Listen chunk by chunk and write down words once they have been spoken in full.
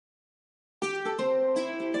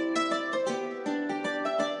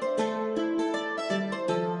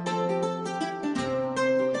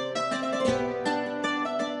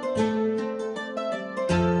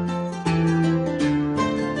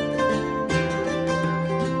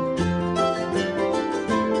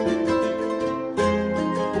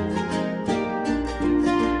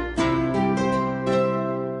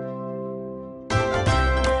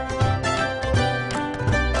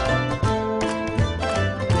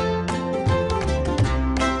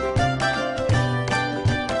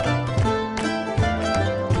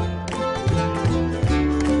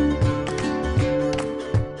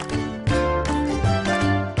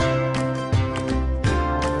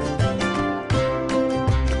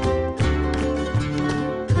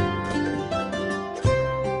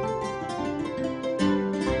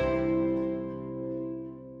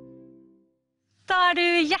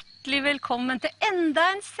hjertelig velkommen til enda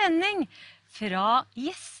en sending fra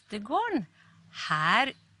Gjestegården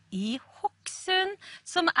her i Hokksund,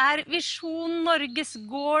 som Visjon Norges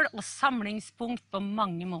gård og samlingspunkt på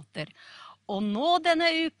mange måter. Og nå denne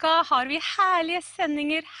uka har vi herlige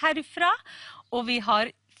sendinger herfra, og vi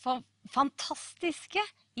har fantastiske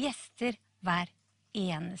gjester hver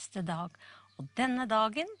eneste dag. Og denne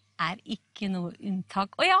dagen ikke noe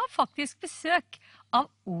unntak. Og jeg har faktisk besøk av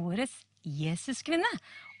årets Jesuskvinne.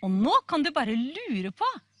 Og nå kan du bare lure på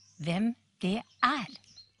hvem det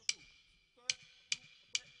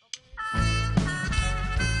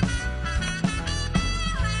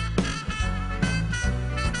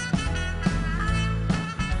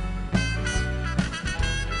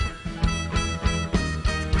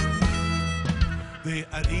Det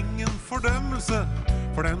ingen fordømmelse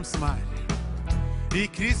for dem som i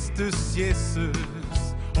Kristus Jesus.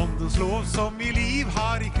 Åndens lov som i liv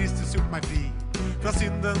har i Kristus gjort meg fri fra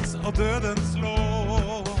syndens og dødens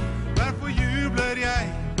lov. Derfor jubler jeg,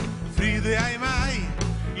 fryder jeg meg,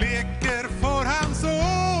 leker for hans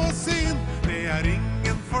åsyn. Det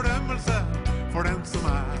ingen fordømmelse for dem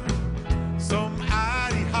som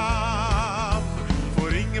i ham. For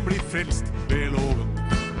ingen blir frelst ved loven.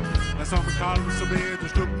 Men som en kalv så ble du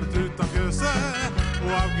sluppet ut av fjøset,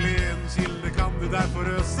 og av gledens kilde kan du derfor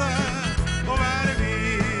øse, og være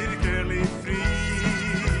virkelig fri,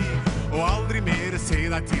 og aldri mer se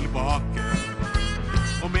deg tilbake,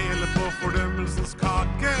 og mele på fordømmelsens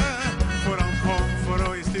kake, for han kom for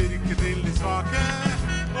å gi styrke til de svake,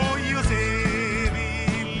 og gi oss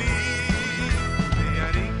evig liv.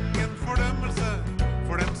 Det ingen fordømmelse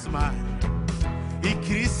for dem som i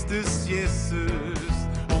Kristus Jesus.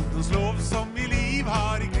 Åndens lov som i liv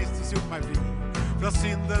har i Kristus gjort meg fri fra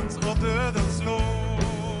syndens og dødens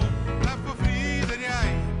lov. Derfor fryder jeg,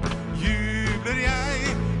 jubler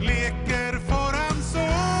jeg, leker for hans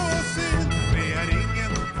åsyn. Det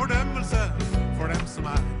ingen fordømmelse for dem som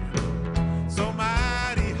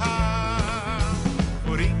i ham.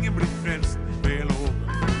 For ingen blir frelst ved loven.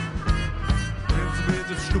 Men så ble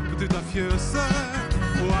du sluppet ut av fjøset,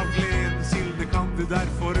 og av gledens kilde kan du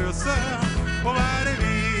derfor øse, og være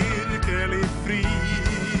virkelig fri,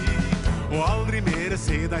 og aldri mer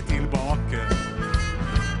se deg tilbake,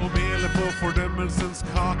 og mele på fordømmelsens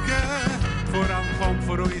kake, for han kom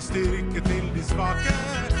for å gi styrke til de svake,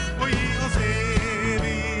 og gi oss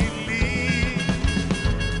evig liv.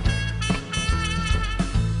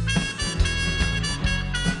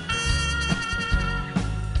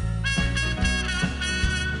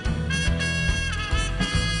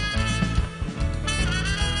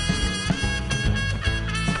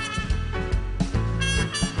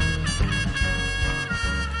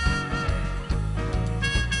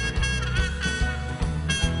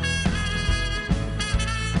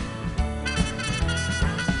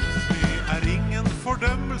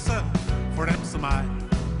 Fordømmelse for dem som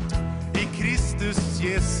i Kristus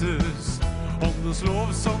Jesus. Åndens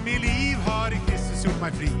lov som i liv har i Kristus gjort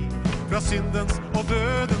meg fri fra syndens og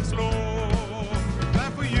dødens lov.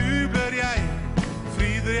 Derfor jubler jeg,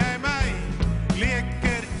 fryder jeg meg,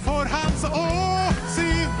 leker for hans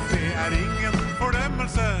åsyn. Det ingen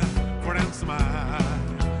fordømmelse for dem som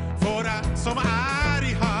som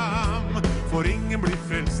i ham. For ingen blir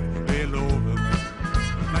frelst ved loven.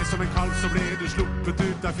 Nei, som en kalv så ble du sluppet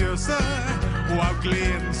ut av fjøset, og av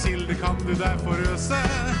gledens kilde kan du derfor øse,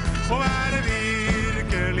 og være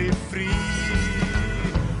virkelig fri,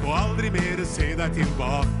 og aldri mer se deg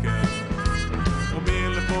tilbake, og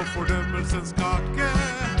mele på fordømmelsens kake,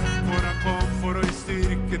 for han kom for å gi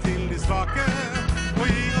styrke til de svake, og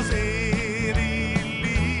gi oss evig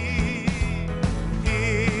liv,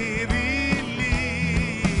 evig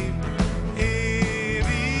liv,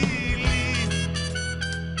 evig liv.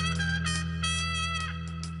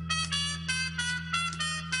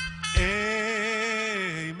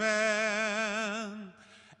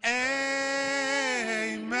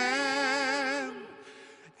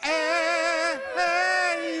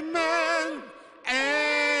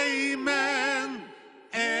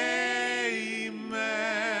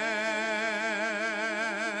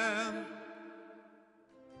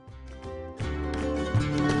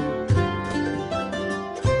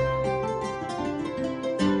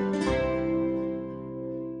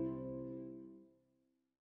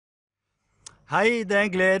 Hei, det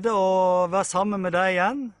en glede å være sammen med deg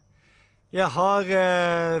igjen. Jeg har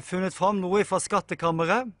funnet fram noe fra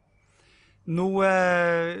skattekammeret. Noe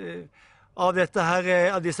av dette her,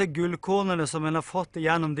 av disse gullkornene som en har fått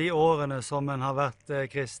gjennom de årene som en har vært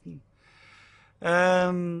kristen.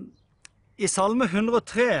 I Salme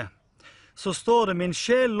 103 så står det: Min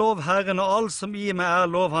sjel lov Herren, og alt som i meg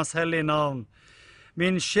lov hans hellige navn.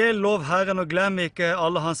 Min sjel lov Herren og glem ikke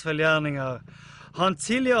alle hans velgjerninger. Han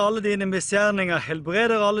tilgir alle dine misgjerninger,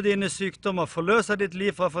 helbreder alle dine sykdommer, forløser ditt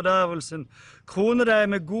liv fra fordervelsen, kroner deg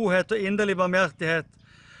med godhet og inderlig barmhjertighet,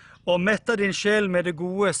 og metter din sjel med det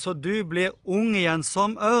gode, så du blir ung igjen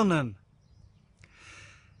som ørnen.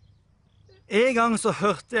 En gang så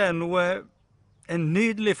hørte jeg en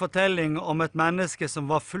nydelig fortelling om et menneske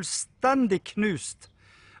som var fullstendig knust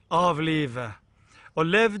av livet,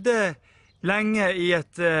 og levde lenge i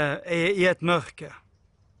et mørke.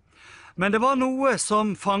 Men det var noe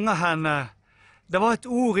som fanget henne. Det var et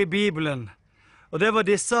ord i Bibelen, og det var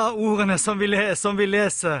disse ordene som vi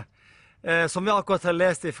leser, som vi akkurat har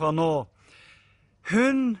lest ifra nå.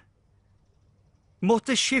 Hun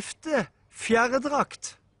måtte skifte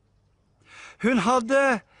fjærdrakt. Hun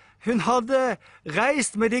hadde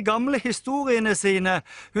reist med de gamle historiene sine.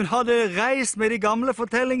 Hun hadde reist med de gamle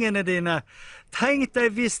fortellingene dine. Tenk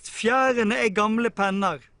deg hvis fjærene er gamle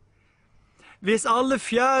penner. Hvis alle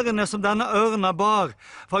fjærene som denne ørna bar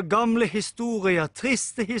var gamle historier,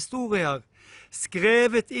 triste historier,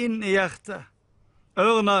 skrevet inn i hjertet.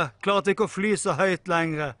 Ørna klarte ikke å fly så høyt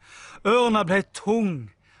lenger. Ørna ble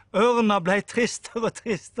tung. Ørna ble tristere og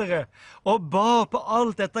tristere, og bar på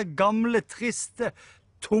alt dette gamle, triste,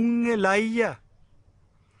 tunge leie.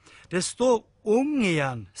 Det står ung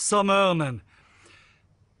igjen, som ørnen.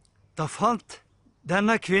 Da fant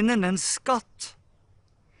denne kvinnen en skatt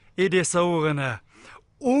i disse ordene.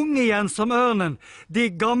 Ung igjen som ørnen. De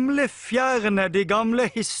gamle fjærene, de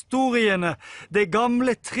gamle historiene, det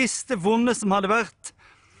gamle, triste, vonde som hadde vært,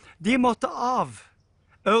 de måtte av.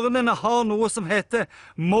 Ørnene har noe som heter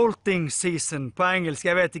molting season på engelsk.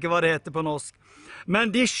 Jeg vet ikke hva det heter på norsk.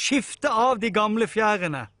 Men de skifter av de gamle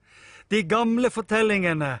fjærene. De gamle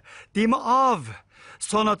fortellingene. De må av,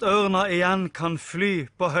 sånn at ørna igjen kan fly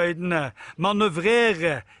på høydene,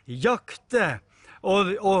 manøvrere, jakte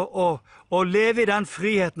og leve i den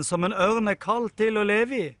friheten som en ørn er kalt til å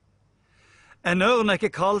leve i. En ørn er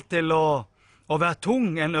ikke kalt til å være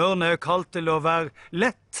tung. En ørn er kalt til å være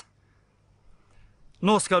lett.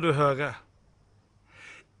 Nå skal du høre.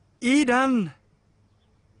 I den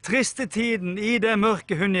triste tiden, i det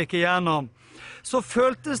mørke hun gikk igjennom, så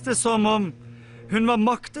føltes det som om hun var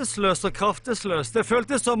maktesløs og kraftesløs. Det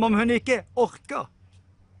føltes som om hun ikke orket.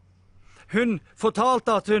 Hun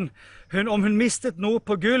fortalte at om hun mistet noe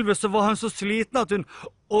på gulvet, så var hun så sliten at hun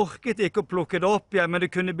orket ikke å plukke det opp igjen, men det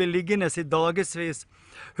kunne bli liggende i dagesvis.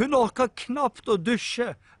 Hun orket knapt å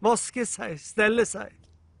dusje, vaske seg, stelle seg.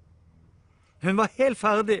 Hun var helt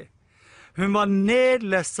ferdig. Hun var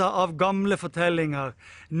nedlesset av gamle fortellinger,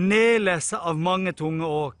 nedlesset av mange tunge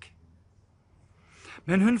åk.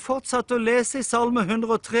 Men hun fortsatte å lese i Salme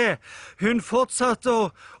 103. Hun fortsatte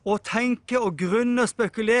å tenke og grunne og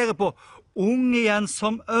spekulere på ung igjen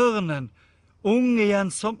som ørnen, ung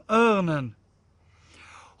igjen som ørnen.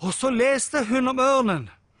 Og så leste hun om ørnen,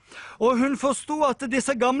 og hun forstod at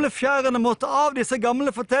disse gamle fjærene måtte av, disse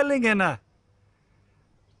gamle fortellingene.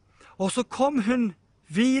 Og så kom hun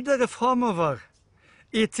videre fremover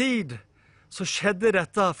i tid, så skjedde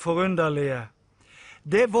dette forunderlige.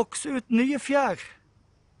 Det vokste ut nye fjær.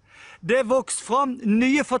 Det vokste fram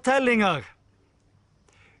nye fortellinger.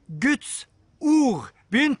 Guds ord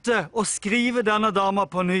begynte å skrive denne dama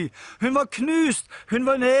på ny. Hun var knust, hun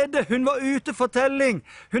var nede, hun var ute fortelling.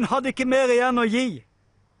 Hun hadde ikke mer igjen å gi.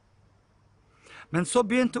 Men så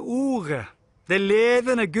begynte ordet, det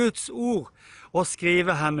levende Guds ord, å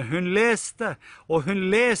skrive henne. Hun leste, og hun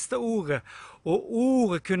leste ordet, og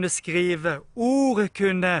ordet kunne skrive, ordet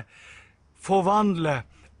kunne forvandle,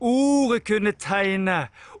 ordet kunne tegne,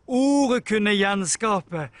 ordet kunne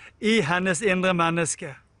gjenskape i hennes indre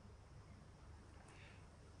menneske.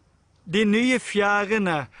 De nye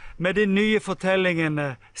fjærene med de nye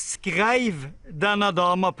fortellingene skrev denne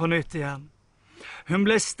dama på nytt igjen. Hun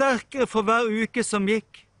ble sterkere for hver uke som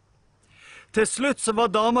gikk. Til slutt så var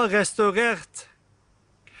dama restaurert.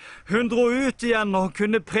 Hun dro ut igjen, og hun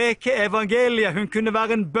kunne preke evangeliet. Hun kunne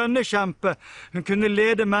være en bønnekjempe. Hun kunne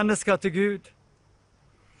lede mennesker til Gud.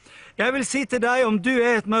 Jeg vil si til deg om du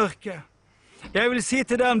er et mørke. Jeg vil si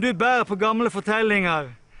til deg om du bærer på gamle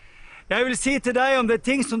fortellinger. Jeg vil si til deg om det er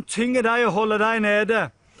ting som tynger deg og holder deg nede.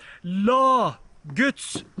 La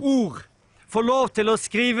Guds ord få lov til å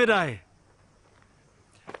skrive deg.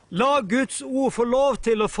 La Guds ord få lov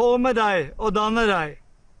til å forme deg og danne deg.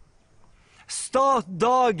 Start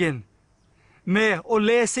dagen med å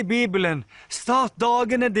lese Bibelen. Start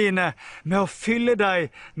dagene dine med å fylle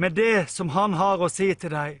deg med det som han har å si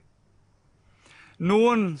til deg.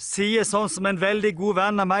 Noen sier sånn som en veldig god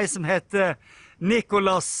venn av meg som heter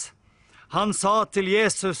Nikolas. Han sa til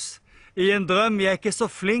Jesus, i en drøm, jeg er ikke så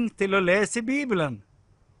flink til å lese i Bibelen.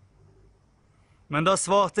 Men da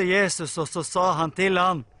svarte Jesus, og så sa han til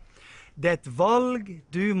han, det er et valg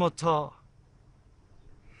du må ta.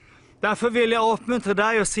 Derfor vil jeg oppmuntre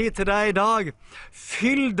deg og si til deg i dag,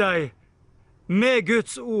 fyll deg med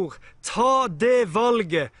Guds ord. Ta det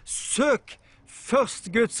valget. Søk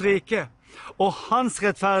først Guds rike og hans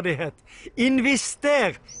rettferdighet.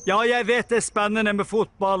 Invester. Ja, jeg vet det er spennende med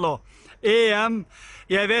fotball og EM.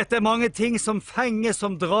 Jeg vet det er mange ting som fenger,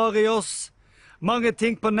 som drar i oss. Mange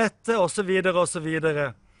ting på nettet, og så videre, og så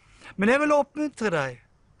videre. Men jeg vil oppmuntre deg.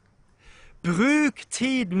 Bruk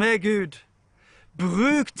tid med Gud.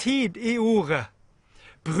 Bruk tid i ordet.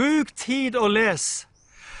 Bruk tid å lese.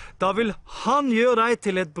 Da vil han gjøre deg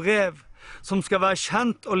til et brev som skal være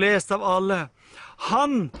kjent og lest av alle.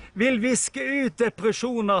 Han vil viske ut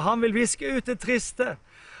depresjoner, han vil viske ut det triste,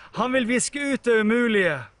 han vil viske ut det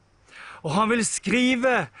umulige. Og han vil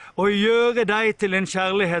skrive og gjøre deg til en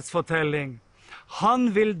kjærlighetsfortelling.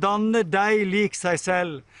 Han vil danne deg lik seg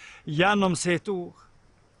selv gjennom sitt ord.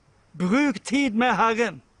 Bruk tid med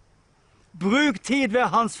Herren. Bruk tid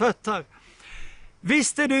ved hans føtter.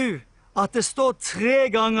 Visste du at det står 3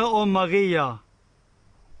 ganger om Maria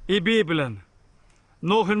i Bibelen?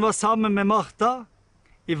 Når hun var sammen med Martha,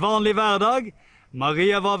 i vanlig hverdag,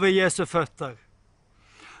 Maria var ved Jesu føtter.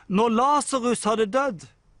 Når Lazarus hadde dødd,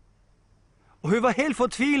 og hun var helt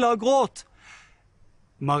fortvilet og gråt,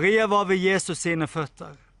 Maria var ved Jesus sine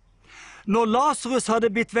føtter. Når Lazarus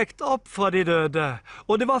hadde blitt vekt opp fra de døde,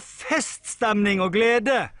 og det var feststemning og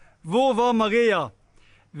glede, hvor var Maria?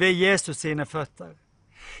 Ved Jesus sine føtter.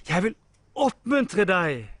 Jeg vil oppmuntre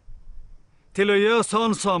deg til å gjøre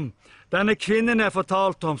sånn som denne kvinnen jeg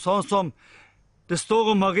fortalte om, sånn som det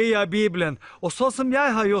står om Maria i Bibelen, og sånn som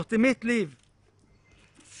jeg har gjort i mitt liv.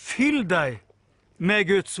 Fyll deg med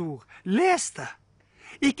Guds ord. Les det.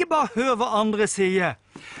 Ikke bare hør hva andre sier.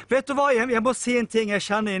 Vet du hva, jeg må si en ting jeg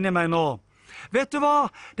kjenner inni meg nå. Vet du hva,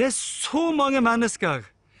 det er så mange mennesker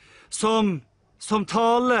som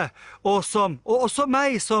taler, og også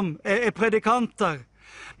meg som er predikanter.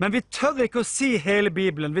 Men vi tør ikke å si hele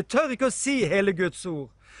Bibelen. Vi tør ikke å si hele Guds ord.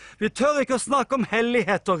 Vi tør ikke å snakke om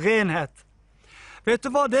hellighet og renhet. Vet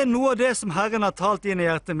du hva, det er noe av det som Herren har talt inn i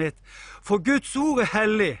hjertet mitt. For Guds ord er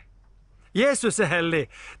hellig. Jesus er hellig.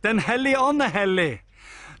 Den hellige ånd er hellig.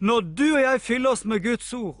 Når du og jeg fyller oss med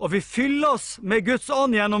Guds ord, og vi fyller oss med Guds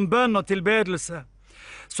ånd gjennom bønn og tilbedelse,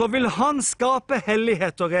 så vil han skape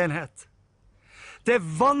hellighet og renhet. Det er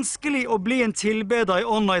vanskelig å bli en tilbeder i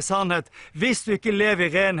ånd og i sannhet hvis du ikke lever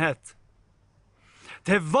i renhet.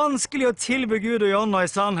 Det er vanskelig å tilbe Gud i ånd og i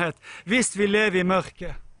sannhet hvis vi lever i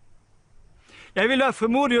mørket. Jeg vil være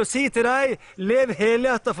frimodig å si til deg, lev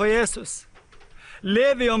helhjertet for Jesus.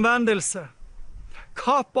 Lev i omvendelse.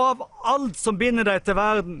 Kapp av alt som binder deg til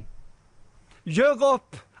verden. Gjør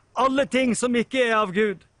opp alle ting som ikke er av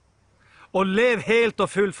Gud. Og lev helt og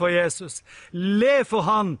fullt for Jesus. Lev for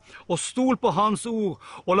han, og stol på hans ord,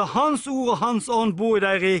 og la hans ord og hans ånd bo i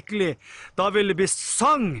deg rikelig. Da vil det bli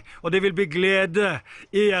sang, og det vil bli glede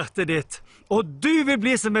i hjertet ditt. Og du vil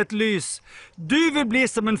bli som et lys. Du vil bli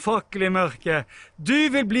som en fakkel i mørket. Du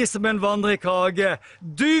vil bli som en vandrekrage.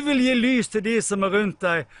 Du vil gi lys til de som er rundt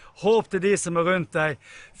deg. Håp til de som er rundt deg.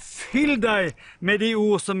 Fyll deg med de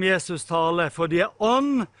ord som Jesus taler, for de er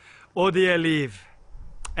ånd, og de er liv.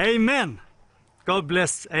 Amen. God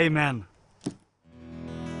bless. Amen.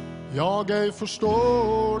 Jag ej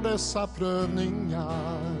förstår dessa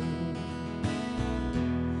prövningar.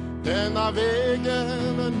 Denna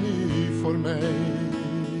vägen är ny för mig.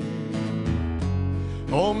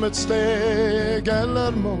 Om ett steg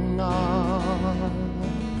eller många,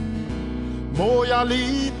 må jag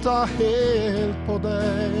lita helt på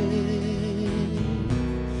dig.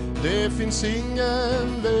 Det finns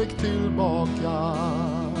ingen väg tillbaka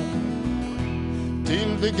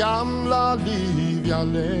till det gamla liv jag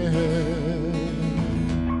lev.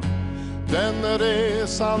 Den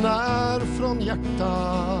resan är från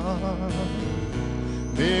hjärtat.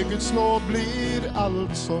 Med Guds nåd blir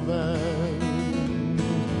allt så väl.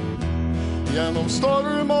 Genom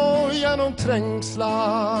storm och genom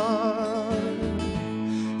trängslar,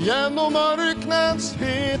 genom mörknets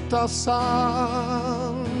heta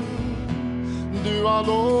sand. Du har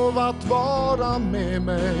lovat vara med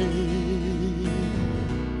mig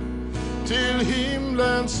till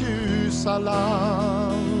himlens ljusa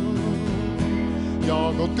land.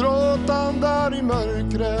 Jag gått gråtan där i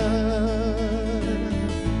mörkret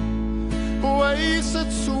och ej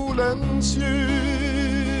sett solens ljus.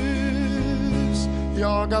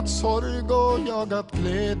 Jagat sorg och jagat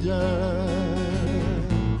glädje.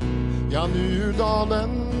 Ja, nu ur dalen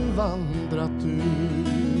vandrat ut.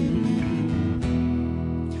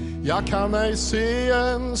 Jag kan ej se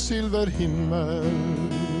en silverhimmel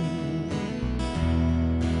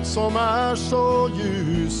som så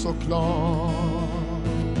ljus och klar.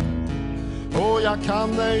 Och jag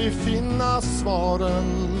kan ej finna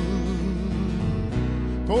svaren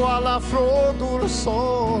på alla frågor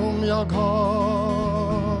som jag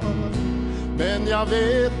har. Men jag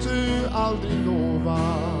vet du aldrig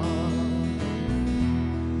lovar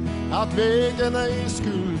att vägen ej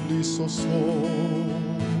skulle bli så svår.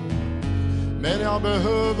 Men jag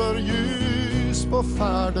behöver ljus på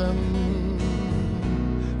färden,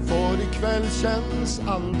 för ikväll känns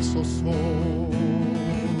allt så svårt.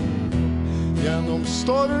 Genom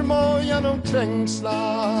storm och genom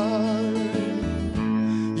trängslar,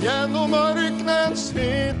 genom mörknens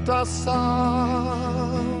heta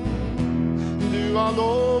sand. Du har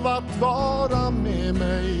lovat vara med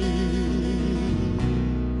mig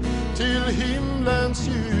till himlens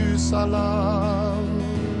ljusa land.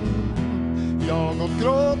 Jag gått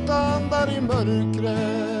gråtan där i mörkret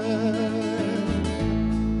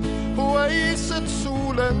och ej sett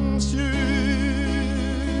solens ljus.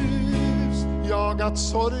 Jagat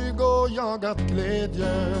sorg och jagat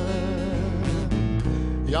glädje,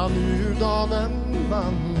 ja nu dagen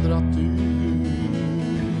vandrat ut.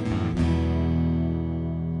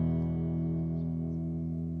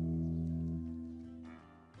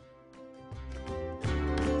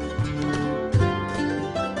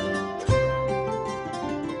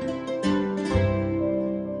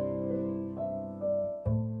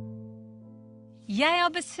 Jeg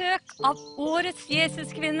har besøk av årets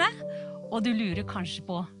Jesuskvinne, og du lurer kanskje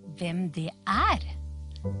på hvem det er.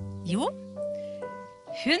 Jo,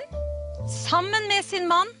 hun, sammen med sin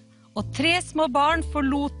mann og 3 små barn,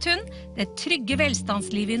 forlot hun det trygge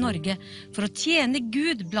velstandslivet i Norge for å tjene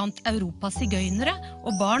Gud blant Europas sigøynere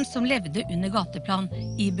og barn som levde under gateplan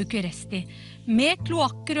i Bucuresti, med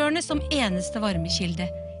kloakkrørene som eneste varmekilde.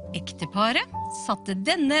 Ekteparet satte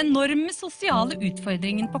denne enorme sosiale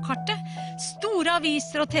utfordringen på kartet. Store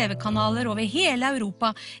aviser og TV-kanaler over hele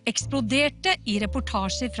Europa eksploderte i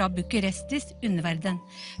reportasjer fra Bucurestis underverden.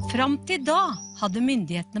 Fram til da hadde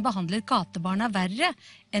myndighetene behandlet gatebarna verre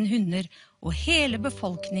enn hunder, og hele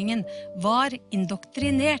befolkningen var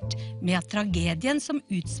indoktrinert med at tragedien som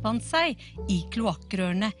utspant seg i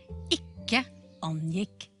kloakkrørene ikke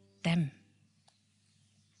angikk dem.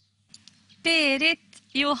 Berit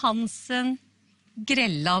Johansen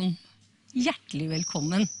Grelland, hjertelig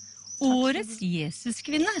velkommen. Årets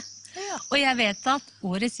Jesuskvinne. Og jeg vet at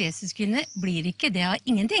årets Jesuskvinne blir ikke det av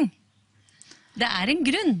ingenting. Det er en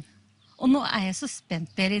grunn. Og nå er jeg så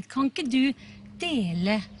spent, Berit. Kan ikke du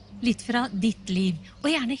dele litt fra ditt liv,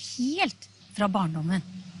 og gjerne helt fra barndommen?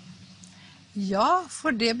 Ja,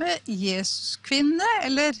 for det med Jesuskvinne,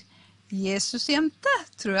 eller Jesusjente,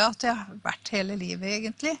 tror jeg at jeg har vært hele livet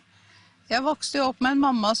egentlig. Jeg vokste jo opp med en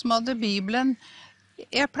mamma som hadde Bibelen,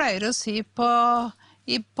 jeg pleier å si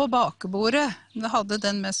på bakebordet, det hadde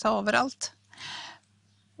den med seg overalt.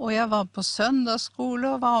 Og jeg var på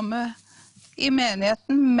søndagsskole og var med i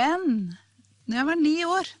menigheten, men når jeg var 9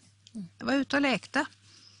 år, jeg var ute og lekte,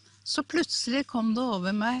 så plutselig kom det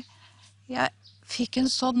over meg, jeg fikk en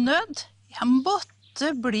sånn nød, jeg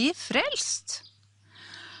måtte bli frelst.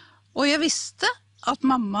 Og jeg visste at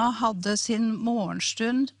mamma hadde sin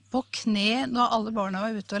morgenstund på kne når alle barna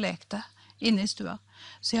var ute og lekte inne i stua.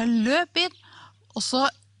 Så jeg løp inn, og så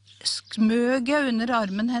smøg jeg under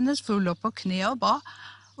armen hennes, full opp på kne og ba,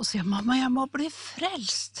 og sier, mamma, jeg må bli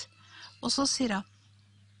frelst. Og så sier hun,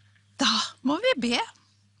 da må vi be.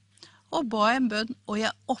 Og ba en bønn, og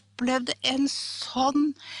jeg opplevde en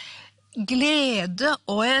sånn glede,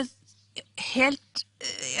 og jeg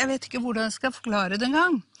vet ikke hvordan jeg skal forklare det en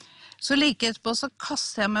gang. Så like etterpå så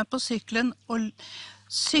kastet jeg meg på syklen og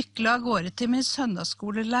syklet av gårde til min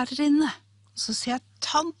søndagsskolelærerinne. Så sier jeg,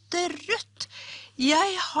 tante Ruth,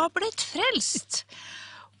 jeg har blitt frelst.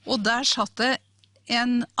 Og der satt det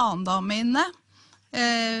en annen dame inne,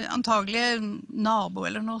 antagelig nabo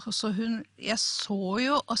eller noe, så jeg så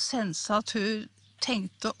jo og senset at hun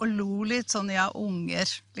tenkte og lo litt sånn, ja, unger,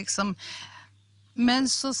 liksom. Men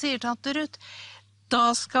så sier tante Ruth,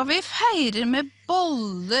 da skal vi feire med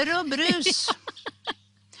boller og brus.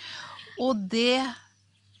 Og det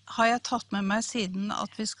har jeg tatt med meg siden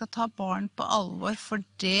at vi skal ta barn på alvor, for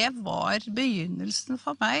det var begynnelsen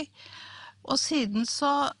for meg. Og siden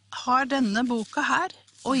så har denne boka her,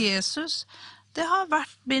 og Jesus, det har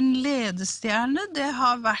vært min ledestjerne, det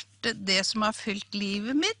har vært det som har fylt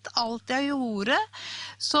livet mitt, alt jeg gjorde.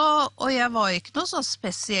 Og jeg var ikke noe så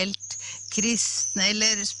spesielt kristne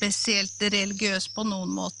eller spesielt religiøs på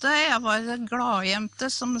noen måte. Jeg var en gladjente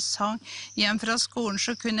som sang hjem fra skolen,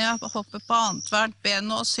 så kunne jeg hoppe på annethvert ben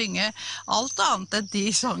og synge alt annet enn de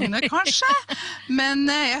sangene kanskje. Men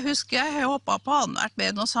jeg husker jeg hoppet på annethvert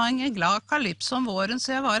ben og sang glad kalypso om våren,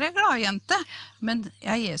 så jeg var en gladjente. Men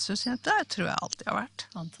jeg er Jesusjente, det tror jeg alltid har vært.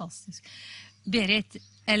 Fantastisk. Berit,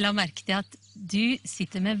 jeg la merke til at du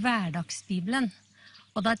sitter med hverdagsbibelen,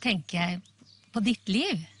 og da tenker jeg på ditt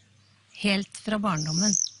liv, helt fra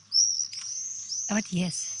barndommen. Det har vært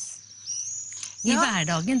Jesus i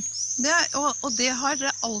hverdagen. Og det har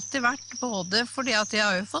det alltid vært, både fordi at jeg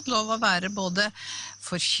har jo fått lov å være både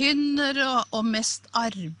forkynner og mest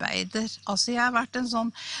arbeider. Altså jeg har vært en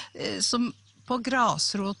sånn som på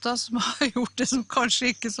grasrota som har gjort det som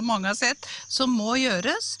kanskje ikke så mange har sett, som må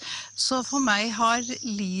gjøres. Så for meg har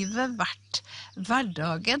livet vært,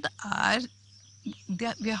 hverdagen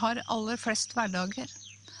vi har aller flest hverdager.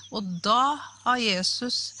 Og da har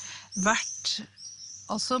Jesus vært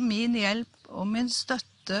altså min hjelp og min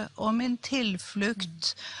støtte og min tilflukt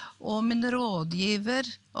og min rådgiver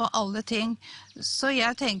og alle ting. Så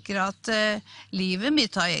jeg tenker at livet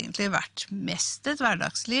mitt har egentlig vært mest et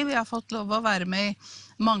hverdagsliv. Jeg har fått lov å være med i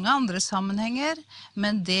mange andre sammenhenger,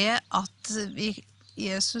 men det at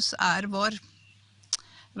Jesus er vår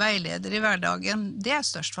veileder i hverdagen, det er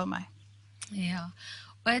størst for meg. Ja,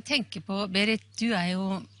 og jeg tenker på, Berit, du er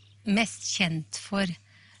jo mest kjent for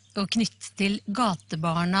å knytte til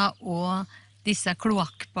gatebarna og disse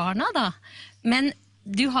kloakkbarna da. Men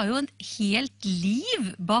du har jo en helt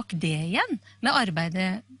liv bak det igjen, med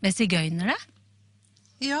arbeidet med sigøynere.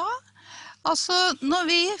 Ja, altså når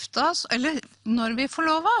vi gifta oss, eller når vi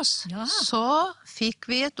forlovet oss, så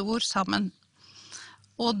fikk vi et ord sammen.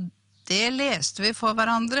 Og det leste vi for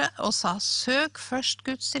hverandre og sa, søk først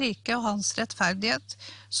Guds rike og hans rettferdighet,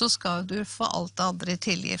 så skal du få alt det andre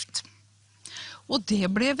tilgift. Og det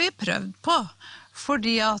ble vi prøvd på,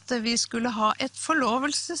 fordi at vi skulle ha et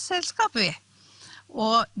forlovelsesselskap, vi.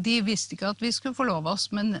 Og de visste ikke at vi skulle forlove oss,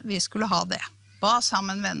 men vi skulle ha det. Ba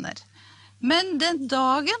sammen venner. Men den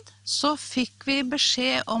dagen så fikk vi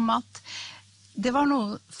beskjed om at det var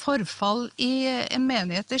noe forfall i en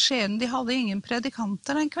menighet i Skien. De hadde ingen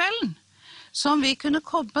predikanter den kvelden, som vi kunne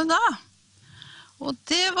komme da. Og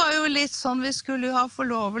det var jo litt sånn, vi skulle jo ha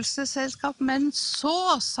forlovelsesselskap, men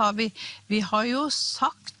så sa vi har jo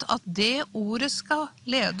sagt at det ordet skal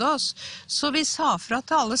lede oss. Så vi sa fra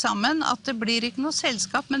til alle sammen at det blir ikke noe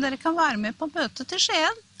selskap, men dere kan være med på møtet til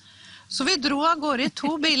Skien. Så vi dro av gårde i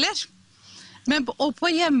 2 biler. Og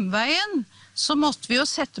på hjemveien så måtte vi jo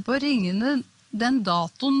sette på ringene den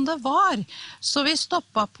datoen det var. Så vi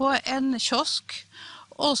stoppet på en kiosk,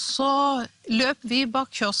 og så løp vi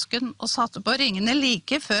bak kiosken og satte på ringene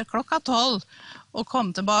like før 12:00 og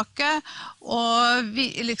kom tilbake. Og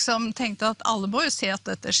vi liksom tenkte at alle må jo se at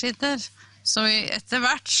dette skinner. Så etter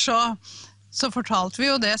hvert så fortalte vi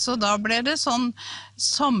jo det, så da ble det sånn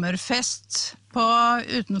sommerfest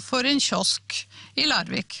utenfor en kiosk i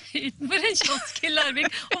Larvik. Utenfor en kiosk i Larvik.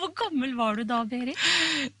 Og hvor gammel var du da, Berit?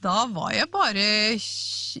 Da var jeg bare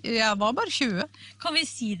 20. Kan vi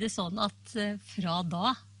si det sånn at fra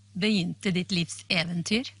da begynte ditt livs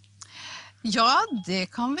eventyr? Ja, det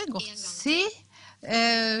kan vi godt si.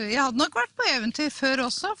 Jeg hadde nok vært på eventyr før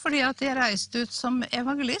også, fordi at jeg reiste ut som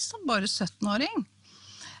evangelist som bare 17-åring.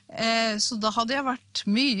 Så da hadde jeg vært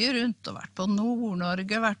mye rundt og vært på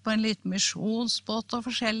Nord-Norge, vært på en liten misjonsbåt og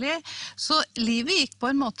forskjellig. Så livet gikk på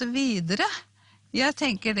en måte videre. Jeg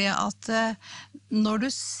tenker det at når du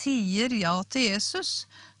sier ja til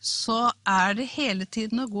Jesus, så er det hele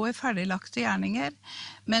tiden å gå i ferdiglagte gjerninger.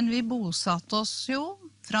 Men vi bosatte oss jo,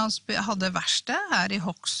 Frans hadde verksted her i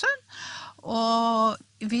Hokksund, og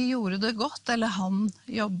vi gjorde det godt, eller han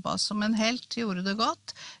jobbet som en helt, gjorde det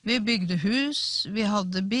godt. Vi bygde hus, vi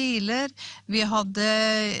hadde biler, vi hadde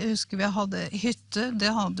hytte,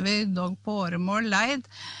 det hadde vi dog på åremål leid.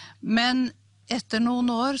 Men etter noen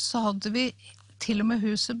år så hadde vi til og med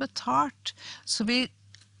huset betalt, så vi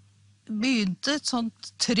begynte et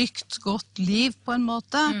sånt trygt, godt liv på en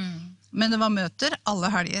måte. Men det var møter alle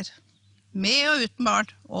helger. Med og uten barn,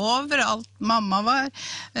 overalt. Mamma var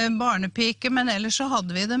barnepike, men ellers så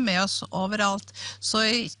hadde vi det med oss overalt. Så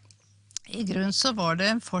i grunnen så var det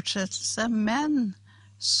en fortsettelse, men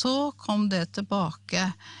så kom det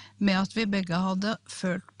tilbake med at vi begge hadde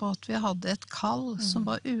følt på at vi hadde et kall som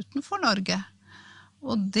var utenfor Norge.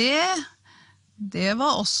 Og det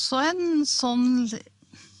var også en sånn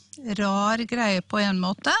rar greie på en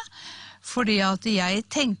måte, fordi at jeg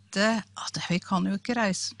tenkte at vi kan jo ikke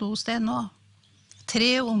reise noe sted nå.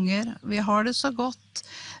 3 unger, vi har det så godt.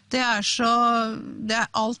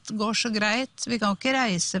 Alt går så greit, vi kan ikke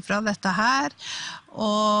reise fra dette her.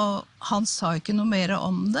 Og han sa ikke noe mer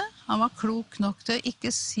om det. Han var klok nok til å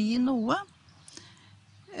ikke si noe.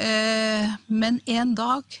 Men en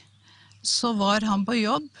dag så var han på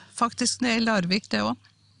jobb, faktisk nede i Larvik det også.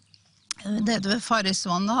 Nede ved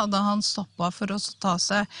Farrisvannet hadde han stoppet for å ta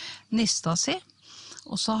seg nista si.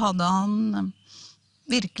 Og så hadde han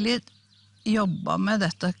virkelig jobbet med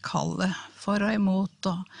dette kallet for og imot,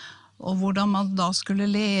 og hvordan man da skulle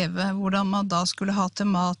leve, hvordan man da skulle ha til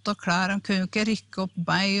mat og klær. Han kunne jo ikke rykke opp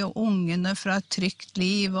meg og ungene fra et trygt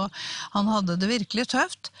liv, og han hadde det virkelig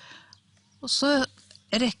tøft. Og så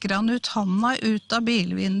rekker han ut handa ut av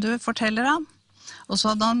bilvinduet, forteller han. Og så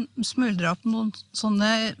hadde han smuldret opp noen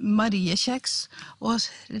sånne mariekjeks, og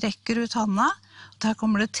rekker ut handa. Der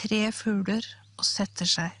kommer det 3 fugler og setter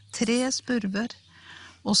seg. 3 spurver.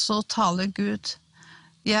 Og så taler Gud: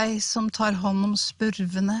 jeg som tar hånd om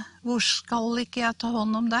spurvene, hvor skal ikke jeg ta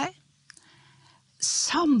hånd om deg?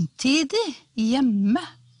 Samtidig, hjemme,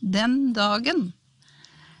 den dagen,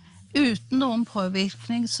 uten noen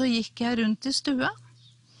påvirkning, så gikk jeg rundt i stua.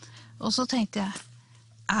 Og så tenkte jeg,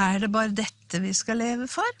 det bare dette vi skal leve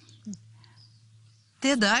for?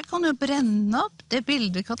 Det der kan jo brenne opp, det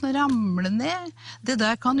bildet kan ramle ned, det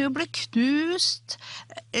der kan jo bli knust,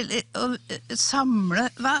 og samle,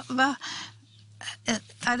 hva?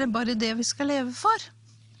 Det bare det vi skal leve for?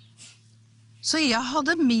 Så jeg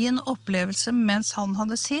hadde min opplevelse mens han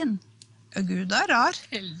hadde sin. Gud rar.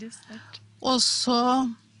 Veldig sterkt. Og så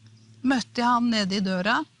møtte jeg han nede i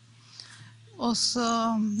døra, og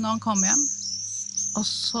så, når han kom hjem, og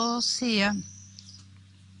så sier jeg,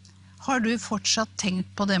 har du fortsatt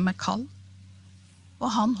tenkt på det med kall? Og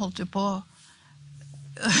han holdt jo på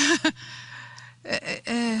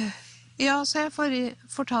ja, så jeg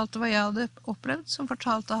fortalte hva jeg hadde opplevd, så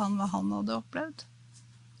fortalte han hva han hadde opplevd.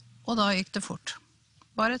 Og da gikk det fort.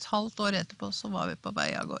 Bare et halvt år etterpå så var vi på vei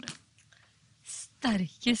av gårde.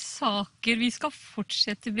 Sterke saker. Vi skal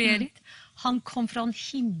fortsette, Berit. Han kom fra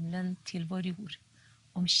himmelen til vår jord.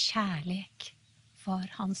 Om kjærlek var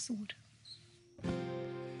hans ord.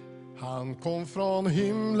 Han kom från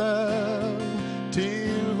himlen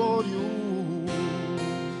till vår jord.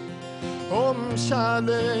 Om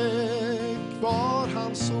kärlek var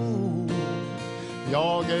hans ord.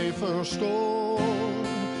 Jag ej förstår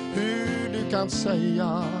hur du kan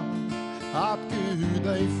säga att Gud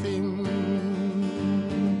ej finns.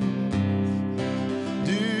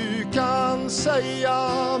 Du kan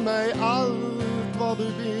säga mig allt vad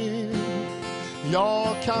du vill.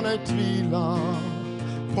 Jag kan ej tvivla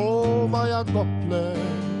på vad jag upplevt.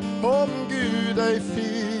 Om Gud ej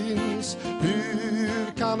finns,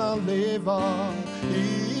 hur kan han leva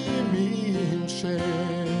i min själ?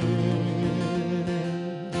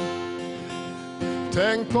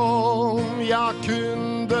 Tänk om jag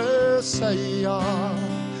kunde säga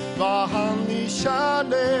vad han i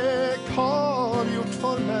kärlek har gjort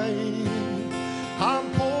för mig. Han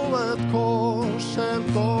på ett kors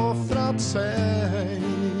helt offrat sig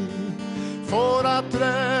för att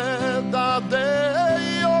rädda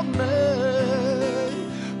dig och mig.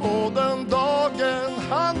 Och den dagen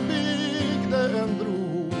han byggde en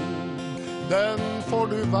bro, den får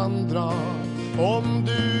du vandra om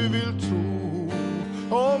du vill tro.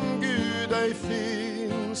 Om Gud ej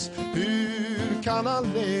finns, hur kan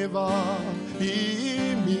han leva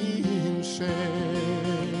i min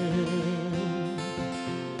själ?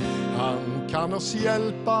 Han kan oss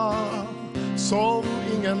hjälpa som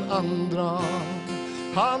ingen andra.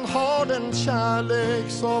 Han har den kärlek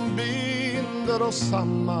som binder oss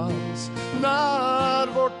sammans när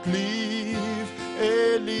vårt liv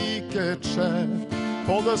är lik ett skepp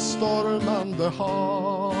på det stormande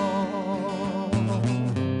hav.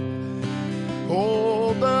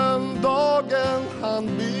 Och den dagen han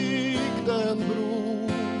byggde en bro,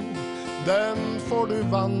 den får du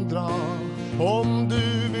vandra om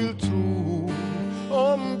du vill tro.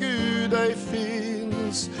 Om Gud ej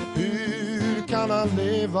finns, hur kan han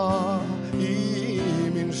leva i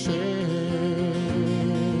min själ?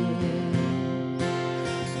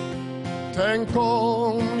 Tänk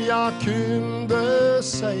om jag kunde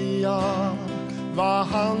säga vad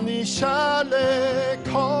han i kärlek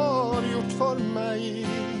har gjort för mig.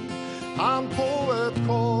 Han på ett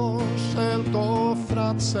kors helt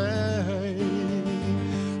offrat sig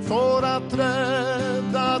för att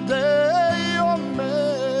rädda dig och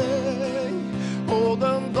mig. Och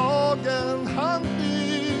den dagen han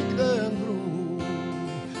byggde en bro,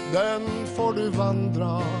 den får du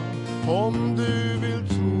vandra om du vill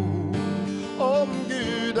tro. om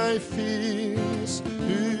Gud ej finns,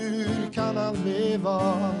 hur kan han leva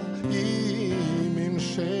i min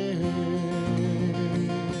själ?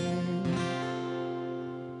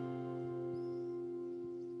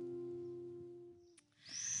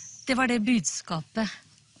 Det var det budskapet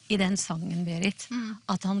i den sangen, Berit,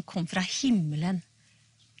 at han kom fra himmelen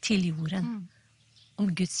til jorden, om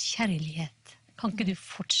Guds kjærlighet. Kan ikke du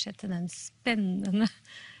fortsette den spennende?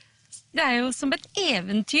 Det er jo som et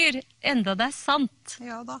eventyr, enda det er sant.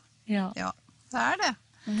 Ja da. Ja. Ja, det er det.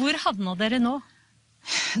 Hvor havna dere nå?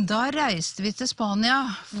 Da reiste vi til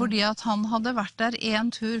Spania, fordi at han hadde vært der en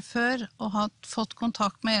tur før og hadde fått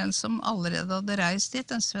kontakt med en som allerede hadde reist dit,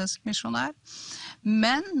 en svensk misjonær.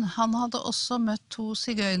 Men han hadde også møtt 2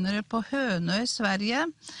 sigøynere på Hönö i Sverige,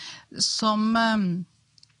 som,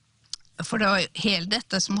 for det var helt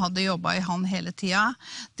dette som hadde jobbet i han hele tida,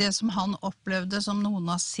 det som han opplevde som noen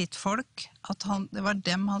av sitt folk, at det var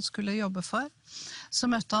dem han skulle jobbe for. Så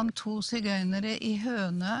møtte han 2 sigøynere i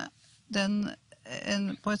Hönö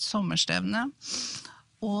på et sommerstevne,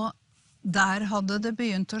 og der hadde det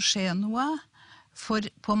begynt å skje noe, for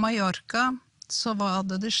på Mallorca så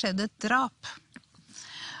hadde det skjedd et drap.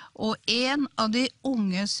 Og en av de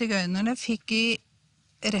unge sigøynerne fikk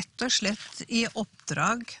rett og slett i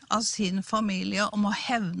oppdrag av sin familie om å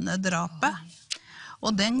hevne drapet.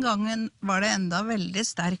 Og den gangen var det enda veldig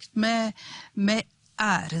sterkt med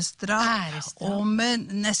æresdrap, og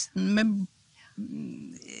nesten med,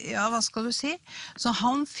 ja, hva skal du si? Så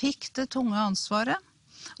han fikk det tunge ansvaret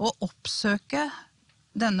å oppsøke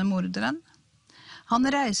denne morderen. Han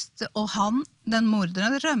reiste, og den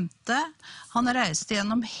morderen rømte. Han reiste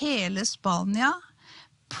gjennom hele Spania.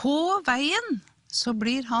 På veien så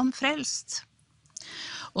blir han frelst.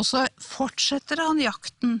 Og så fortsetter han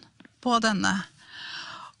jakten på denne,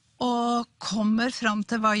 og kommer fram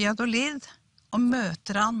til Valladolid, og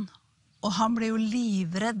møter han, og han blir jo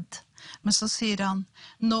livredd. Men så sier han,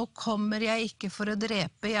 nå kommer jeg ikke for å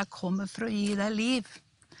drepe, jeg kommer for å gi deg liv.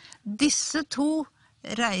 Disse 2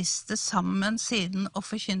 reiste sammen siden og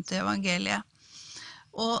forkynte evangeliet.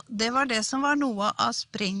 Og det var det som var noe av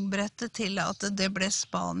springbrettet til at det ble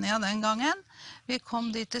Spania den gangen. Vi kom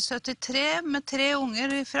dit i 73 med 3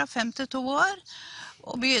 unger fra 5 til 2 år,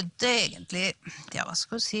 og begynte egentlig, ja, hva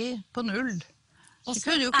skal vi si, på null. Vi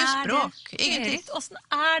kunne jo ikke språk, ingenting.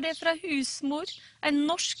 Hvordan det fra husmor, en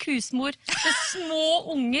norsk husmor, med små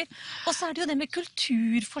unger, og så det jo det med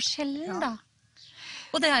kulturforskjellen da.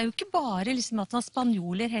 Og det jo ikke bare liksom at han var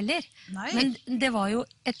spanjoler heller, men det var jo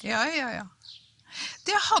et... Ja.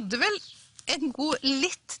 Det hadde vel en god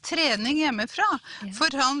litt trening hjemmefra,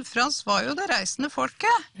 for Frans var jo det reisende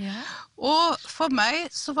folket. Og for meg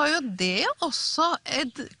så var jo det også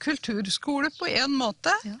et kulturskole på en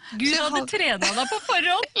måte. Gud hadde trenet deg på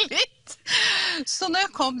forhånd. Litt. Så når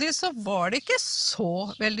jeg kom dit så var det ikke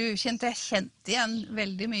så veldig ukjent. Jeg kjente igjen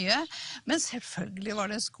veldig mye, men selvfølgelig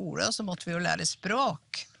var det en skole, og så måtte vi jo lære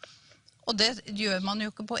språk. Og det gjør man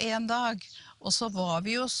jo ikke på en dag. Og så var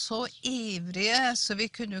vi jo så ivrige, så vi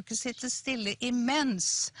kunne jo ikke sitte stille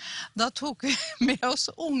imens. Da tok vi med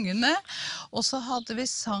oss ungene, og så hadde vi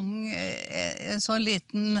sang en sånn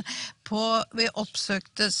liten vi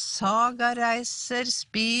oppsøkte sagareiser,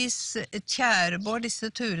 spis, Tjærebord,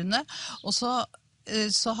 disse turene, og så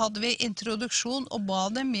hadde vi introduksjon og ba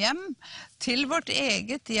dem hjem til vårt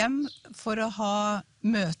eget hjem for å ha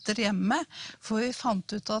møter hjemme, for vi fant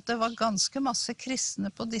ut at det var ganske masse kristne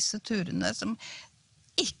på disse turene som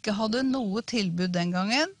ikke hadde noe tilbud den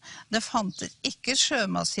gangen. Det fantes ikke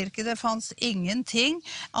sjømannskirke, det fantes ingenting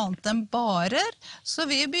annet enn barer, så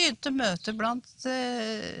vi begynte møter blant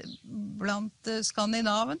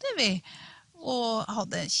skandinavene, vi. Og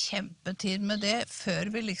hadde en kjempetid med det, før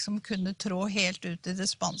vi liksom kunne trå helt ut i det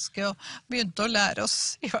spanske, og begynte å lære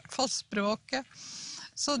oss i hvert fall språket.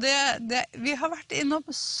 Så vi har vært innom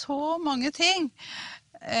så mange ting,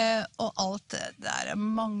 og alt det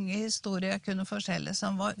mange historier jeg kunne fortelle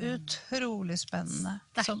som var utrolig spennende.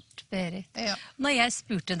 Sterkt, Berit. Ja. Når jeg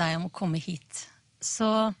spurte deg om å komme hit,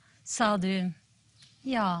 så sa du,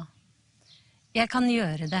 ja, jeg kan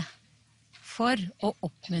gjøre det for å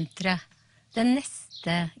oppmuntre den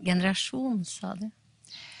neste generasjon, sa du.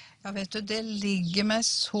 Ja, vet du, det ligger meg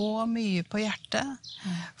så mye på hjertet,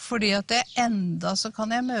 fordi at enda så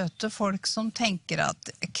kan jeg møte folk som tenker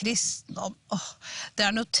at kristendom,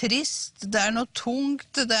 det noe trist, det noe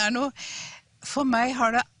tungt, det noe... For meg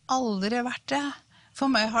har det aldri vært det.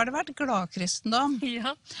 For meg har det vært gladkristendom.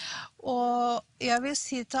 Ja. Og jeg vil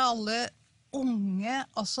si til alle unge,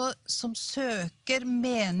 altså, som søker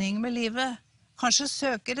mening med livet, kanskje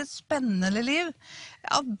søker et spennende liv,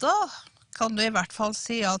 ja, da kan du i hvert fall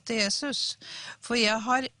si ja til Jesus. For jeg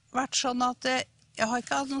har vært sånn at jeg har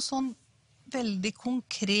ikke hatt noe sånn veldig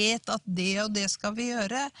konkret at det og det skal vi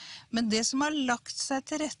gjøre, men det som har lagt seg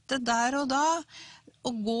til rette der og da,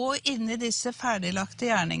 å gå inn i disse ferdiglagte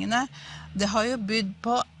gjerningene, det har jo bydd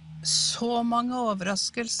på så mange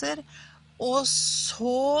overraskelser, og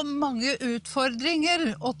så mange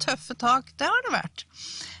utfordringer og tøffe tak, det har det vært.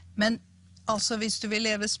 Men altså, hvis du vil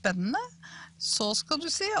leve spennende, så skal du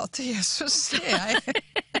si ja til Jesus, sier jeg.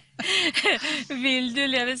 Vil du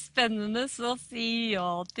leve spennende, så si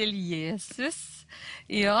ja til Jesus.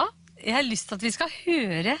 Ja, jeg har lyst til at vi skal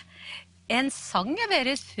høre en sang av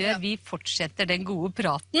deres før vi fortsetter den gode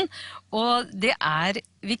praten. Og det er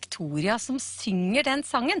Victoria som synger den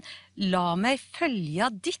sangen. La meg følge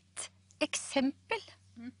ditt eksempel.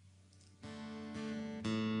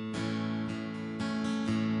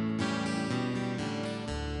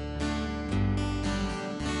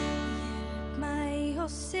 Å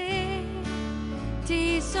se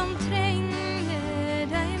de som trenger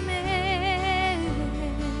deg mer.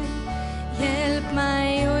 Hjelp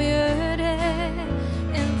meg å gjøre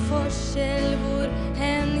en forskjell hvor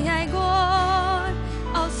hen jeg går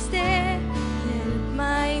av sted. Hjelp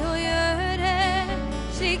meg å gjøre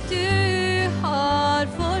slik du har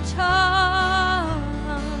fortalt,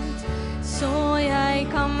 så jeg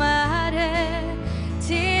kan være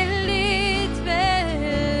til ditt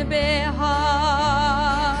velbehag.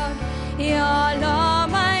 Ja, la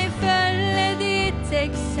meg følge ditt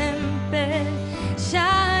eksempel,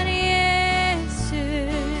 kjære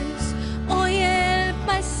Jesus, og hjelp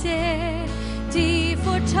meg se de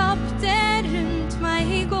fortapte rundt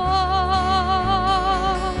meg i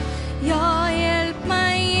går. Ja, hjelp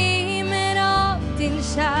meg gi mer av din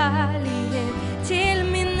kjærlighet til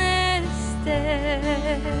min neste,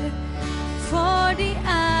 for de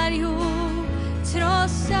er jo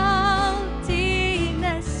tross alt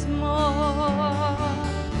dine små.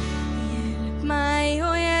 Hjelp meg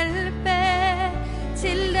å hjelpe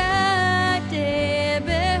til der det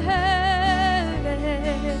behøves,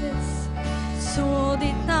 så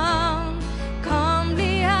ditt navn kan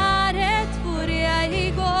bli æret hvor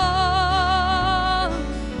jeg går.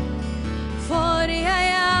 For jeg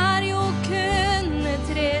er jo kun et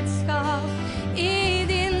redskap i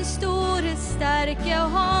din store, sterke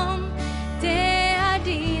hånd. Det er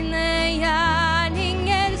dine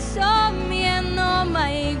gjerninger som gjennom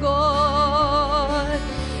meg går.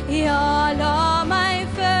 Ja, la meg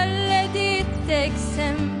følge ditt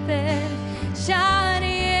eksempel,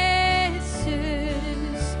 kjære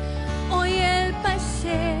Jesus, og hjelp meg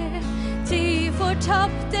se de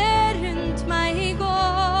fortapte rundt meg i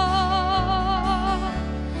går.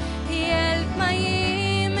 Hjelp meg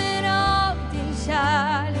gi mer av din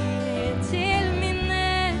kjærlighet til min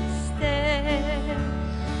neste,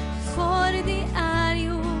 for de er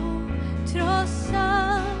jo tross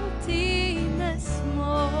alt dine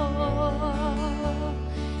små.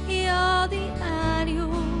 Ja, de er jo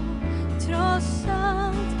tross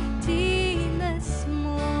alt dine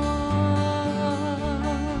små.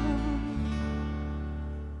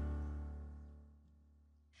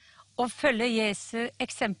 Å følge Jesu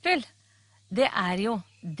eksempel, det er jo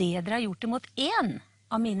det dere har gjort imot en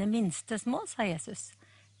av mine minste små, sa Jesus.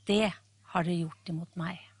 Det har dere gjort imot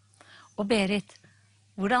meg. Og Berit,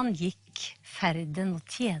 hvordan gikk ferden og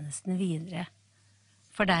tjenesten videre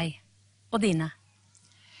for deg og dine?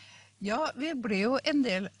 Ja, vi ble jo en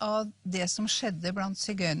del av det som skjedde blant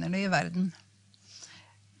sigøynerne i verden.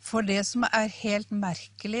 For det som er helt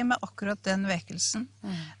merkelig med akkurat den vekkelsen,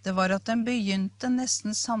 det var at den begynte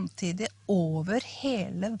nesten samtidig over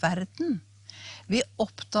hele verden. Vi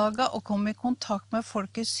oppdaget og kom i kontakt med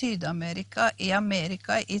folk i Sydamerika, i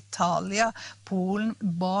Amerika, Italia, Polen,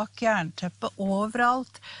 bak jernteppet,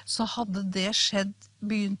 overalt. Så hadde det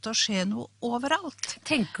begynt å skje noe overalt.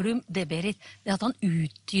 Tenker du det, Berit, det at han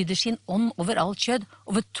utgyder sin ånd over alt kjød,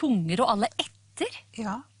 over tunger og alle etter?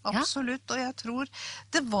 Ja, absolutt. Og jeg tror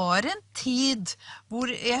det var en tid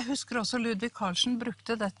hvor, jeg husker også Ludvig Carlsen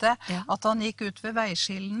brukte dette, at han gikk ut ved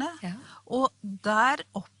veiskillene, og der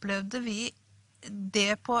opplevde vi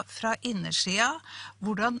det fra innersida,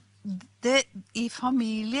 hvordan det i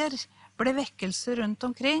familier ble vekkelse rundt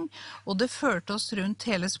omkring, og det førte oss rundt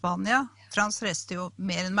hele Spania. Frans reiste jo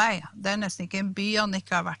mer enn meg. Det er nesten ikke en by han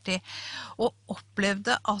ikke har vært i. Og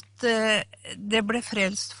opplevde at det ble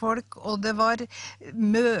frelst folk, og det var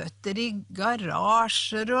møter i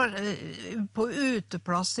garasjer og på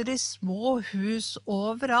uteplasser i små hus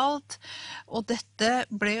overalt. Og dette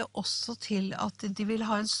ble også til at de ville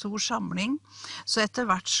ha en stor samling. Så etter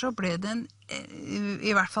hvert så ble det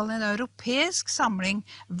i hvert fall en europeisk samling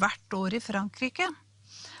hvert år i Frankrike.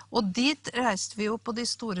 Og dit reiste vi jo på de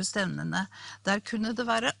store stevnene. Der kunne det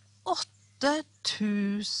være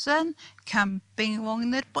 8000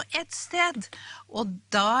 campingvogner på ett sted. Og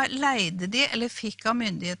da leide de, eller fikk av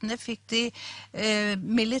myndighetene, fikk de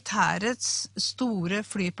militærets store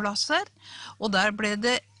flyplasser. Og der ble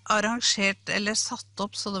det arrangert eller satt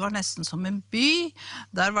opp så det var nesten som en by.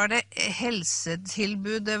 Der var det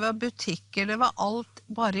helsetilbud, det var butikker, det var alt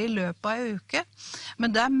bare i løpet av en uke.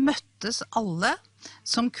 Men der møttes alle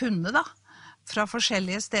som kunne da, fra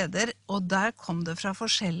forskjellige steder, og der kom det fra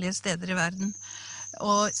forskjellige steder i verden,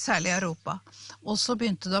 og særlig i Europa. Og så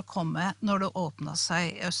begynte det å komme når det åpnet seg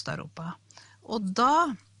i Øst-Europa. Og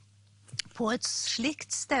da, på et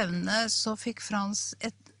slikt stevne, så fikk Frans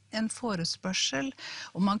en forespørsel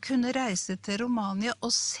om man kunne reise til Romania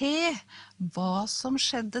og se hva som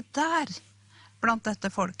skjedde der blant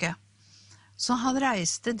dette folket. Så han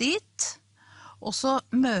reiste dit, og så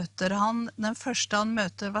møter han, den første han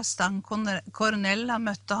møter var Stan Cornell, han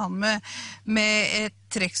møtte han med et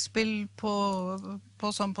trekkspill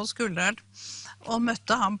på skulderen, og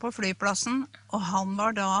møtte han på flyplassen, og han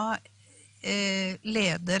var da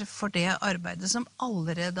leder for det arbeidet som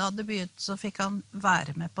allerede hadde begynt, så fikk han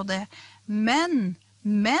være med på det. Men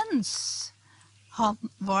mens han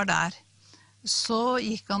var der, så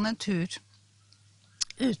gikk han en tur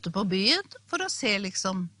ute på byen for å se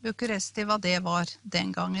liksom Bucuresti hva det var den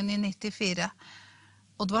gangen i 94.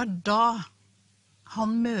 Og det var da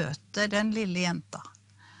han møter den lille jenta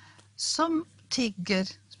som tigger,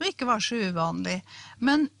 som ikke var så uvanlig,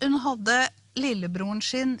 men hun hadde lillebroren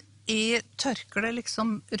sin i tørkle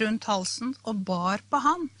liksom rundt halsen og bar på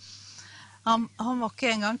han. Han var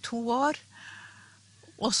ikke engang 2 år.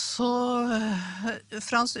 Og så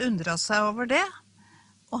Frans undret seg over det.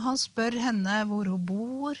 Og han spør henne hvor hun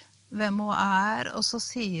bor, hvem hun og så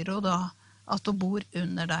sier hun da at hun bor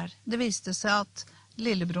under der. Det viste seg at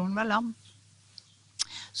lillebroren var lam.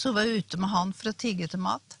 Så hun var ute med han for å tigge til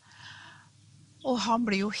mat. Og han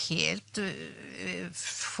blir jo helt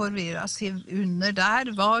forvirret, sier under der,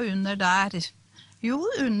 hva under der? Jo,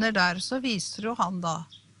 under der, så viser jo han da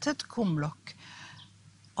til et kumlokk.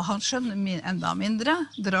 Og han skjønner enda mindre,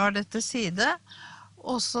 drar det til side,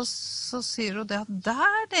 og så sier hun det at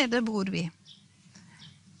der nede bor vi.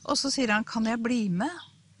 Og så sier han, kan jeg bli med?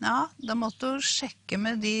 Ja, da måtte hun sjekke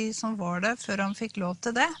med de som var der før han fikk lov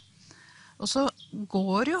til det. Og så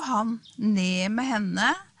går jo han ned med henne,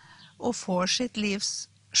 og får sitt livs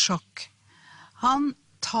sjokk. Han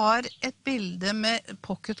tar et bilde med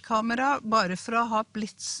pocketkamera bare for å ha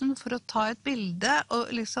blitsen, for å ta et bilde, og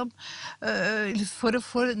liksom, for å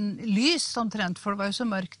få lys omtrent, for det var jo så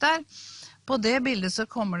mørkt der. På det bildet så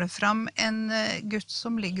kommer det fram en gutt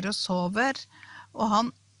som ligger og sover, og han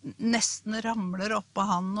nesten ramler opp på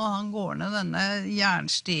han, og han går ned denne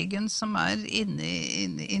jernstigen som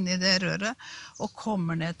inni det røret, og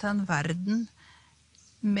kommer ned til en verden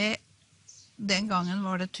med. Den gangen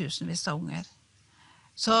var det tusenvis av unger.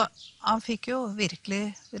 Så han fikk jo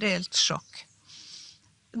virkelig reelt sjokk.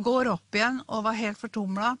 Går opp igjen og var helt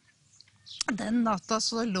fortumlet. Den natta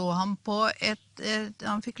så lå han på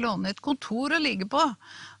han fikk låne et kontor å ligge på.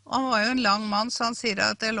 Og han var jo en lang mann, så han sier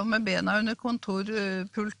at jeg lå med bena under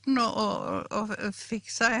kontorpulten og fikk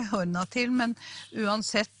seg hånda til, men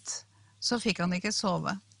uansett så fikk han ikke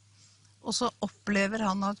sove. Og så opplever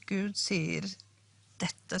han at Gud sier,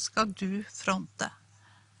 dette skal du fronte.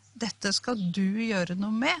 Dette skal du gjøre noe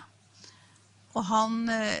med. Og han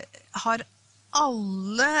har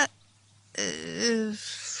alle,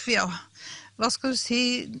 hva skal du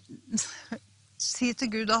si til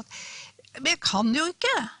Gud at, men jeg kan jo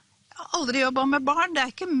ikke. Jeg har aldri jobbet med barn. Det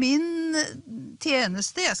er ikke min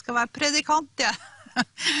tjeneste. Jeg skal være predikant, jeg.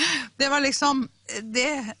 Det var liksom,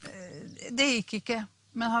 det gikk ikke.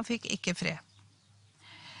 Men han fikk ikke fred.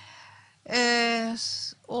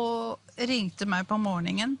 Og ringte meg på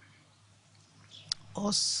morgenen,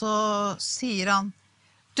 og så sier han,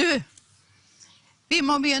 du, vi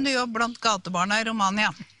må begynne å jobbe blant gatebarna i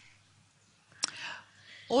Romania.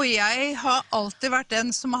 Og jeg har alltid vært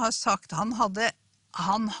den som har sagt, han hadde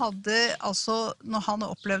altså, når han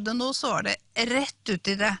opplevde noe, så var det rett ut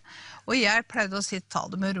i det. Og jeg pleide å si, ta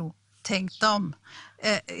det med ro, tenk deg om.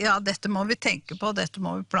 Ja, dette må vi tenke på, dette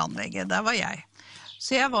må vi planlegge, der var jeg.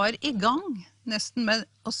 Så jeg var i gang nesten med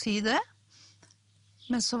å si det,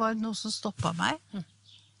 men så var det noe som stoppet meg.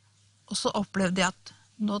 Og så opplevde jeg at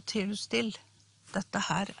nå tier du still, dette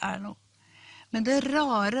her noe. Men det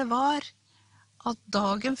rare var at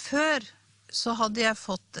dagen før så hadde jeg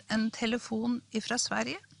fått en telefon fra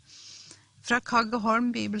Sverige, fra Kaggeholm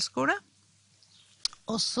Bibelskole,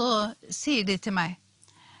 og så sier de til meg,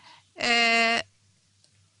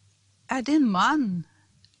 din mann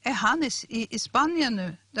han i Spanien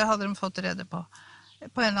nu? Det hade de fått reda på en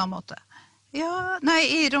eller annen måte. Ja,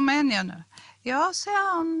 nej, i Rumänien nu. Ja, säger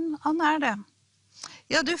han är det.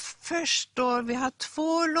 Ja, du förstår, vi har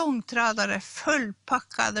 2 långtradare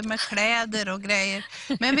fullpackade med kläder och grejer.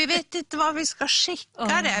 Men vi vet inte vad vi ska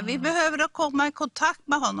skicka det. Vi behöver komma i kontakt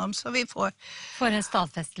med honom så vi får en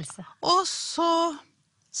stadfestelse. Och så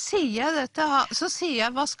sier jeg dette, så sier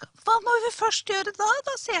jeg, hva må vi først gjøre da,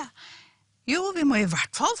 sier jeg. Jo, vi må i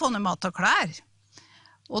hvert fall få ned mat og klær.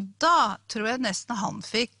 Og da tror jeg nesten han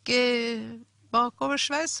fikk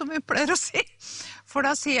bakoversveis, som vi pleier å si. For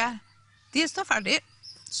da sier jeg, de står ferdig,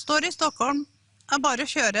 står i Stockholm, bare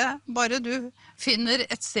kjøre, bare du finner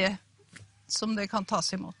et sted som det kan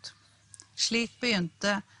tas imot. Slik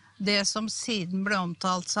begynte det som siden ble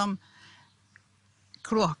omtalt som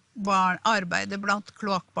arbeidet blant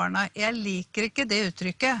kloakkbarna. Jeg liker ikke det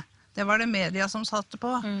uttrykket. Det var det media som satte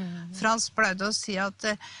på. Frans pleide å si at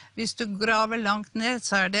hvis du graver langt ned,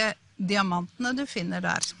 så er det diamantene du finner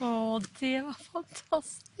der. Det var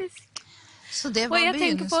fantastisk. Så det Og var jeg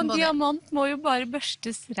tenker på en begynnelsen diamant må jo bare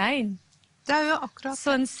børstes rein. Det er jo akkurat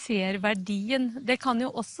Så en ser verdien. Det kan jo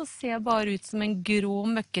også se bare ut som en grå,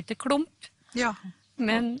 møkkete klump. Ja,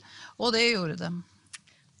 Men og det gjorde de.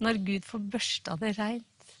 når Gud får børsta det reint.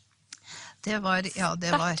 Det var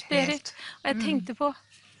Sterkt, dere. helt... Og jeg tenkte på,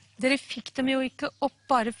 dere fikk dem jo ikke opp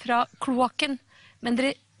bare fra kloakken, men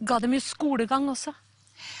dere ga dem jo skolegang også.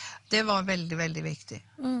 Det var veldig, veldig viktig.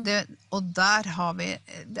 Og der har vi,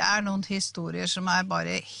 det er noen historier som er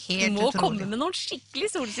bare helt Du må utrolig. komme med noen skikkelig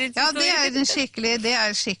solskinnshistorier. Ja, det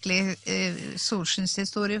er skikkelig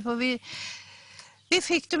solskinnshistorie, for vi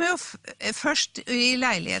fikk dem jo først i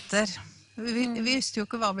leiligheter. Vi visste jo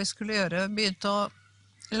ikke hva vi skulle gjøre. Vi begynte å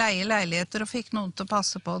leie leiligheter og fikk noen til å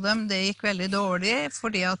passe på dem. Det gikk veldig dårlig,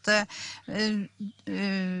 fordi at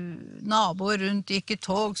naboer rundt gikk i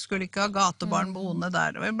tog, skulle ikke ha gatebarn boende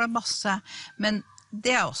der. Og det ble masse. Men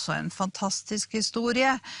det er også en fantastisk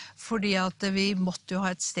historie, fordi at vi måtte jo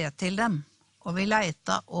ha et sted til dem. Og vi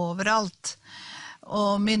leita overalt.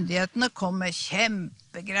 Og myndighetene kom med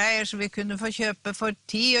kjempegreier, så vi kunne få kjøpe for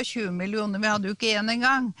 10 og 20 millioner. Vi hadde jo ikke en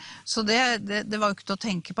engang. Så det var jo ikke til å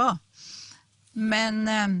tenke på. Men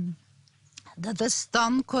dette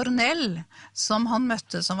Stan Cornell, som han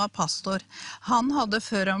møtte som var pastor, han hadde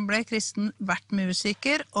før han ble kristen vært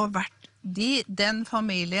musiker, og den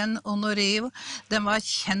familien Honorio, den var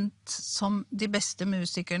kjent som de beste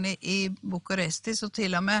musikerne i Bucuresti, så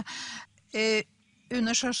til og med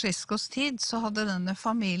under Ceausescus tid så hadde denne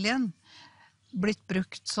familien blitt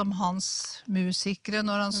brukt som hans musikere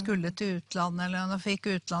når han skulle til utlandet, eller når han fikk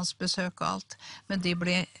utlandsbesøk og alt, men de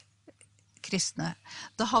ble kristne.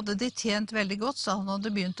 Da hadde de tjent veldig godt, så han hadde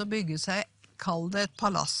begynt å bygge seg, kall det et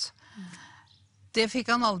palass. Det fikk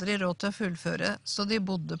han aldri råd til å fullføre, så de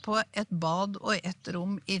bodde på et bad og et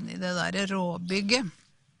rom inne i det der råbygget.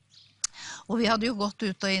 Og vi hadde jo gått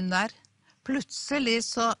ut og inn der. Plutselig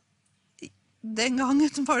så, den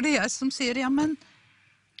gangen var det jeg som sier, ja, men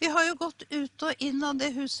vi har jo gått ut og inn av det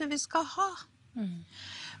huset vi skal ha.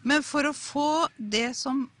 Men for å få det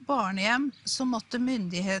som barnehjem, så måtte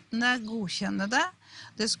myndighetene godkjenne det.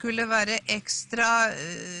 Det skulle være ekstra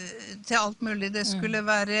til alt mulig. Det skulle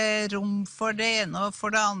være rom for det ene og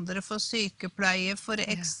for det andre, for sykepleie, for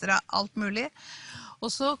ekstra alt mulig. Og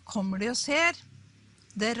så kommer de og ser.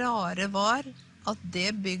 Det rare var at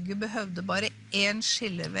det bygget behøvde bare en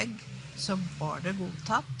skillevegg, så var det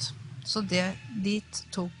godtatt. Så dit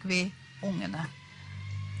tok vi ungene.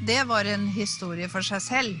 Det var en historie for seg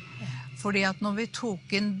selv, fordi at når vi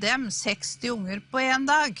tok inn dem, 60 unger på en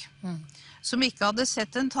dag, som ikke hadde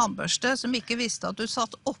sett en tannbørste, som ikke visste at du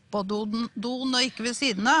satt oppå doen og ikke ved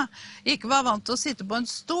siden av, ikke var vant til å sitte på en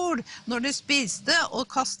stol når de spiste og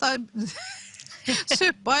kastet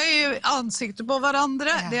suppa i ansiktet på hverandre.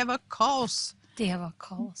 Ja. Det var kaos. Det var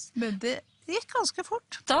kaos. Men det gikk ganske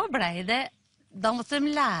fort. Da måtte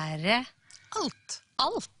de lære alt.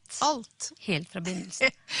 Helt fra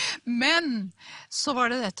begynnelsen. Men så var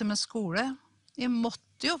det dette med skole. Jeg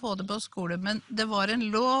måtte jo få det på skole, men det var en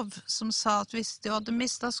lov som sa at hvis du hadde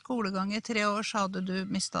mistet skolegang i 3 år, så hadde du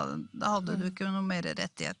mistet den. Da hadde du ikke noe mer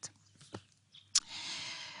rettighet.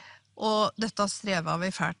 Og dette strevet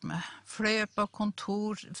vi fælt med. Fløy på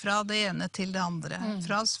kontor fra det ene til det andre.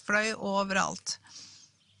 Fløy overalt.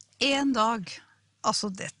 En dag,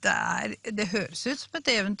 altså det høres ut som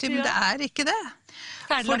et eventyr, men det er ikke det.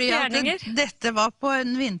 Fordi at dette var på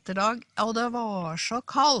en vinterdag, og det var så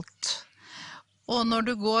kaldt. Og når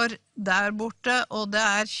du går der borte, og det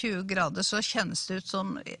er 20 grader, så kjennes det ut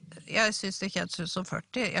som, jeg synes det kjennes ut som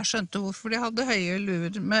 40. Jeg skjønte hvorfor de hadde høye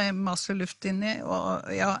luer med masse luft inni,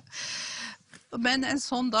 og ja. Men en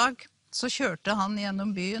sånn dag så kjørte han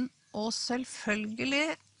gjennom byen, og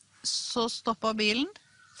selvfølgelig så stoppet bilen,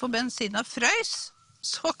 for bensina frøys.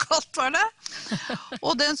 Så kaldt var det.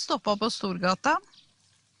 Og den stoppet på Storgata.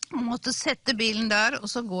 Han måtte sette bilen der, og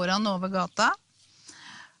så går han over gata.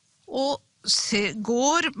 Og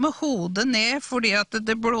går med hodet ned, fordi at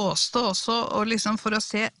det blåste også, og liksom for å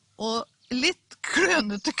se, og litt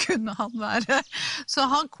klønete kunne han være. Så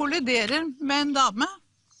han kolliderer med en dame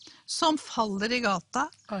som faller i gata,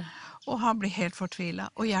 og han blir helt fortvilet,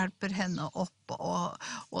 og hjelper henne opp,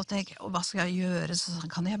 og tenker, hva skal jeg gjøre? Så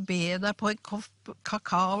kan jeg be deg på en kopp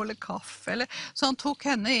kakao eller kaffe? Eller? Så han tok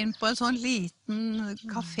henne inn på en sånn liten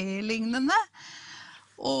kafé-lignende,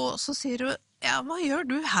 og så sier hun, ja, hva gjør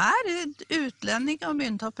du her? Utlending, og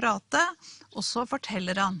begynte å prate, og så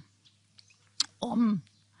forteller han om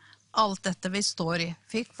alt dette vi står i.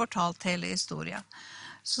 Fikk fortalt hele historien.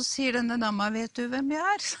 Så sier denne dama, vet du hvem jeg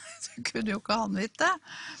er? Det kunne jo ikke han vite.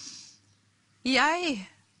 Jeg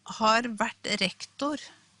har vært rektor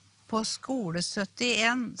på skole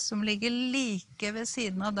 71, som ligger like ved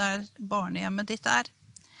siden av der barnehjemmet ditt er.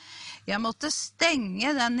 Jeg måtte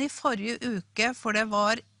stenge den i forrige uke, for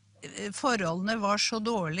forholdene var så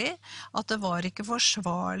dårlige at det var ikke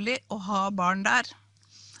forsvarlig å ha barn der.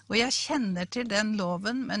 Og jeg kjenner til den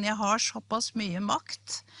loven, men jeg har såpass mye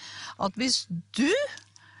makt at hvis du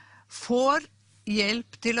får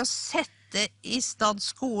hjelp til å sette i stand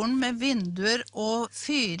skolen med vinduer og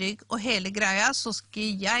fyring og hele greia, så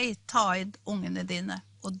skal jeg ta inn ungene dine.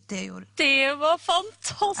 Og det gjorde du. Det var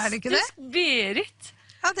fantastisk, Er det ikke det? Berit.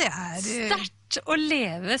 Ja, det er... Sterkt å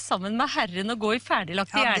leve sammen med Herren og gå i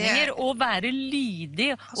ferdiglagte Ja, det er- gjerninger og være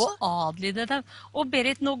lydig og adlyde dem. Og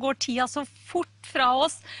Berit, nå går tida så fort fra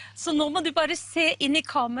oss, så nå må du bare se inn i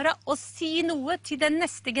kamera og si noe til den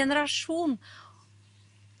neste generasjon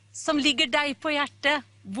som ligger deg på hjertet.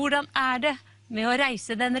 Hvordan er det med å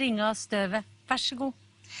reise den ringa av støvet? Vær så god.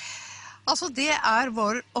 Altså, det er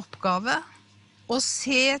vår oppgave å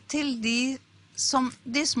se til de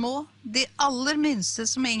små, de aller minste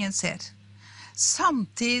som ingen ser.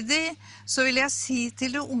 Samtidig så vil jeg si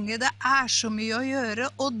til de unge, det er så mye å gjøre,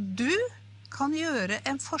 og du kan gjøre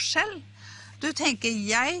en forskjell. Du tenker,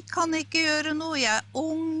 jeg kan ikke gjøre noe, jeg er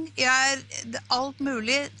ung, jeg er alt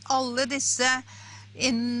mulig. Alle disse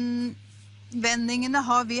innvendingene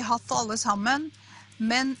har vi hatt alle sammen,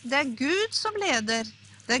 men det er Gud som leder,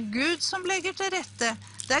 det er Gud som legger til rette,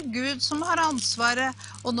 det er Gud som har ansvaret,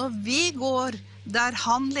 og når vi går der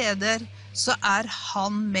han leder, så er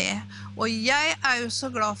han med. Og jeg er jo så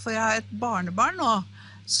glad for jeg har et barnebarn nå,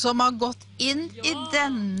 som har gått inn i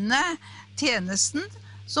denne tjenesten,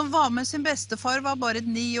 som var med sin bestefar, var bare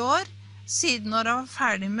 9 år. Siden når han var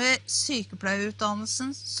ferdig med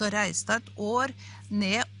sykepleierutdannelsen, så reiste han et år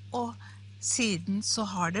ned, og siden så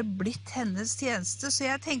har det blitt hennes tjeneste. Så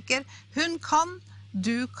jeg tenker, hun kan,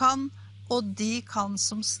 du kan, og de kan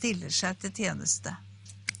som stiller seg til tjeneste.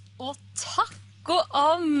 Og takk og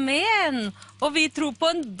amen! Og vi tror på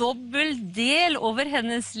en dobbel del over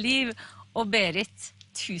hennes liv. Og Berit,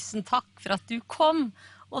 tusen takk for at du kom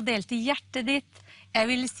og delte hjertet ditt. Jeg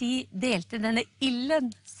vil si, delte denne ilden,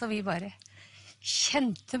 så vi bare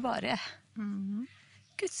kjente bare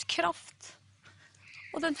Guds kraft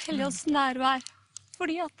og den hellige ånds nærvær.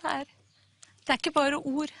 Fordi at det er ikke bare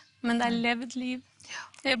ord, men det er levd liv.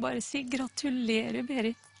 Jeg vil bare si gratulerer,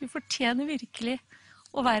 Berit. Du fortjener virkelig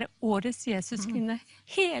å være årets Jesuskvinne.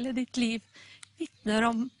 Hele ditt liv vitner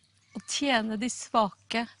om å tjene de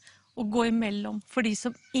svake og gå imellom for de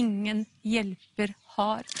som ingen hjelper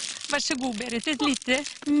har. Vær så god, Berit, et lite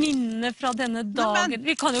minne fra denne dagen.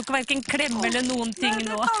 Vi kan jo ikke hverken klemme eller noen ting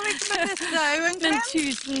nå. Nei, det kan vi ikke, men dette er jo en klem. Men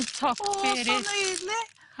tusen takk, Berit. Å, så nydelig.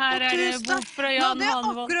 Her er det bok fra Jan Nå hadde jeg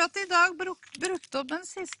Hanvold. akkurat i dag brukt opp den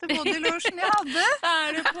siste bodylotion jeg hadde.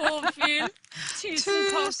 Er det påfyll? Tusen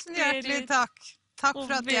takk, Tusen hjertelig Berit. takk. Takk Og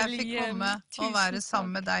for at jeg vel fikk hjem. komme Tusen og være takk.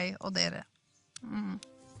 sammen med deg og dere.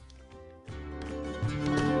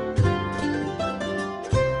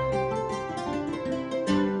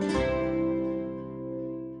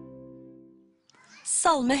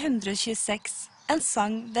 Salme 126, en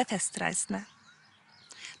sang ved festreisende.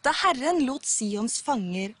 Da Herren lot Sions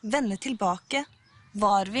fanger vende tilbake,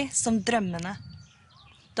 var vi som drømmene.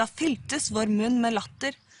 Da fyltes vår munn med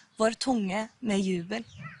latter, vår tunge med jubel.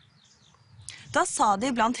 Da sa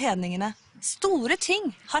de blant hedningene, store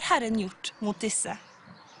ting har Herren gjort mot disse.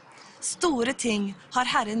 Store ting har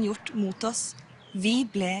Herren gjort mot oss, vi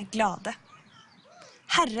ble glade.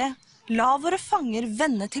 Herre, la våre fanger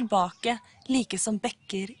vende tilbake, like som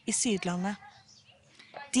bekker i Sydlandet.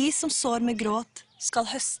 De som sår med gråt, skal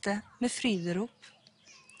høste med fryderop.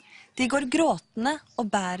 De går gråtende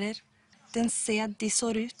og bærer, den sæd de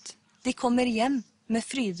sår ut. De kommer hjem med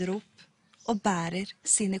fryderop og bærer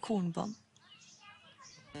sine kornbånd.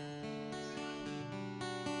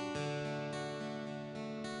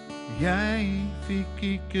 Jeg fikk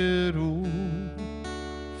ikke ro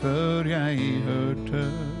før jeg hørte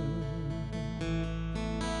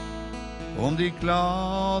om de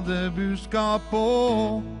glade budskap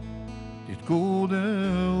og ditt gode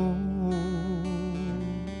ord.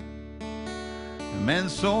 Men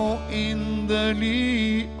så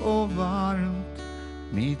inderlig og varmt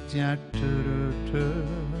mitt hjerte rørte,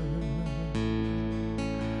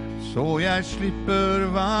 så jeg slipper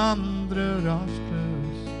vandre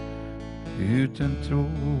rastløs uten tro.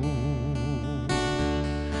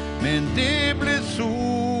 Men det ble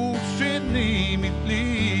solskinn i mitt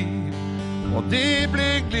liv, og det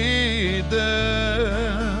ble glede.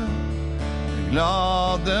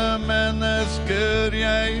 Glade mennesker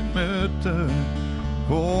jeg møter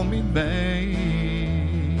på min vei.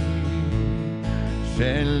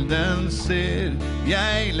 Sjelden ser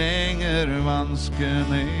jeg lenger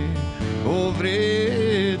vanskene og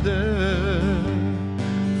vrede,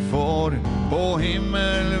 for på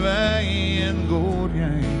himmelveien går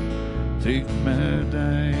jeg trygt med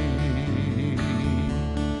deg.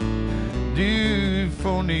 Du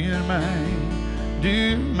fornyer meg,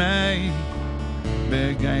 du meg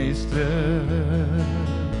begeistrer.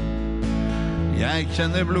 Jeg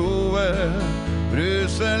kjenner blodet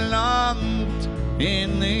bruse langt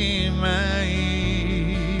inni meg.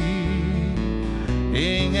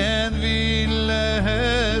 Ingen ville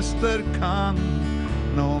hester kan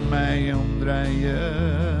nå meg omdreie,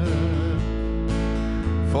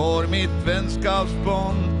 for mitt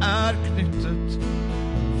vennskapsbånd er knyttet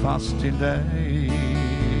fast til deg.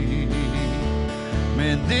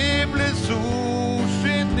 Men det ble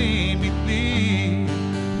solskinn i mitt liv,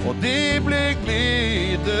 og det ble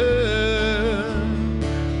glede.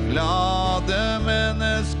 Glade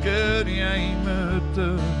mennesker jeg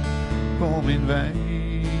møter på min vei.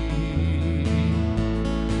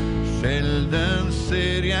 Sjelden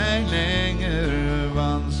ser jeg lenger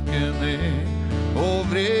vanskene og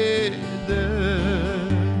vrede,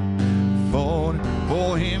 for på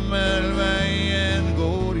himmelveien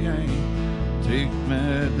går jeg trygt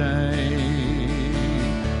med deg.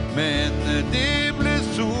 Men det ble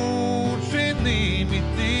solskinn i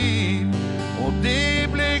mitt liv, og det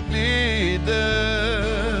ble glede.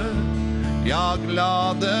 Ja,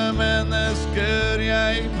 glade mennesker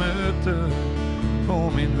jeg møter på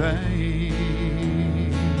min vei.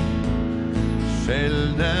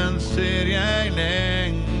 Sjelden ser jeg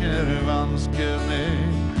lenger vanskene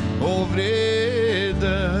og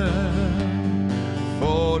vrede,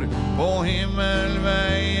 for på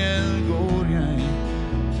himmelveien går jeg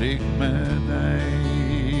trygt med deg.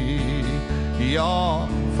 Ja,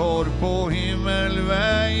 for på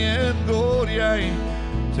himmelveien går jeg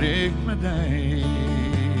trygt med deg.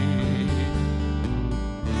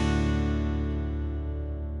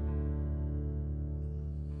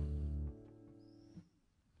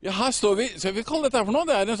 Ja, her står vi, skal vi kalle dette her for noe?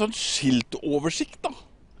 Det er en sånn skiltoversikt da.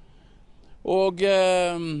 Og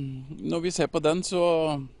når vi ser på den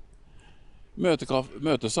så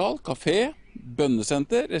møtesal, kafé,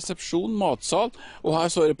 bønnesenter, resepsjon, matsal, og her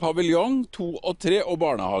står det paviljong, 2 og 3 og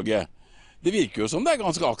barnehage. Det virker jo som det er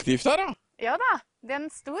ganske aktivt her da. Ja da, det er en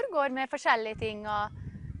stor gård med forskjellige ting, og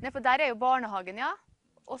nedfor der er jo barnehagen, ja.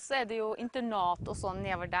 Og så er det jo internat og sånn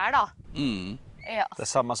nedover der da. Ja. Det er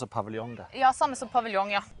samme som paviljong det. Ja, samme som paviljong,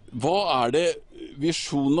 ja. Hva er det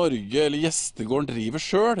Visjon Norge eller Gjestegården driver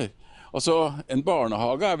selv? Altså, en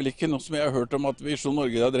barnehage er vel ikke noe som jeg har hørt om at Visjon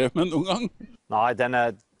Norge har drevet med noen gang? Nei, den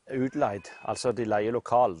er utleid, altså de leier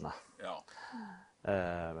lokalene. Ja.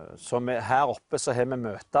 Så her oppe så har vi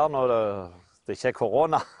møter når det ikke er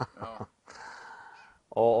korona. Ja.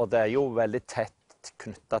 og det er jo veldig tett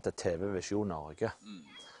knyttet til TV Visjon Norge.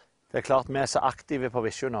 Det er klart vi er så aktive på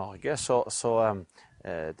Visjon Norge, så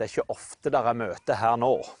det er ikke ofte der er møte her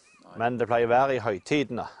nå. Men det pleier å være i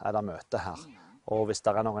høytidene er det møte her. Og hvis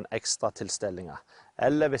det er noen ekstra tilstelninger.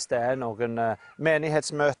 Eller hvis det er noen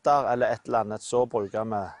menighetsmøter eller et eller annet, så bruker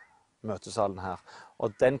vi møtesalen her.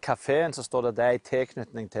 Og den kaféen så står det er i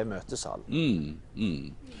tilknytning til møtesalen.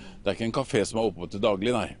 Det er ikke en kafé som er oppe til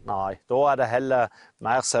daglig, nei? Nei, da er det heller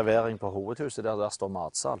mer servering på hovedhuset der står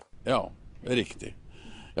matsal. Ja, riktig.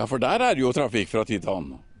 Ja, for der er det jo trafikk fra tid til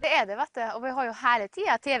annen. Det er det, vet du. Og vi har jo hele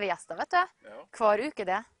tiden TV-gjester, vet du. Ja. Hver uke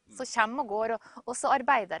det. Så kommer og går, og så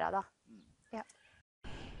arbeider jeg da. Ja.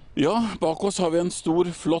 Ja, bak oss har vi en stor,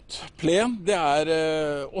 flott plen.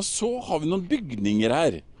 Og så har vi noen bygninger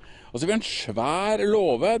her. Altså, vi har en svær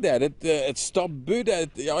låve. Det er et stabbur. Det er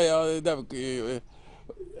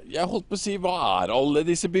jeg holdt på å si, hva alle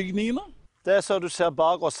disse bygningene? Det som du ser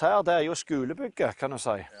bak oss her, det jo skolebygget, kan du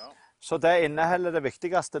si. Så det inneholder det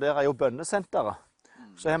viktigste, der jo bønnesenteret.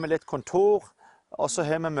 Så har vi litt kontor, og så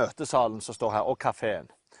har vi møtesalen som står her, og kaféen.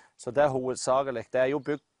 Så det hovedsakelig. Det jo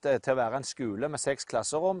bygd til å være en skole med 6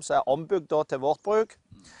 klasserom, så ombygd da til vårt bruk.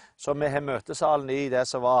 Så vi har møtesalen i det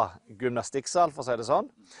som var gymnastikksal, for å si det sånn.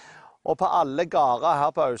 Og på alle gårder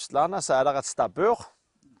her på Østlandet så det et stabbur.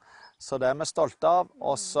 Så det vi stolte av.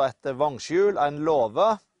 Og så et vognskjul, en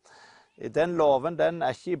låve. Den låven den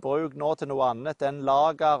ikke i bruk nå til noe annet. Den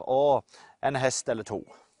lager og en hest eller 2.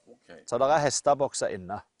 Så det hestebokser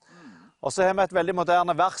inne. Og så har vi et veldig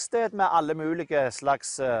moderne verksted med alle mulige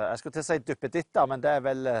slags, jeg skulle til å si duppeditter, men det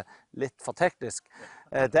vel litt for teknisk.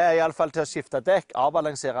 Det i alle fall til å skifte dekk,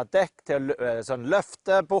 avbalansere dekk, til sånn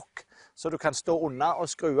løftebukk, så du kan stå unna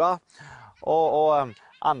og skru av, og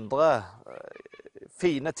andre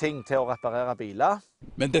fine ting til å reparere biler.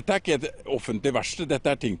 Men dette ikke et offentlig verksted,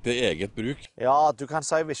 dette ting til eget bruk? Ja, du kan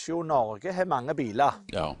si Visjon Norge har mange biler,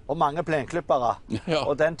 og mange plenklippere,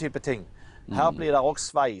 og den type ting. Her blir det også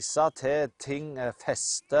sveiset til ting,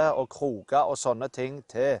 feste og kroger og sånne ting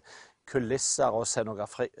til kulisser og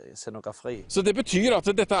scenografi. Så det betyr at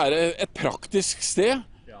dette et praktisk sted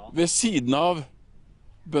ved siden av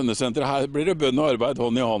bønnesenteret. Her blir det bønn og arbeid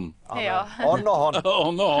hånd i hånd. Ja. Hånd og hånd.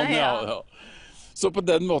 Hånd og hånd, ja. Så på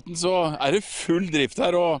den måten så det full drift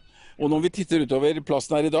her, og når vi titter utover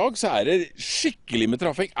plassen her i dag, så det skikkelig med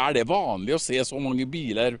trafikk. Det vanlig å se så mange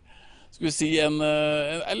biler? Skal vi si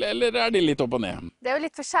eller det litt opp og ned? Det jo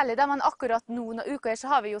litt forskjellig, men akkurat noen uker så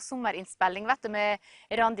har vi jo sommerinnspilling, vet du, med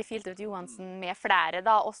Randi, Filtvedt, Johansen med flere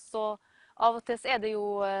da, og så av og til så det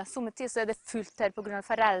jo, sommertid så det fullt her på grunn av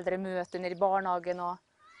foreldremøter nede i barnehagen og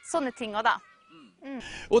sånne ting da.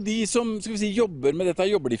 Og de som, skal vi si, jobber med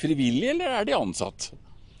dette, jobber de frivillig, eller de ansatt?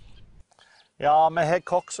 Ja, vi har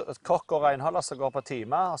kokk og renholder som går på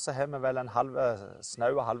timer, og så har vi vel en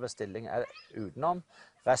snau og halve stilling utenom.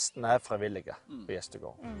 Resten frivillige på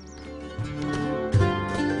Gjestega.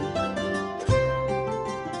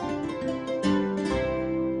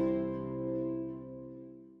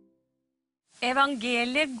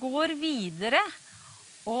 Evangeliet går videre,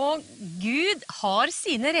 og Gud har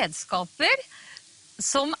sine redskaper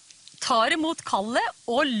som tar imot kallet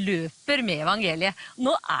og løper med evangeliet.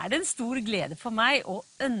 Nå det en stor glede for meg å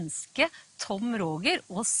ønske Tom Roger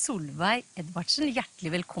og Solveig Edvardsen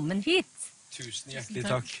hjertelig velkommen hit. Tusen hjertelig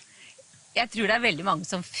takk. Jeg tror det veldig mange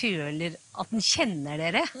som føler at den kjenner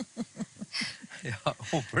dere. Ja,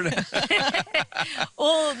 håper det.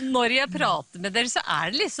 Og når jeg prater med dere, så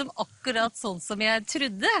det liksom akkurat sånn som jeg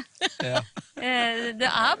trodde. Ja. Det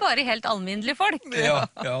bare helt alminnelige folk.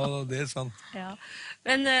 Ja, det sant. Ja.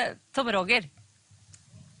 Men Tom Roger,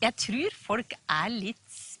 jeg tror folk litt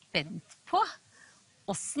spent på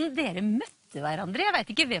hvordan dere møtte hverandre. Jeg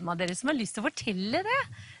vet ikke hvem av dere som har lyst til å fortelle det.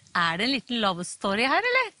 Det en liten love story her,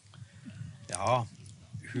 eller? Ja,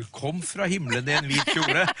 hun kom fra himmelen i en hvit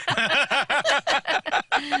kjole.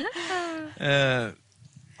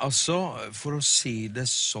 Altså, for å si det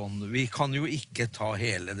sånn, vi kan jo ikke ta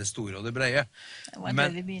hele det store og det breie. Det var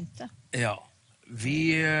det vi begynte. Ja,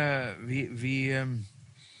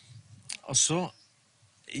 altså,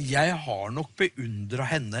 jeg har nok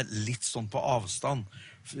beundret henne litt sånn på avstand.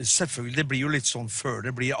 Selvfølgelig, det blir jo litt sånn før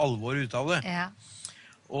det blir alvor ut av det. Ja.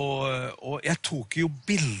 Og jeg tok jo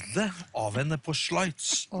bilde av henne på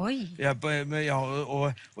slides. Oi.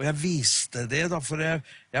 Og jeg viste det da, for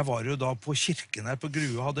jeg var jo da på kirken her på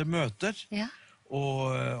Grue og hadde møter. Ja.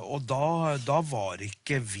 Og da var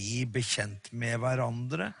ikke vi bekjent med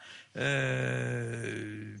hverandre.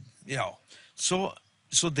 Ja, så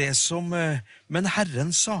det som... Men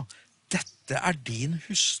Herren sa, dette din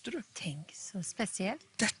hustru. Tenk, så spesielt.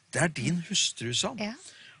 Dette din hustru, sa han. Ja.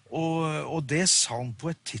 Og det sa han på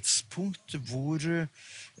et tidspunkt hvor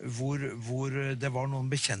det var noen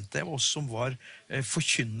bekjente av oss som var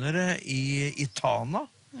forkynnere i Tana.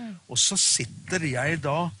 Og så sitter jeg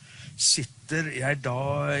da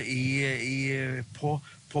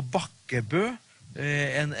på Bakkebø,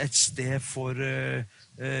 et sted for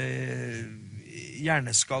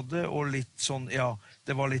hjerneskadde og litt sånn, ja,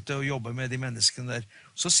 det var litt å jobbe med de menneskene der.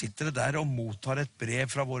 Så sitter det der og mottar et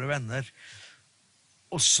brev fra våre venner.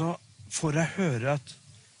 Og så får jeg høre at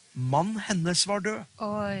mannen hennes var død.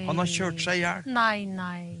 Oi. Han har kjørt seg ihjel.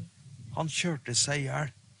 Nei. Han kjørte seg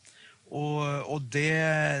ihjel. Og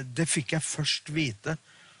det fikk jeg først vite.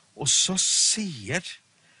 Og så sier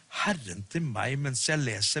Herren til meg mens jeg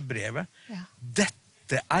leser brevet, dette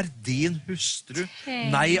dette er din hustru.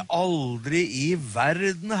 Nei, aldri i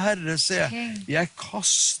verden, herre, se. Jeg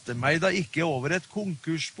kaster meg da ikke over et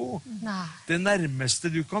konkursbo. Det nærmeste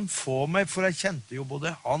du kan få meg, for jeg kjente jo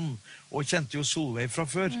både han og kjente jo Solveig fra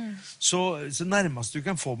før. Så nærmest du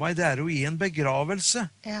kan få meg, det er jo i en begravelse.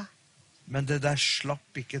 Men det der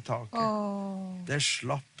slapp ikke taket. Det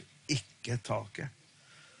slapp ikke taket.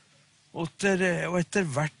 Og etter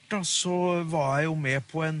hvert da, så var jeg jo med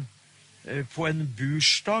på en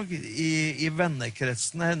bursdag i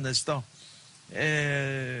vennekretsen hennes da.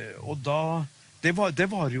 Og da, det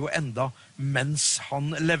var jo enda mens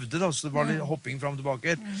han levde da, så det var litt hopping frem og tilbake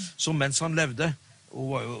her. Så mens han levde,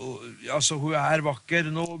 altså hun er vakker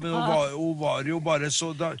nå, men hun var jo bare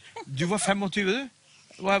så da, du var 25 du?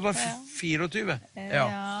 Og jeg var 24.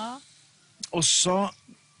 Ja. Og så...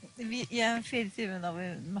 Jeg er 24 da vi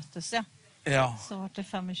møttes, ja. Så var det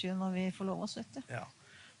 25 når vi forlovet oss, vet du. Ja.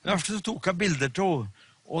 Men så tok jeg bilder til henne.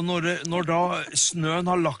 Og når da snøen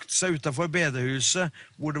har lagt seg utenfor bedehuset,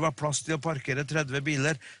 hvor det var plass til å parkere 30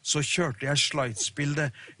 biler, så kjørte jeg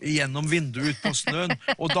slidesbildet gjennom vinduet ut på snøen,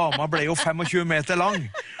 og dama ble jo 25 meter lang.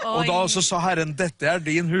 Og da så sa Herren, dette er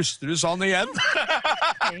din hustru, sa han igjen.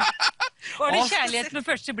 Var det kjærlighet med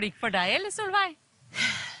første blikk for deg, eller Solveig?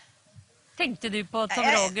 Tenkte du på Tom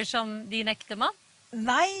Roger som din ektemann?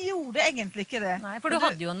 Nei, jeg gjorde egentlig ikke det. Nei, for du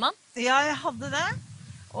hadde jo en mann. Ja, jeg hadde det.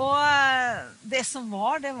 Og det som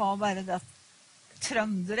var, det var bare det at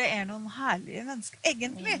trøndere er noen herlige mennesker,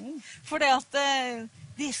 egentlig. For det at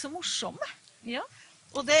de er så morsomme. Ja.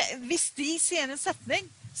 Og det, hvis de sier en setning,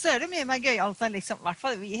 så er det mye mer gøyalt enn liksom, i hvert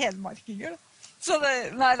fall vi hedmarkinger. Så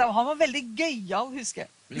det, nei, han var veldig gøyal, husker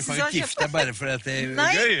jeg. Du kan jo gifte deg bare for at det er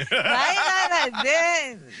gøy.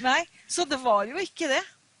 Nei, så det var jo ikke det.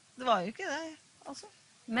 Det var jo ikke det, altså.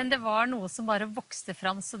 Men det var noe som bare vokste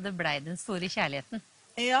fram, så det ble den store kjærligheten.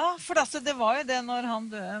 Ja, for altså, det var jo det når han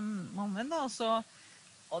døde, mannen da,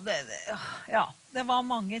 og det var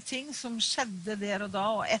mange ting som skjedde der og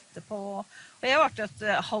da, og etterpå, og jeg ble et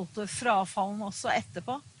halvt år frafallen også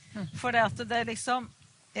etterpå, for det at det liksom,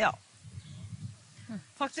 ja,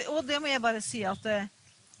 faktisk, og det må jeg bare si at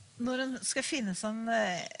når en skal finne seg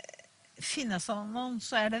noen,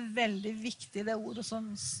 så er det veldig viktig det ordet som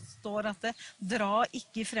står at dra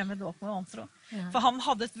ikke i fremmed åk med vantro. For han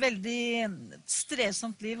hadde et veldig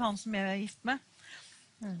strevsomt liv, han som jeg er gift med.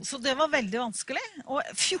 Så det var veldig vanskelig. Og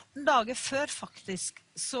 14 dager før faktisk,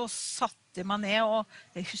 så satte man ned, og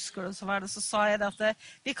jeg husker det så var det, så sa jeg det at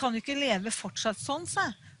vi kan jo ikke leve fortsatt sånn,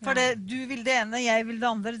 for du vil det ene, jeg vil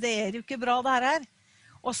det andre, det er jo ikke bra det her.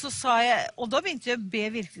 Og så sa jeg, og da begynte jeg å be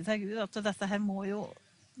virkelig til Gud, at dette her må jo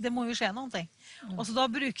skje noen ting. Og så da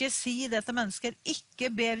bruker jeg si det til mennesker,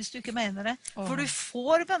 ikke be hvis du ikke mener det, for du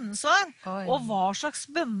får bønnesvar, og hva slags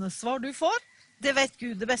bønnesvar du får, det vet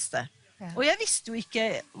Gud det beste. Og jeg visste jo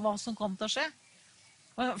ikke hva som kom til å skje.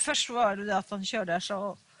 Og først var det at han kjørte der,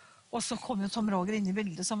 og så kom jo Tom Roger inn i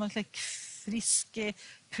bildet som en slik frisk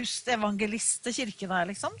pust evangelist til kirken her,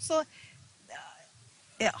 liksom, så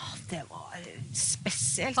ja, det var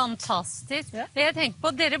spesielt. Fantastisk. Jeg tenker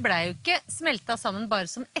på, dere ble jo ikke smeltet sammen bare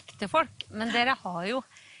som ekte folk, men dere har jo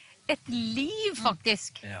et liv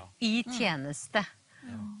faktisk i tjeneste.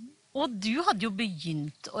 Og du hadde jo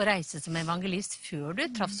begynt å reise som evangelist før du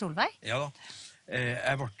traff Solveig. Ja da.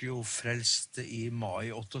 Jeg ble jo frelst i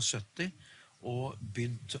mai 78, og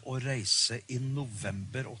begynte å reise i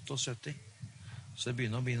november 78. Så det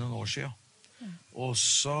begynner å bli noen år siden. Og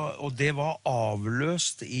det var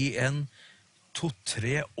avløst i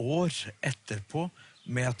 2-3 år etterpå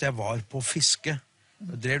med at jeg var på fiske.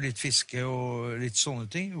 Jeg drev litt fiske og litt sånne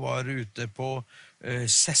ting. Var ute på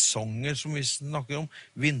sesonger som vi snakker om.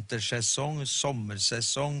 Vintersesong,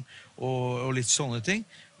 sommersesong og litt sånne ting.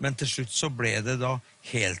 Men til slutt så ble det da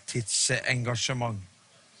heltidsengasjement.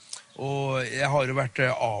 Og jeg har jo vært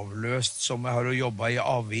avløst som jeg har jo jobbet i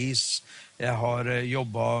avis. Jeg har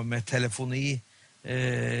jobbet med telefoni,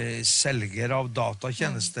 selger av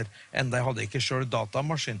datatjenester. Enda jeg hadde ikke selv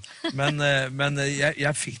datamaskin. Men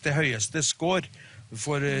jeg fikk det høyeste score,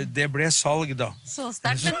 for det ble salg da. Så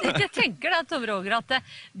sterkt. Men jeg tenker da, Tom Roger, at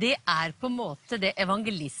det er på en måte det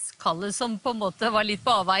evangelistkallet som på en måte var litt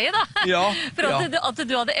på avveie da. For at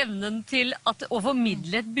du hadde evnen til å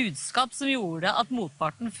formidle et budskap som gjorde at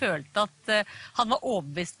motparten følte at han var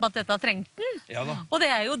overbevist på at dette trengte den. Og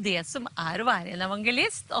det er jo det som er å være en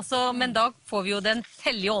evangelist. Altså, men da får vi jo den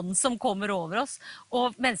hellige ånden som kommer over oss,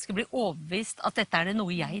 og mennesker blir overbevist at dette er det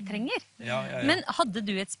noe jeg trenger. Men hadde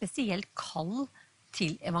du et spesielt kall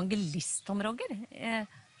til evangelist, Tom Roger?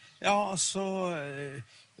 Ja, altså,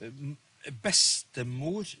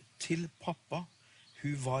 bestemor til pappa,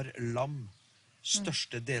 hun var lam.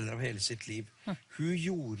 største deler av hele sitt liv. Hun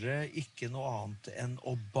gjorde ikke noe annet enn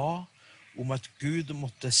å ba om at Gud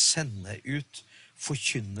måtte sende ut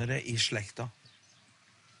forkynnere i slekta.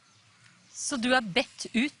 Så du er bedt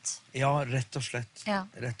ut? Ja, rett og slett. Ja.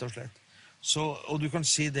 Rett og slett. Så, og du kan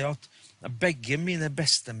si det at begge mine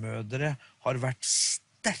bestemødre har vært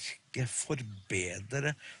sterke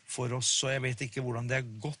forbedere for oss, og jeg vet ikke hvordan det har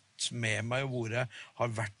gått med meg, og hvor jeg har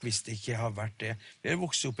vært hvis det ikke har vært det. Vi har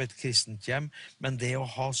vokst opp i et kristent hjem, men det å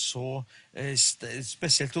ha så,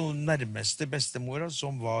 spesielt den nærmeste bestemora,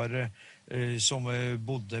 som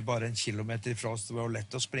bodde bare 1 kilometer fra oss, det var jo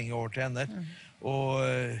lett å springe over til henne. Og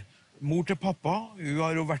mor til pappa, hun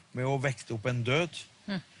har jo vært med å vekte opp en død.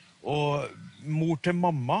 Og mor til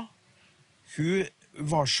mamma, hun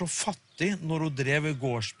var så fattig når hun drev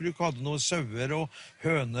gårdsbruk, hadde noen sauer og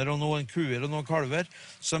høner og noen kuer og noen kalver,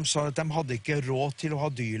 som sa at de hadde ikke råd til å ha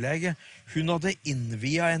dyrlege. Hun hadde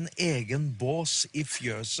innviet en egen bås i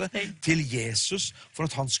fjøset til Jesus for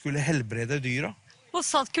at han skulle helbrede dyra. Og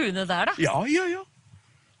satt kuene der da? Ja.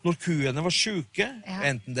 Når kuene var syke,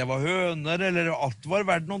 enten det var høner eller alt var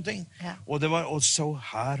verdt noen ting. Og så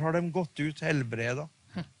her har de gått ut helbreda.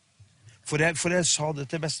 For jeg sa det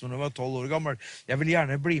til bestemor når jeg var 12 år gammel. Jeg vil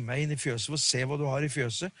gjerne bli med inn i fjøset og se hva du har i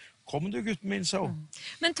fjøset. Kom du, gutten min, sa hun.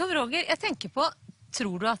 Men Tom Roger, jeg tenker på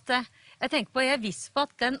jeg visste på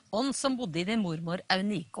at den ånd som bodde i din mormor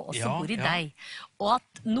Eunike også bor i deg, og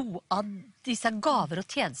at noe av disse gaver og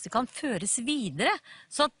tjenester kan føres videre,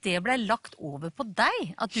 så at det ble lagt over på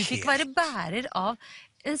deg, at du fikk være bærer av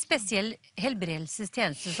en spesiell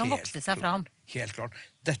helbredelsestjeneste som vokste seg fram. Helt klart.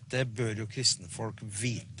 Dette bør jo kristenfolk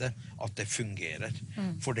vite at det fungerer.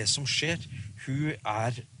 For det som skjer,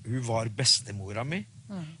 hun var bestemora mi,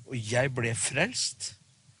 og jeg ble frelst.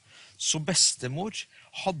 Så bestemor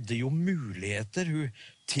hadde jo muligheter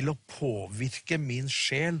til å påvirke min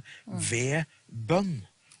sjel ved bønn,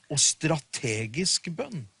 og strategisk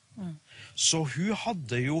bønn. Så hun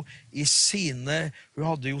hadde jo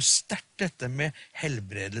sterkt dette med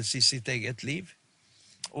helbredelse i sitt eget liv.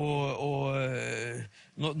 Og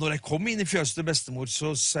når jeg kom inn i fjøset til bestemor,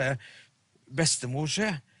 så sa jeg, bestemor,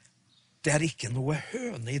 det er ikke noe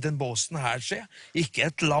høne i den båsen her, se. Ikke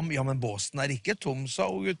et lam. Ja, men båsen er ikke tom, sa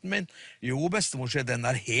hun, gutten min. Jo, bestemor, se, den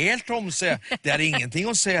er helt tom, se. Det er ingenting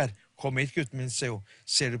å se her. Kom hit, gutten min, se jo.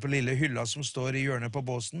 Ser du på lille hylla som står i hjørnet på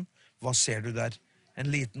båsen? Hva ser du der?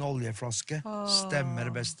 En liten oljeflaske.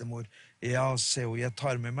 Stemmer, bestemor. Ja, se jo, jeg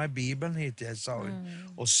tar med meg Bibelen hit, jeg, sa hun.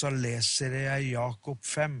 Og så leser jeg Jakob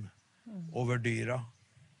 5 over dyra.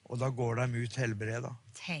 Og da går de ut helbreda.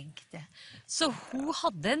 Tenk det. Så hun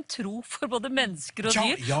hadde en tro for både mennesker og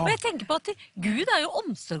dyr. Ja. Og jeg tenker på at Gud har jo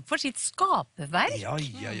omsorg for sitt skaperverk.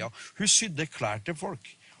 Ja. Hun sydde klær til folk.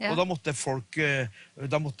 Og da måtte folk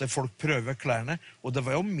prøve klærne. Og det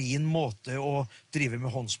var jo min måte å drive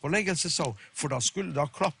med håndspåleggelse, sa hun. For da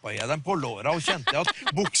klappet jeg dem på låra og kjente at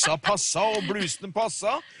buksa passa og blusen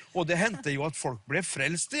passa. Og det hendte jo at folk ble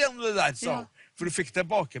frelst igjen det der, sa hun. For du fikk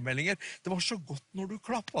tilbakemeldinger. Det var så godt når du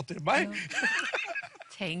klappet til meg.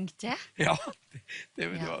 Tenk det. Ja, det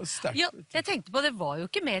var sterkt. Ja, jeg tenkte på, det var jo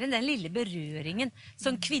ikke mer enn den lille berøringen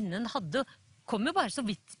som kvinnen hadde. Kom jo bare så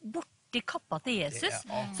vidt borti kappa til Jesus.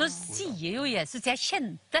 Så sier jo Jesus, jeg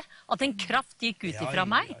kjente at en kraft gikk ut ifra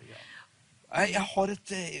meg. Jeg har et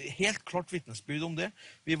helt klart vitnesbyrd om det.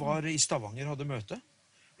 Vi var i Stavanger, hadde møte.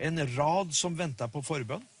 En rad som ventet på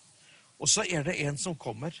forbønn. Og så er det en som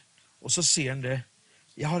kommer, og så sier han det,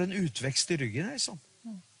 jeg har en utvekst i ryggen, jeg, sånn.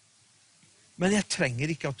 Men jeg trenger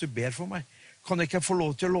ikke at du ber for meg. Kan jeg ikke få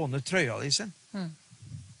lov til å låne trøya di sin?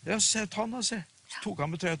 Ja, se, ta den da, se. Så tok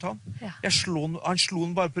han med trøya til han. Han slo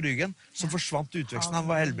den bare på ryggen, så forsvant utveksten. Han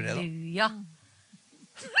var helbredet. Halleluja.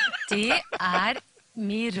 Det er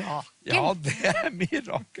mirakel. Ja, det er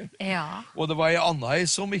mirakel. Ja. Og det var en annen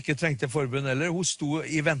som ikke trengte forbønn heller. Hun sto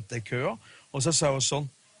i ventekøa, og så sa hun sånn,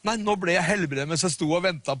 nei, nå ble jeg helbredet mens jeg sto og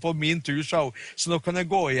ventet på min tur, sa hun. Så nå kan jeg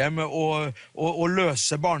gå hjem og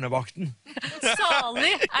løse barnevakten.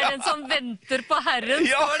 Salig er den som venter på Herren,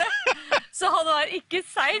 står det. Så han var ikke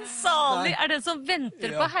sein. Salig er den som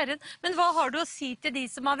venter på Herren. Men hva har du å si til de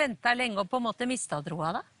som har ventet lenge og på en måte mistet troa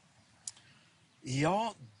da? Ja,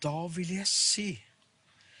 da vil jeg si,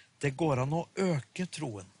 det går an å øke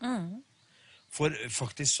troen. For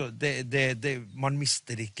faktisk, man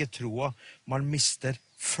mister ikke troa, man mister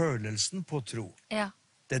følelsen på tro. Ja.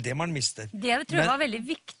 Det er det man mister. Det tror jeg var veldig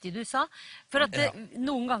viktig du sa, for at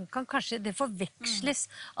noen ganger kan kanskje det forveksles,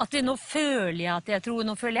 at nå føler jeg at jeg tror,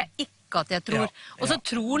 nå føler jeg ikke at jeg tror, og så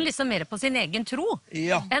tror han liksom mer på sin egen tro,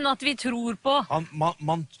 enn at vi tror på.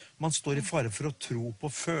 Man står i fare for å tro på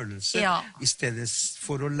følelser, i stedet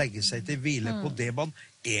for å legge seg til hvile på det man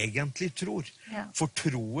egentlig tror. Ja. For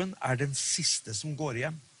troen den siste som går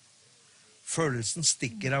hjem. Følelsen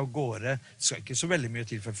stikker av gårde. Det skal ikke så veldig mye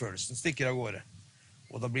til for følelsen stikker av gårde.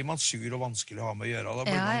 Og da blir man sur og vanskelig å ha med å gjøre. Da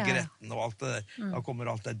blir man gretten og alt det der. Da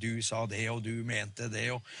kommer alt det, du sa det, og du mente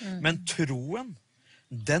det. Men troen,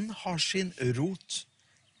 den har sin rot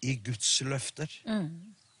i Guds løfter.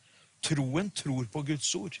 Troen tror på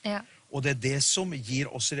Guds ord. Ja. Og det det som gir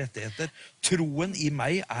oss rettigheter. Troen i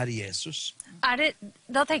meg Jesus.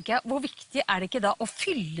 Da tenker jeg, hvor viktig det ikke da å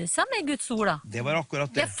fylle seg med Guds ord da? Det var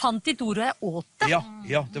akkurat det. Jeg fant ditt ord og jeg åt det.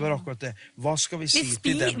 Ja, det var akkurat det. Hva skal vi si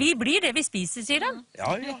til dem? Vi blir det vi spiser, sier de.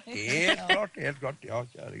 Ja, helt klart. Ja,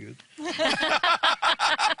 kjære Gud.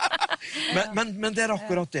 men det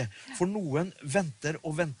akkurat det. For noen venter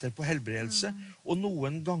og venter på helbredelse, og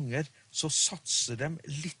noen ganger så satser de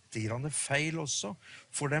litt feil også,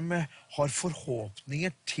 for de har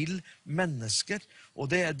forhåpninger til mennesker, og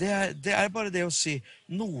det bare det å si,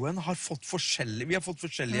 noen har fått vi har fått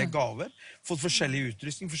forskjellige gaver, fått forskjellig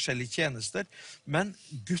utrustning, forskjellige tjenester, men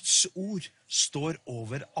Guds ord står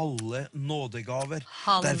over alle nådegaver.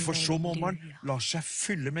 Derfor så må man la seg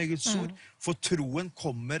fylle med Guds ord, for troen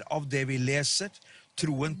kommer av det vi leser,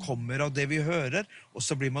 troen kommer av det vi hører, og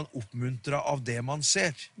så blir man oppmuntret av det man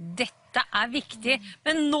ser. Dette viktig,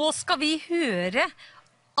 men nå skal vi høre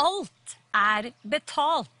Alt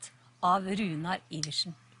betalt av Runar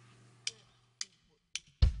Iversen.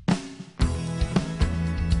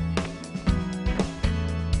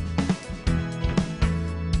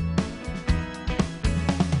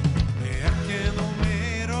 Det ikke noe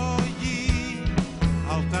mer å gi,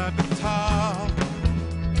 alt betalt.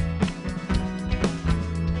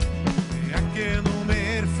 Det ikke noe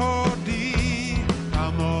mer fordi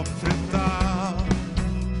han offret alt.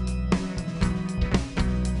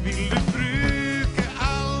 Vil du bruke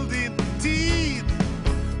all din tid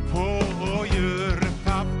på å gjøre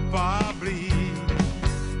pappa blid?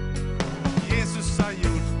 Jesus har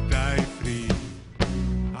gjort deg fri,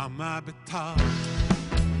 han betalt.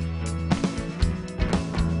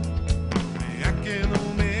 Det ikke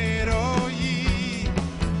noe mer å gi,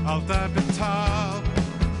 alt betalt.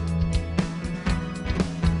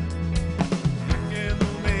 Det ikke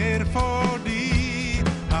noe mer fordi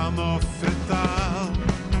han offret alt.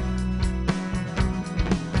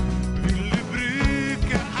 Vil du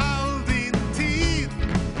bruke all din tid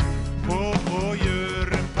på å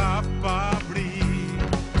gjøre pappa blid?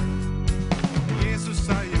 Jesus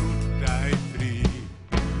har gjort deg fri,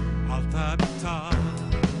 alt betalt.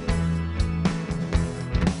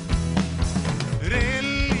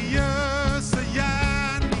 Religiøse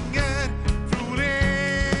gjerninger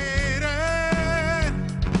florerer.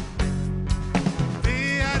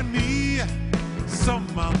 Det mye som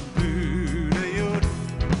man burde gjort.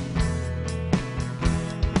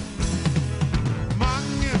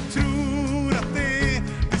 Mange tror at det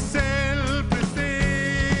de selv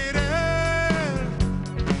presterer,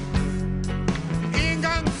 en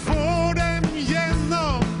gang får dem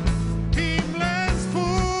gjennom himmelens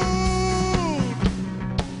port.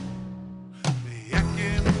 Det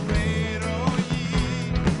ikke noe mer å gi,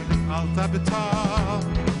 alt betalt.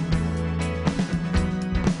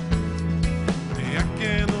 Det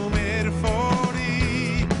ikke noe mer fordi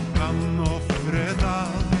han offret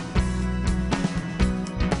alt.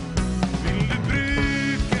 Vil du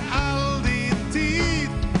bruke all din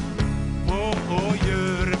tid på å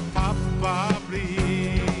gjøre pappa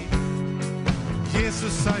blid?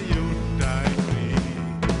 Jesus har gjort deg fri,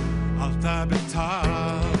 alt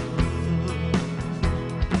betalt.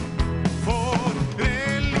 For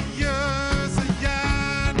religiøse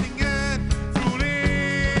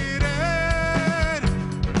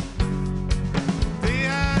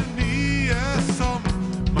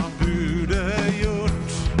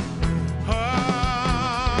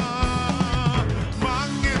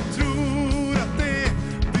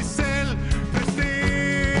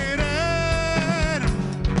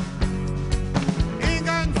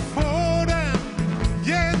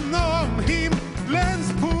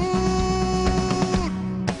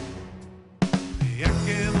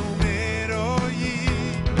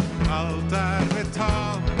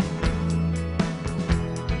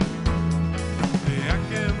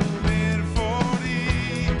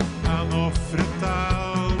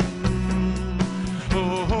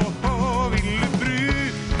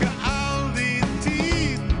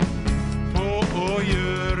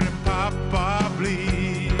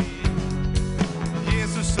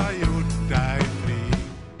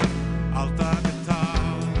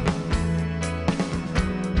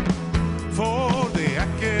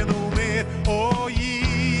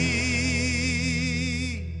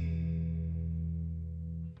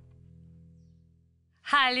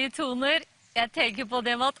herlige toner. Jeg tenker på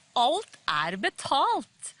det med at alt er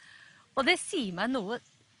betalt. Og det sier meg noe.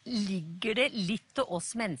 Ligger det litt til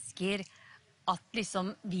oss mennesker at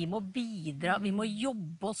liksom vi må bidra, vi må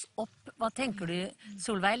jobbe oss opp? Hva tenker du,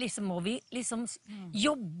 Solveig? Liksom må vi liksom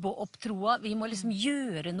jobbe opp troa? Vi må liksom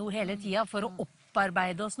gjøre noe hele tida for å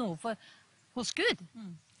opparbeide oss noe hos Gud?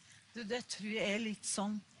 Du, det tror jeg er litt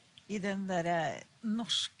sånn i den der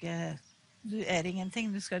norske du er ingenting,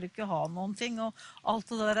 du skal ikke ha noen ting og alt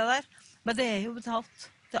det der. Men det er jo betalt.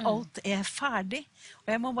 Alt er ferdig. Og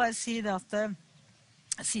jeg må bare si det at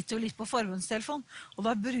jeg sitter jo litt på forbundstelefon, og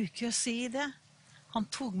da bruker jeg å si det. Han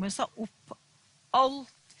tok med seg opp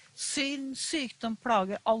alt, synd, sykdom,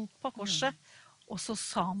 plager, alt på korset, og så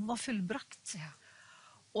sa han var fullbrakt.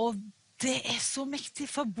 Og det er så mektig,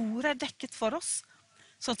 for bordet er dekket for oss.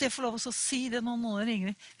 Så at jeg får lov å si det når noen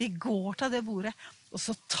ringer. Vi går til det bordet, og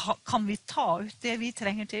så kan vi ta ut det vi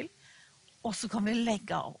trenger til, og så kan vi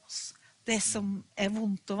legge av oss det som er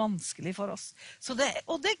vondt og vanskelig for oss.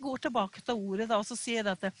 Og det går tilbake til ordet da, og så sier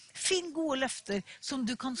det at finn gode løfter som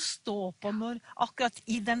du kan stå på akkurat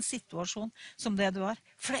i den situasjonen som det du har.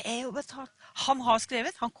 For det er jo betalt. Han har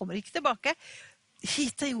skrevet, han kommer ikke tilbake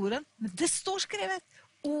hit til jorden, men det står skrevet.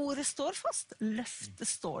 Ordet står fast, løftet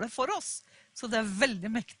står det for oss. Så det er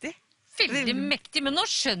veldig mektig. Veldig mektig, men nå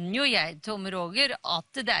skjønner jo jeg, Tom Roger,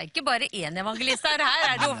 at det er ikke bare én evangelist her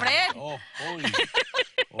er det jo flere.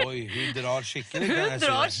 Oi, hun drar skikkelig, kan jeg si. Hun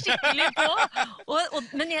drar skikkelig på.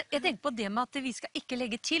 Men jeg tenker på det med at vi skal ikke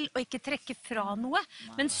legge til og ikke trekke fra noe,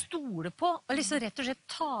 men stole på og liksom rett og slett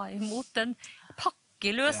ta imot den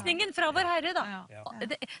pakkeløsningen fra vår Herre da.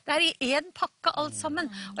 Det er i en pakke alt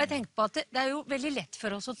sammen, og jeg tenker på at det er jo veldig lett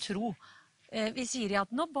for oss å tro. Vi sier at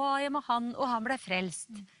nå ba jeg med han, og han ble frelst.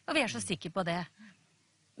 Og vi er så sikre på det.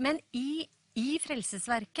 Men i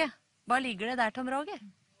frelsesverket, hva ligger det der, Tom Roger?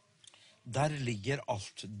 Der ligger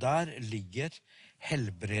alt. Der ligger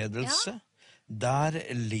helbredelse. Der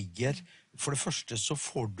ligger, for det første så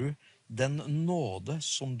får du den nåde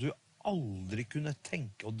som du aldri kunne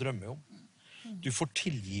tenke og drømme om. Du får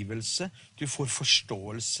tilgivelse, du får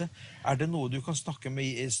forståelse. Er det noe du kan snakke med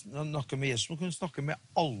Jesus? Du kan snakke med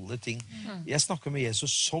alle ting. Jeg snakker med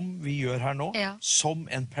Jesus som vi gjør her nå, som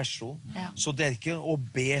en person. Så det er ikke å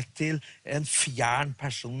be til en fjern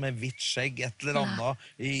person med hvitt skjegg, et eller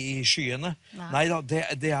annet i skyene. Neida,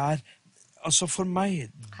 det er, altså for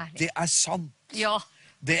meg, det er sant. Ja.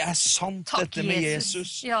 Det er sant, Takk, dette med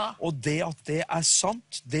Jesus. Ja. Og det at det er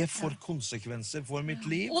sant, det får konsekvenser for mitt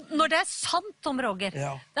liv. Og når det er sant, Tom Roger,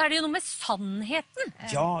 da er det jo noe med sannheten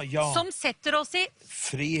som setter oss i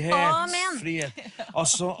frihet. Amen. Frihet.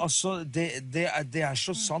 Altså det er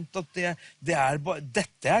så sant at det er bare,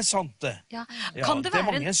 dette er sant det. Kan det er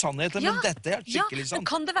mange sannheter, men dette er skikkelig sant.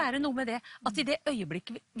 Kan det være noe med det, at i det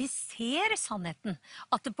øyeblikket vi ser sannheten,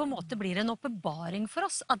 at det på en måte blir en åpenbaring for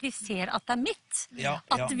oss, at vi ser at det er mitt,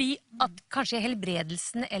 at kanskje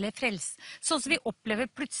helbredelsen eller frels, sånn som vi opplever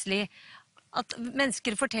plutselig at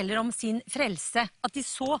mennesker forteller om sin frelse, at de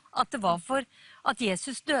så at det var for at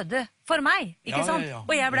Jesus døde for meg, ikke sant?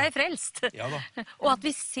 Og jeg ble frelst. Og at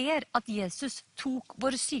vi ser at Jesus tok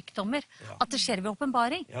våre sykdommer, at det skjer ved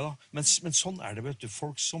åpenbaring. Ja da, men sånn er det, vet du,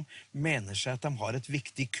 folk som mener seg at de har et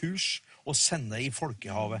viktig kurs å sende i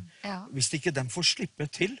folkehavet. Hvis ikke de får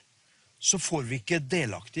slippe til, så får vi ikke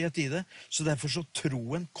delaktighet i det. Så derfor så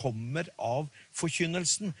troen kommer av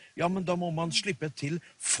forkynnelsen. Ja, men da må man slippe til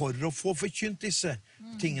for å få forkynt disse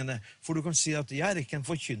tingene. For du kan si at jeg er ikke en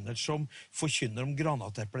forkynner som forkynner om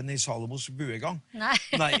granateplene i Salomos buegang.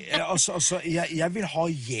 Nei, altså jeg vil ha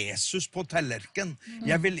Jesus på tellerken.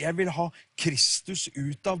 Jeg vil ha Kristus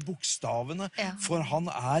ut av bokstavene, for han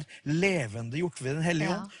er levende gjort ved den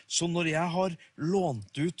hellige ånd. Så når jeg har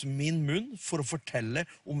lånt ut min munn for å fortelle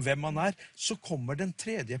om hvem han er, så kommer den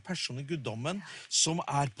tredje personen, guddommen, som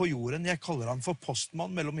er på jorden. Jeg kaller han for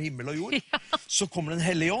postmann mellom himmel og jord. Så kommer den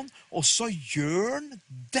hellige ånd, og så gjør han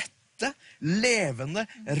dette levende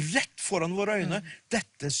rett foran våre øyne.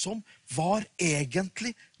 Dette som var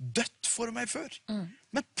egentlig dødt for meg før.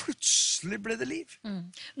 Men plutselig ble det liv.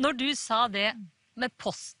 Når du sa det med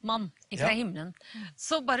postmann fra himmelen,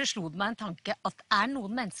 så bare slo det meg en tanke at det er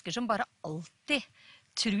noen mennesker som bare alltid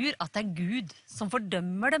tror at det er Gud som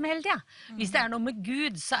fordømmer dem hele tiden. Hvis det er noe med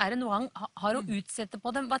Gud, så er det noe han har å utsette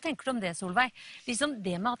på dem. Hva tenker du om det, Solveig? Liksom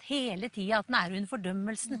det med at hele tiden at den er under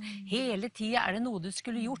fordømmelsen, hele tiden er det noe du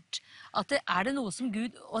skulle gjort. At det er det noe som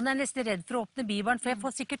Gud, og den er nesten redd for å åpne Bibelen, for jeg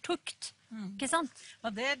får sikkert tukt. Ikke sant?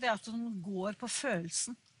 Ja, det er det at de går på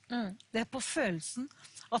følelsen. Det er på følelsen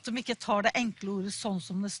at de ikke tar det enkle ordet sånn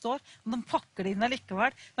som det står, men de pakker det inn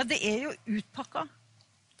allikevel. Men det er jo utpakket.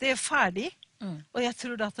 Det er ferdig. Og jeg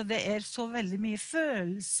tror at det så veldig mye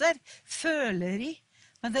følelser, føleri.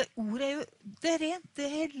 Men det ordet jo, det rent, det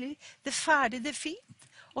hellig, det ferdig, det fint.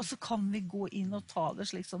 Og så kan vi gå inn og ta det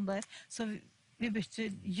slik som det Så vi burde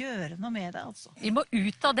gjøre noe med det, altså. Vi må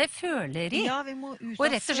ut av det føleri. Ja, vi må ut og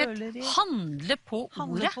av rett og slett føleri. handle på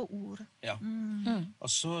Handle ordet. på ordet. Ja.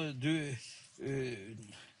 Altså,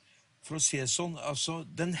 for å si det sånn, altså,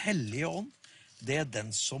 den hellige ånd, det den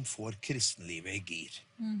som får kristenlivet i gir.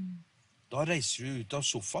 Da reiser du ut av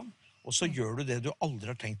sofaen, og så gjør du det du aldri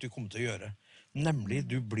har tenkt du kommer til å gjøre. Nemlig,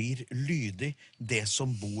 du blir lydig det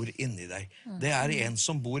som bor inni deg. Det en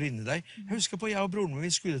som bor inni deg. Jeg husker på, jeg og broren min, vi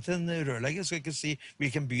skulle til en rørlegger. Jeg skal ikke si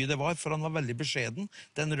hvilken by det var, for han var veldig beskjeden,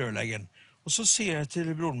 den rørleggeren. Og så sier jeg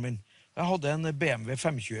til broren min, jeg hadde en BMW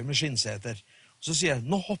 520 med skinnseter. Og så sier jeg,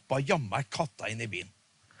 nå hoppa jamma katta inn i bilen.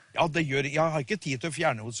 Ja, det gjør, jeg har ikke tid til å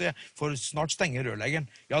fjerne henne, sier jeg, for snart stenger rørleggeren.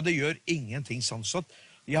 Ja, det gjør ingenting sånn sånn.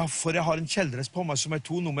 Ja, for jeg har en kjeledress på meg som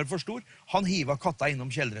 2 nummer for stor. Han hiva katta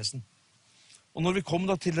innom kjeledressen. Og når vi kom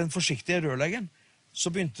da til den forsiktige rørleggeren, så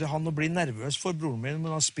begynte han å bli nervøs for broren min,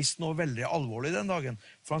 men han spiste noe veldig alvorlig den dagen.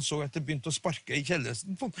 For han så at det begynte å sparke i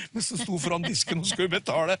kjeledressen på han, mens han sto foran disken og skulle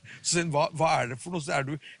betale. Så sier han, hva det for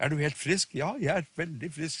noe? Er du helt frisk? Ja, jeg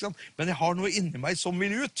veldig frisk, sånn. Men jeg har noe inni meg som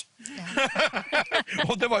vil ut.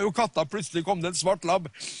 Og det var jo katta, plutselig kom det en svart labb.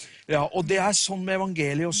 Ja, og det sånn med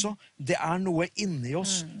evangeliet også. Det noe inni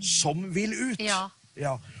oss som vil ut.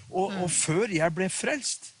 Ja. Og før jeg ble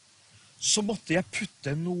frelst, så måtte jeg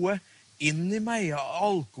putte noe inn i meg,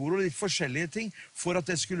 alkohol og litt forskjellige ting, for at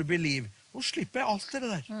det skulle bli liv. Nå slipper jeg alt det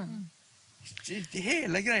der.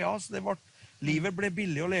 Hele greia, altså, livet ble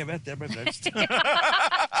billig å leve etter jeg ble frelst.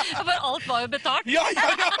 For alt var jo betalt. Ja,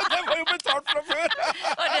 det var jo betalt fra før.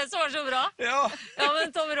 Det var det som var så bra. Ja,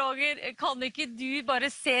 men Tom Roger, kan ikke du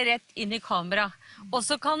bare se rett inn i kamera? Og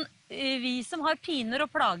så kan vi som har piner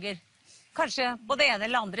og plager, kanskje på det ene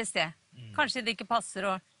eller andre sted, kanskje det ikke passer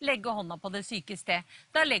å legge hånda på det syke sted.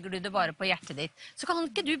 Da legger du det bare på hjertet ditt. Så kan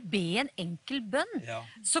ikke du be en enkel bønn. Ja.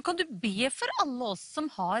 Så kan du be for alle oss som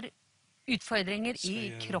har utfordringer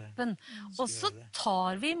i kroppen. Og så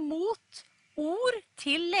tar vi imot ord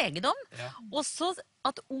til legedom. Og så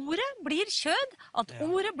at ordet blir kjød, at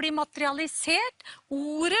ordet blir materialisert,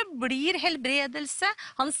 ordet blir helbredelse.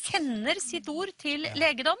 Han sender sitt ord til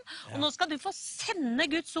legedom, og nå skal du få sende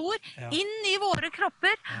Guds ord inn i våre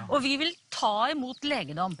kropper, og vi vil ta imot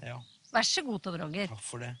legedom. Vær så god, Tom Roger. Takk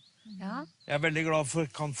for det. Ja. Jeg veldig glad for at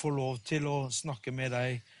jeg kan få lov til å snakke med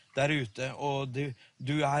deg der ute, og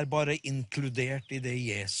du bare inkludert i det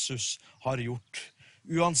Jesus har gjort.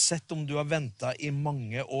 Uansett om du har ventet i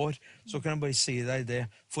mange år, så kan jeg bare si deg det.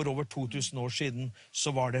 For over 2000 år siden så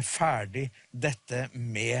var det ferdig dette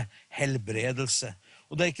med helbredelse.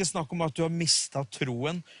 Og det ikke snakk om at du har mistet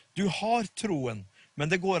troen. Du har troen, men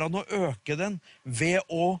det går an å øke den ved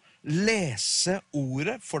å lese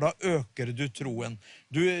ordet, for da øker du troen.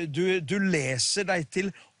 Du leser deg til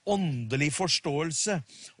åndelig forståelse,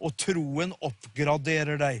 og troen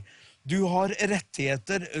oppgraderer deg. Du har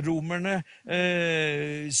rettigheter. Romerne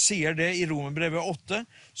sier det i Romerbrevet 8,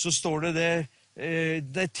 så står det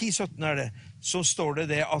 10-17 det, så står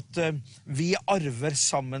det at vi arver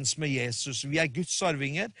sammen med Jesus. Vi Guds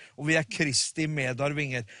arvinger, og vi Kristi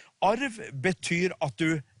medarvinger. Arv betyr at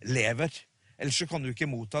du lever, ellers så kan du ikke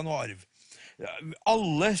motta noe arv.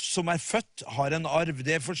 Alle som født har en arv.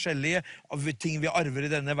 Det forskjellige ting vi arver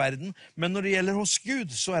i denne verden. Men når det gjelder hos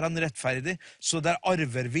Gud, så han rettferdig. Så der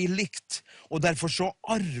arver vi likt. Og derfor så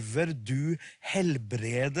arver du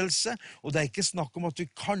helbredelse. Og det ikke snakk om at du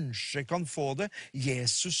kanskje kan få det.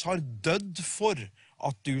 Jesus har dødd for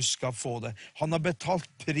at du skal få det. Han har betalt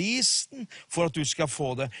prisen for at du skal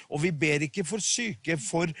få det. Og vi ber ikke for syke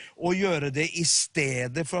for å gjøre det i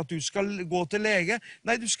stedet for at du skal gå til lege.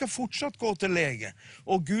 Nei, du skal fortsatt gå til lege.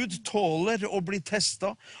 Og Gud tåler å bli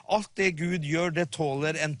testet. Alt det Gud gjør, det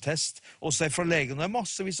tåler en test. Og se fra legen, det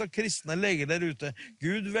massevis av kristne leger der ute.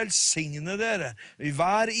 Gud velsigne dere.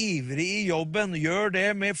 Vær ivrig i jobben. Gjør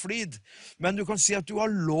det med flid. Men du kan si at du har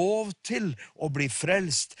lov til å bli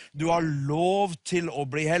frelst. Du har lov til å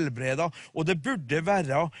bli helbredet, og det burde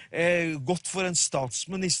være godt for en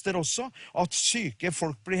statsminister også, at syke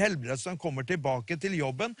folk blir helbredet så de kommer tilbake til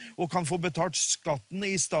jobben og kan få betalt skatten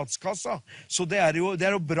i statskassa. Så det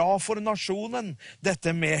jo bra for nasjonen,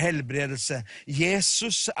 dette med helbredelse.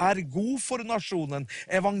 Jesus god for nasjonen.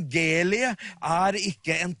 Evangeliet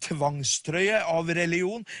ikke en tvangstrøye av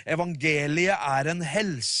religion. Evangeliet en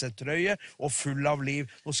helsetrøye og full av liv.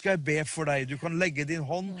 Nå skal jeg be for deg. Du kan legge din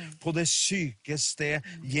hånd på det syke sted. sted.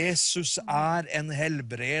 Jesus en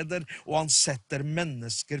helbreder, og han setter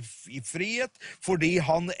mennesker i frihet, fordi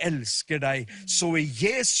han elsker deg. Så i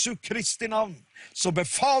Jesu Kristi navn, så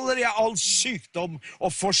befaler jeg all sykdom å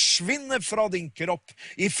forsvinne fra din kropp,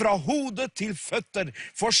 ifra hodet til føtter.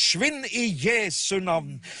 Forsvinn i Jesu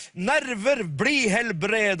navn. Nerver, bli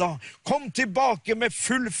helbreda. Kom tilbake med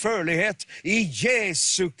full følelighet i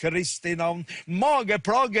Jesu Kristi navn.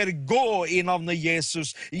 Mageplager, gå i navnet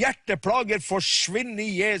Jesus. Hjerteplager, forsvinn i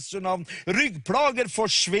Jesu navn. Ryggplager,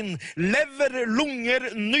 forsvinn. Lever, lunger,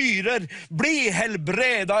 nyrer, bli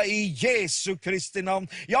helbreda i Jesu Kristi navn.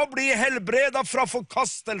 Ja, bli helbreda fra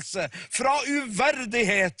forkastelse, fra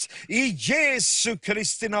uverdighet, i Jesu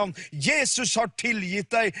Kristi navn. Jesus har tilgitt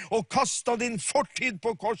deg og kastet din fortid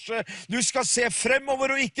på korset. Du skal se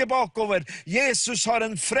fremover og ikke bakover. Jesus har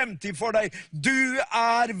en fremtid for deg. Du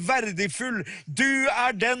verdifull. Du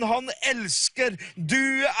den han elsker.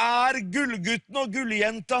 Du gullgutten og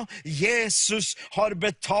gulljenta. Jesus har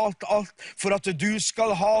betalt alt for at du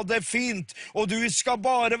skal ha det fint, og du skal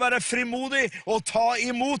bare være frimodig og ta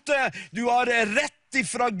imot det. Du har rett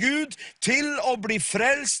ifra Gud til å bli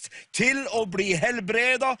frelst, til å bli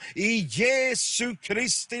helbreda i Jesu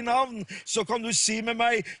Kristi navn. Så kan du si med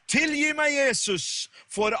meg: tilgi meg, Jesus,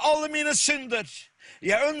 for alle mine synder.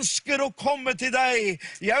 Jeg ønsker å komme til deg.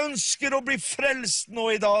 Jeg ønsker å bli frelst nå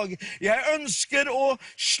i dag. Jeg ønsker å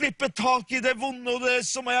slippe tak i det vonde og det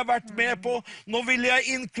som jeg har vært med på. Nå vil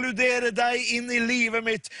jeg inkludere deg inn i livet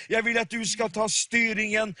mitt. Jeg vil at du skal ta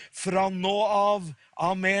styringen fra nå av.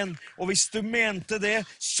 Amen. Og hvis du mente det,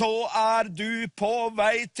 så du på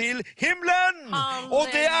vei til himmelen. Halleluja. Og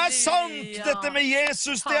det sant. Dette med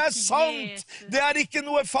Jesus, det sant. Det ikke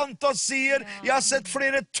noe fantasier. Jeg har sett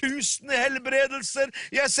flere tusen helbredelser.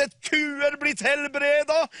 Jeg har sett kuer blitt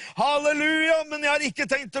helbreda. Halleluja. Men jeg har ikke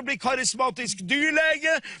tenkt å bli karismatisk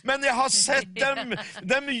dyrlege. Men jeg har sett dem.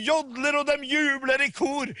 De jodler og de jubler i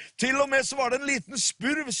kor. Til og med så var det en liten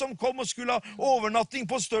spurv som kom og skulle ha overnatting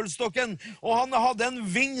på stølstokken. Og han hadde en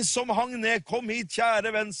ving som hang ned. Kom hit,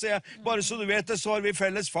 kjære venn, sier jeg. Bare så du vet det, så har vi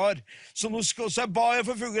felles far. Så ba jeg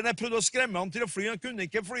for fuglen. Jeg prøvde å skremme han til å fly. Han kunne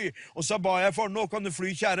ikke fly. Og så ba jeg for, nå kan du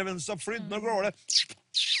fly, kjære venn. Så flydde og glåle.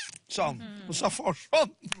 Sa han. Og så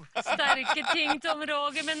forsvann. Sterke ting, Tom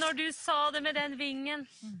Roger, men når du sa det med den vingen,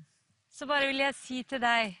 så bare vil jeg si til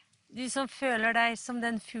deg, du som føler deg som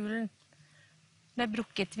den fuglen med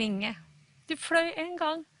brukket vinge. Du fløy en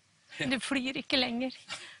gang. Du flyr ikke lenger.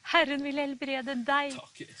 Herren vil helbrede deg.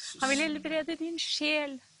 Han vil helbrede din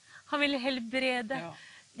sjel. Han vil helbrede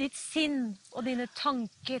ditt sinn og dine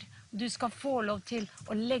tanker. Du skal få lov til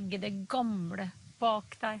å legge det gamle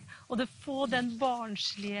bak deg, og du får den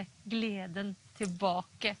barnslige gleden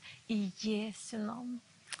tilbake i Jesu navn.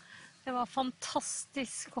 Det var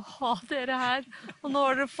fantastisk å ha dere her, og nå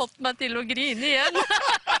har dere fått meg til å grine igjen.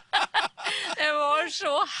 Det var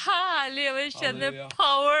så herlig å kjenne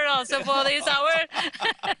power, altså, på this hour.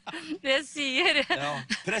 Det sier. Ja,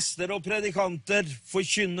 prester og predikanter,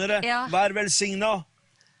 forkynnere, vær velsignet.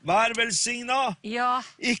 Vær velsignet. Ja.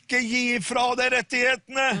 Ikke gi fra deg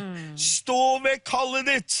rettighetene. Stå ved kallet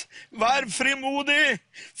ditt. Vær frimodig.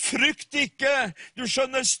 Frykt ikke. Du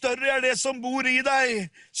skjønner, større det som bor i deg.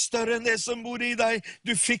 Større enn det som bor i deg.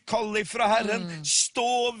 Du fikk kallet fra Herren.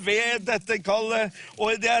 Stå ved dette kallet.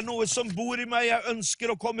 Og det noe som bor i meg. Jeg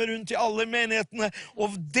ønsker å komme rundt i alle menighetene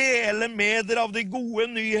og dele med dere av de gode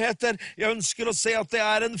nyheter. Jeg ønsker å se at det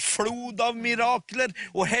en flod av mirakler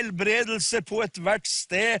og helbredelse på et hvert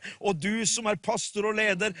sted. Og du som pastor og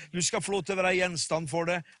leder, du skal få lov til å være gjenstand for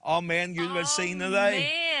det. Amen. Gud velsigne deg.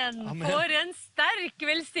 Amen. For en sterk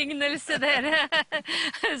velsignelse, dere.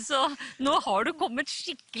 Så nå har du kommet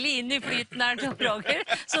skikkelig inn i flyten her, Tom Roger.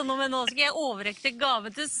 Så nå skal jeg overrekte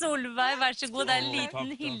gave til Solveig. Vær så god, det en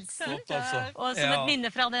liten hilsen. Og som et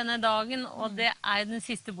minne fra denne dagen, og det den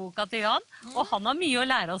siste boka til Jan. Og han har mye å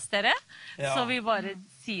lære oss, dere. Så vi bare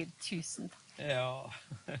sier tusen takk. Ja.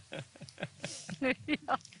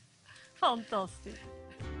 Ja, fantastisk.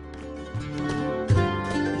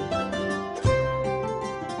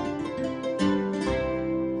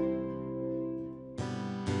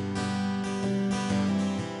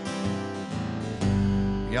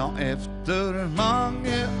 Ja, efter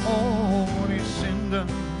mange år i synden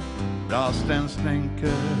brast en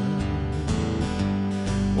stänke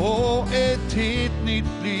och ett helt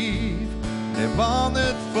nytt liv det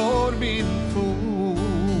vanet för min fot.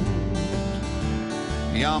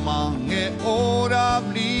 Ja, mange år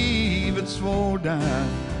av livets vårdar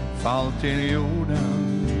fall till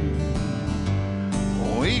jorden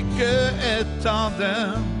och icke ett av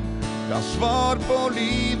dem gav svar på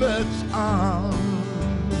livets allt.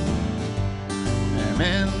 Det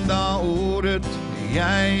enda ordet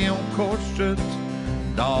jeg om korset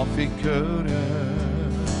da fikk høre.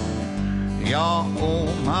 Ja,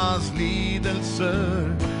 om hans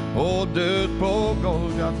lidelser og død på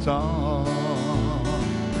Golgata.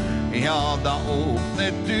 Ja, da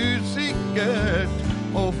åpnet du sikkert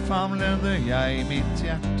og famlede jeg mitt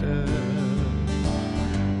hjerte.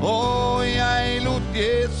 Og jeg lot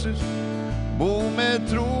Jesus bo med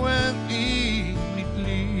troen i mitt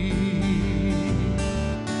liv.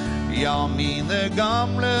 Ja, mine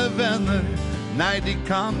gamle venner, nei, de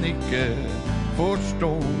kan ikke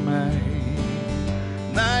forstå meg.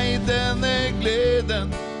 Nei, denne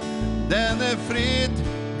gleden, denne fred,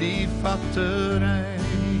 de fatter ei.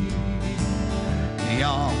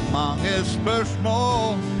 Ja, mange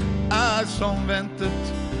spørsmål som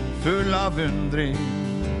ventet, full av undring.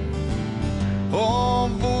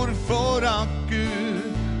 Om hvorfor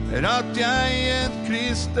akkurat jeg en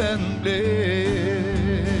kristen ble.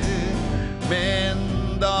 Men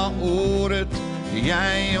da året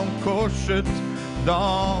jeg om korset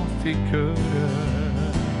da fikk høre.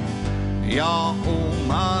 Ja, om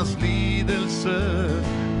hans lidelse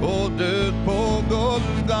og død på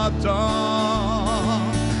Golgata.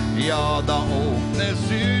 Ja, da åpnes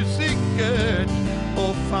usikkert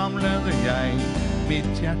og famlede jeg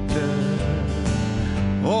mitt hjerte.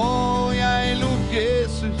 Og jeg lot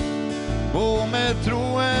Jesus gå med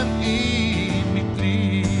troen i mitt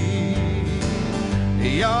liv.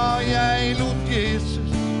 Ja, jeg lot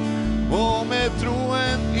Jesus gå med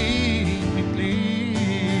troen i mitt liv.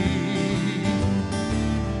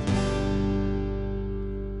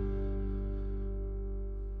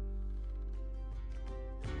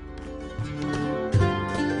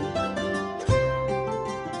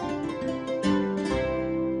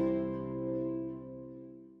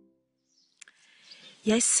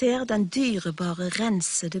 Jeg ser den dyrebare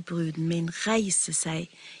rensede bruden min reise seg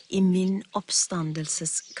i min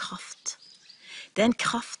oppstandelseskraft. Den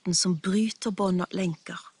kraften som bryter bånd og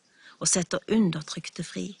lenker og setter undertrykte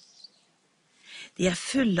fri. De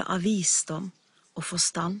fulle av visdom og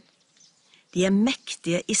forstand. De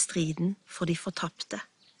mektige i striden for de fortapte.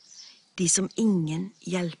 De som ingen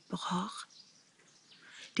hjelper har.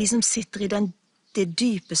 De som sitter i det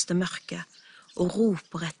dypeste mørket og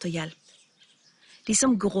roper etter hjelp. De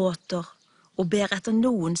som gråter og ber etter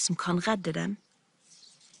noen som kan redde dem.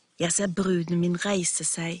 Jeg ser bruden min reise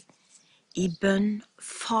seg i bønn,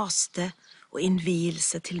 faste og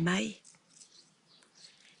innvielse til meg.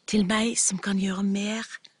 Til meg som kan gjøre mer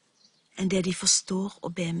enn det de forstår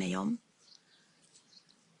og ber meg om.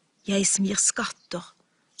 Jeg som gir skatter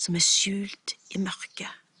som skjult i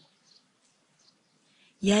mørket.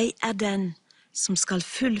 Jeg den som skal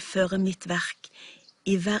fullføre mitt verk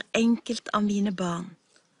i hver enkelt av mine barn,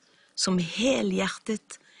 som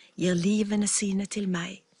helhjertet gir livene sine til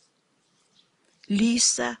meg.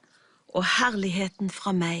 Lyset og herligheten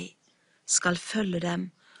fra meg skal følge dem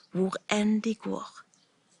hvor enn de går.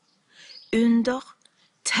 Under,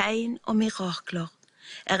 tegn og mirakler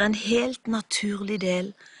en helt naturlig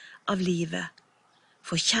del av livet,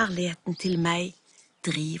 for kjærligheten til meg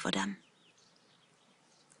driver dem.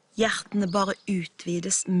 Hjertene bare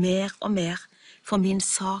utvides mer og mer for min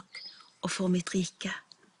sak og for mitt rike.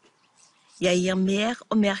 Jeg gir mer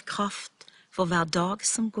og mer kraft for hver dag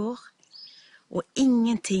som går, og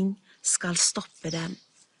ingenting skal stoppe dem,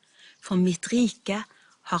 for mitt rike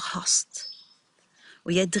har hast.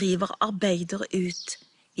 Og jeg driver arbeidere ut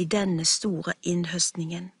i denne store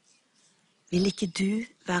innhøstningen. Vil ikke du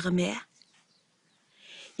være med?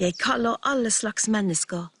 Jeg kaller alle slags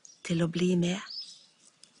mennesker til å bli med.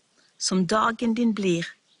 Som dagen din blir,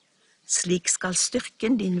 slik skal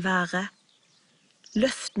styrken din være.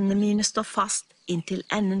 Løftene mine står fast inntil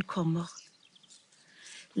enden kommer.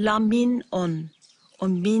 La min ånd og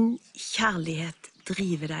min kjærlighet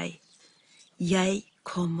drive deg. Jeg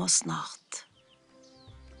kommer snart.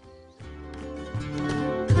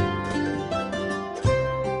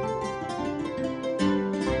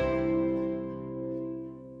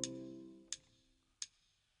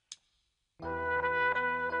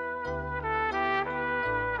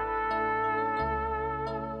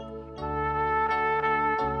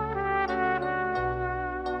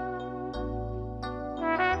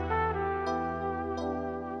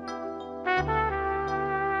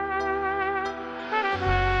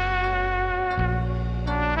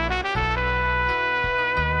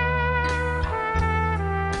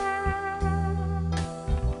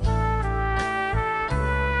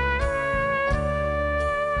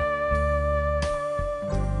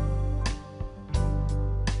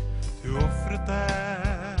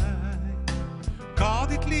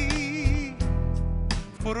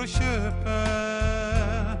 For å kjøpe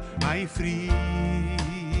meg fri.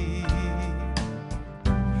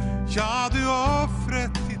 Ja, du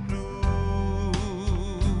offret ditt blod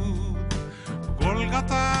på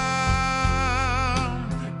Golgata.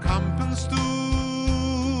 Kampen stod,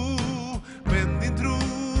 men din tro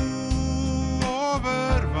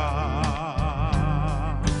overvann.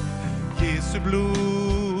 Jesu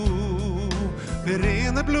blod, det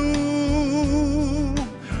rene blod,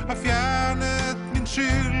 har fjernet min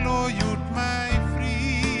skyld og gjort meg fri.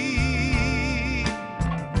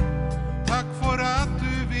 Takk for at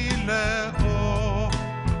du ville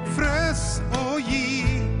offres og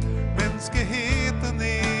gi menneskeheten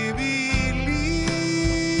evig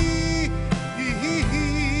liv.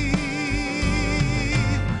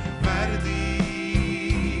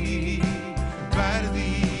 Verdig,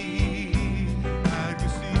 verdig er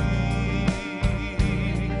Guds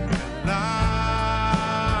lam.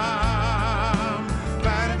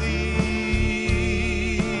 Verdig,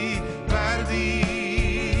 verdig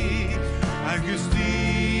er Guds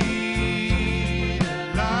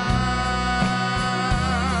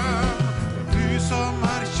lam. Du som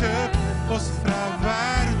har kjøpt oss fra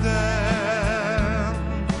verden,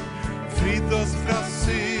 fridd oss fra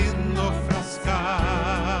synd og fra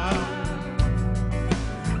skam.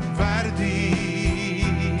 Verdig,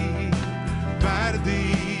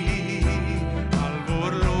 verdig all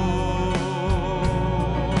vår lovsang.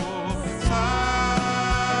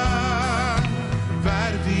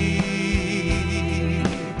 Verdig,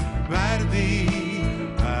 verdig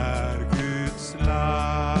er Guds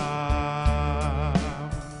lam.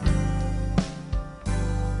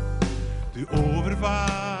 Du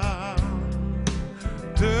overvann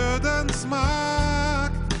dødens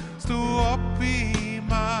makt, sto opp i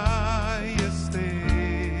majestet.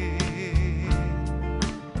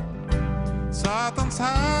 Satans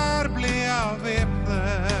hær ble avvæpnet.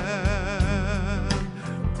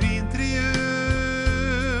 Din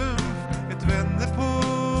triumf, et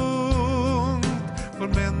vendepunkt for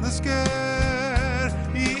mennesker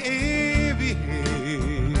i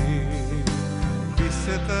evighet.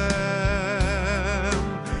 Vissheten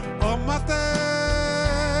om at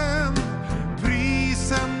den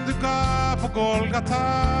prisen du ga på Golgata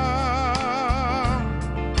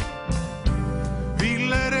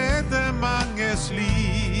ville redde manges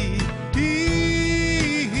liv.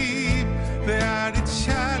 Det er ditt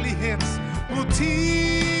kjærlighetsmotiv.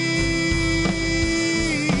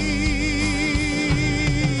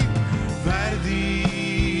 Verdig,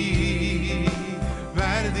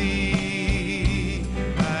 verdig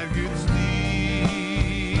er Guds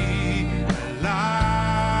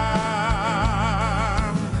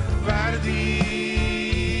lam. Verdig,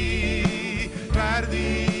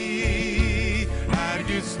 verdig er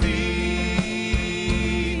Guds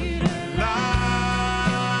lam.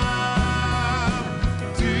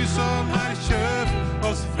 Du som har kjøpt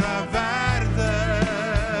oss fra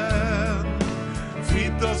verden,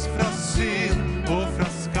 fridd oss fra synd og fra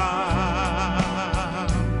skam.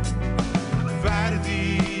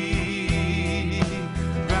 Verdig,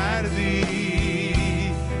 verdig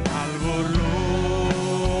all vår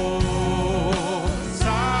lovsang.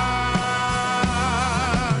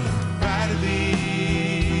 Verdig,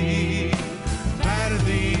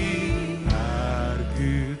 verdig er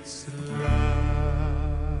Guds lam.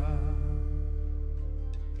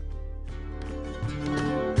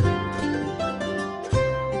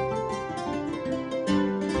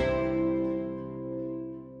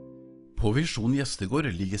 På Visjon Gjestegård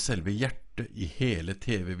ligger selve hjertet i hele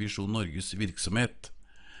TV Visjon Norges virksomhet,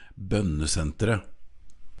 bønnesenteret.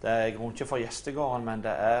 Det er i grunnen ikke for gjestegården, men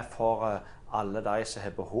det er for alle de som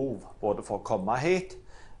har behov, både for å komme hit,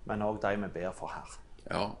 men også de vi ber for her.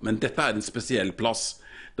 Ja, men dette er en spesiell plass.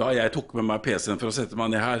 Da jeg tok med meg PC-en for å sette meg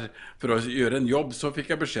ned her for å gjøre en jobb, så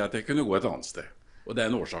fikk jeg beskjed at jeg kunne gå et annet sted. Og det er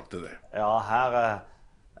en årsak til det. Ja, her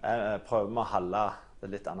prøver vi å holde det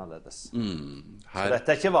litt annerledes. Så dette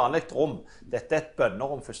er ikke vanlig rom. Dette er et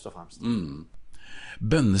bønnerom først og fremst.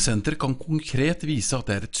 Bønnesenter kan konkret vise at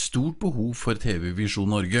det er et stort behov for TV Visjon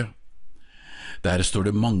Norge. Der står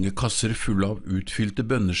det mange kasser fulle av utfylte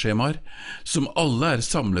bønneskjemaer, som alle er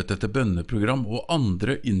samlet etter bønneprogram og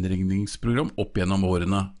andre innringningsprogram opp gjennom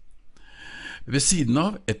årene. Ved siden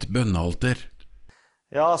av et bønnealter.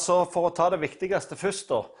 Ja, så for å ta det viktigste først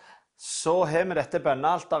da, så har vi dette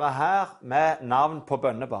bønnealteret her med navn på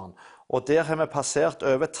bønnebarn. Og der har vi passert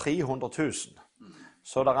over 300 000.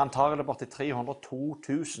 Så det er antagelig borti 302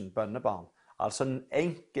 000 bønnebarn. Altså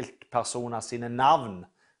enkeltpersoner sine navn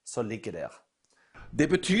som ligger der. Det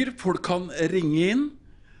betyr folk kan ringe inn,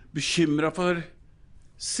 bekymret for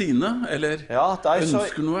sine, eller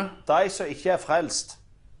ønsker noe. De som ikke er frelst.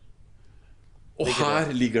 Og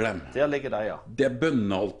her ligger dem. Der ligger de, ja. Det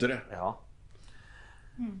bønnealteret. Ja.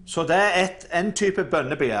 Så det en type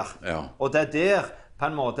bønnebegjær. Ja. Og det der, på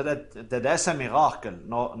en måte, det det som mirakel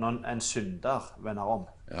når en synder vender om.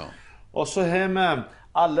 Ja. Og så har vi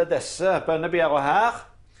alle disse bønnebegjærene her.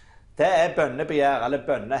 Det bønnebegjær, eller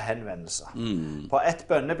bønnehenvendelse. På et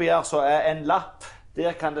bønnebegjær så en lapp.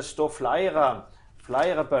 Der kan det stå flere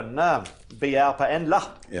bønnebegjær på en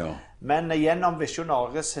lapp. Ja. Men gjennom Visjon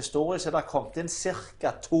Norges historie så det kommet inn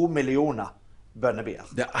ca. 2 millioner bønnebegjær.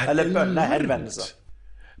 Eller bønnehenvendelser.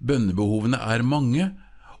 Bønnebehovene mange,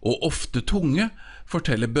 og ofte tunge,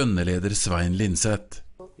 forteller bønneleder Svein Lindseth.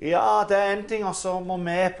 Ja, det en ting, og så må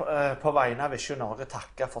vi på vegne av Visjon Norge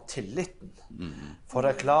takke for tilliten. For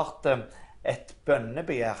det klart, et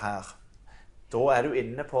bønnebegjær her, da du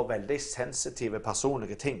inne på veldig sensitive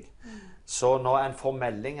personlige ting. Så når en får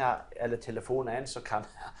meldinger eller telefon så kan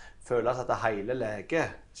føles at hele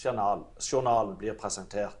legejournalen blir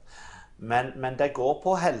presentert. Men det går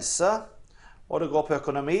på helse, og det går på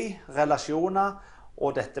økonomi, relasjoner,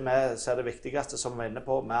 og dette med, så det viktigste som vi inne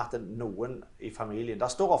på, med at noen i familien. Der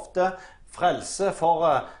står ofte frelse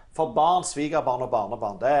for barn, svigerbarn og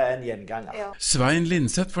barnebarn. Det en gjenganger. Ja. Svein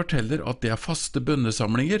Lindseth forteller at det faste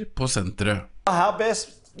bønnesamlinger på senteret. Her bes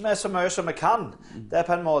vi så mye som vi kan. Det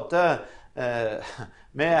på en måte,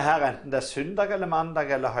 vi her enten det søndag eller mandag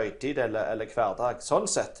eller høytid eller hverdag. Sånn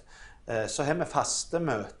sett, så har vi faste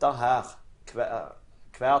møter her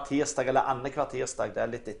hver tirsdag eller annenhver tirsdag. Det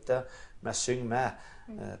litt etter vi synger med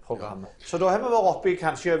programmet. Så da har vi vært oppe i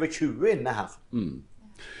kanskje over 20 inne her.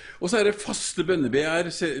 Og så det faste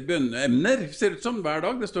bønneemner, ser ut som hver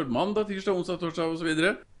dag. Det står mandag, tirsdag, onsdag, torsdag og så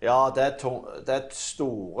videre. Ja, det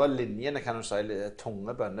store linjene, kan du si,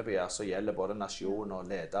 tunge bønnebegjær som gjelder både nasjon og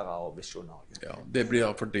ledere og Visjon Norge. Ja, det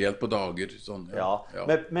blir fordelt på dager. Sånn, ja.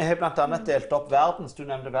 Vi har blant annet delt opp du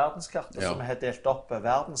nevnte verdenskartet, så vi har delt opp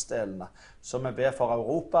verdensdelene. Så vi ber for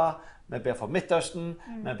Europa, vi ber for Midtøsten,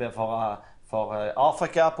 vi ber for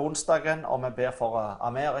Afrika på onsdagen, og vi ber for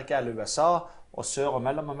Amerika eller USA, og Sør- og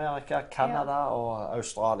Mellom-Amerika, Kanada og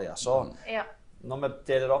Australia. Så når vi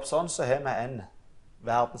deler det opp sånn, så har vi en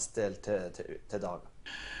verdensdel til dagen.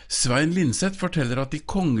 Svein Lindseth forteller at de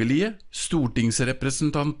kongelige,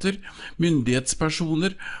 stortingsrepresentanter,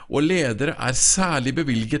 myndighetspersoner og ledere særlig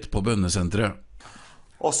bevilget på bønnesenteret.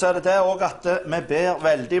 Og så det også at vi ber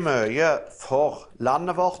veldig mye for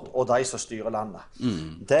landet vårt og de som styrer landet.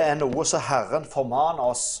 Det noe som Herren formaner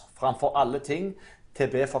oss framfor alle ting, til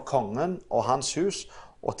å be for kongen og hans hus,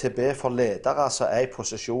 og til å be for ledere som i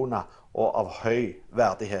posisjoner og av høy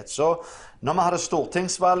verdighet. Så når vi hadde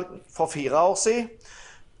stortingsvalg for 4 år siden,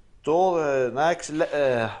 når jeg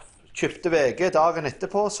kjøpte VG dagen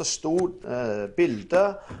etterpå, så stod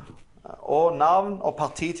bilde og navn og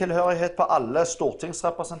partitilhørighet på alle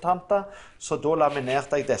stortingsrepresentanter, så da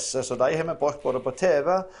laminerte jeg disse. Så de har vi brukt både på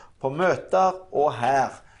TV, på møter og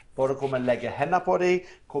her. Både hvor vi legger hendene på dem,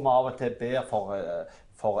 hvor vi av og til ber for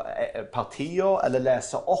partier, eller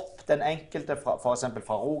leser opp den enkelte, for eksempel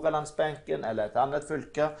fra Rogalandsbenken eller et annet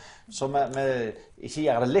fylke, så vi ikke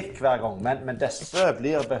gjør det likt hver gang, men disse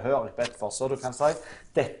blir behørig bedt for. Så du kan si,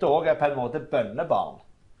 dette også på en måte bønnebarn.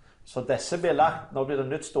 Så disse blir lagt, nå blir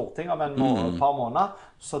det nytt storting om et par måneder,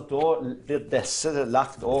 så da blir disse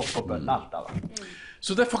lagt også på bønnealteret.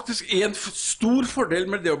 Så det faktisk en stor fordel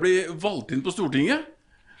med det å bli valgt inn på Stortinget.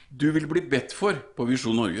 Du vil bli bedt for på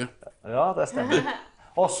Visjon Norge. Ja, det stemmer.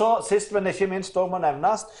 Og så, sist men ikke minst, må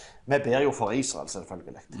nevnes, vi ber jo for Israel,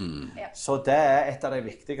 selvfølgelig. Så det et av de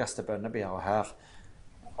viktigste bønnebegjærene her,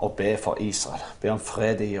 å be for Israel. Be om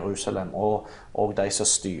fred i Jerusalem, og de som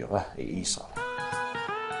styrer i Israel.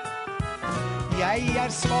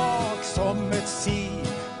 Jeg svak som et siv,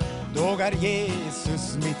 dog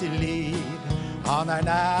Jesus mitt liv. Han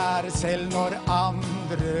nær selv når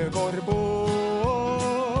andre går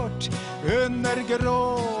bort. Under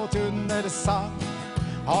gråt, under sang,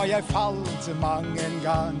 har jeg falt mange en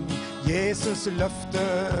gang. Jesus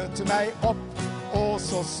løftet meg opp, og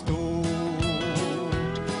så stort.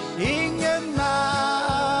 Ingen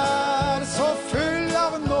så full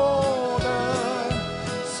av nåde,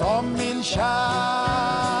 som min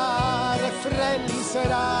kjære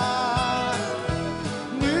frelser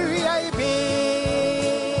Nu jeg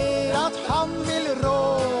ber at han vil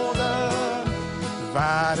råde,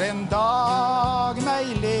 hver en dag meg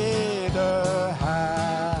lede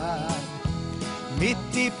her.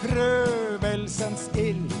 Midt i prøvelsens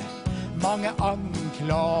ild, mange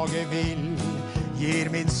anklage vil, gir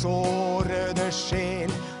min sårede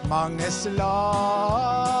sjel mange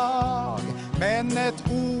slag. Men et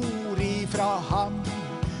ord ifra ham,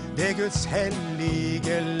 det Guds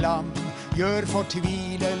hellige lam, gjør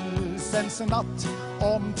fortvilelsens natt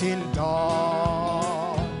om til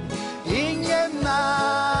dag. Ingen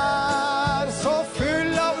så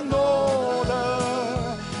full av nåde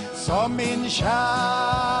som min kjære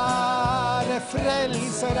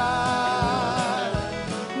frelser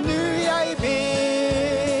Nu jeg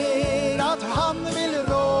ber at han vil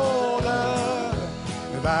råde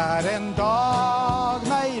hver en dag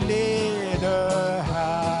meg lede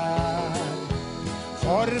her.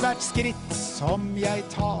 For hvert skritt som jeg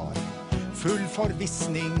tar, full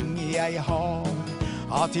forvissning jeg har,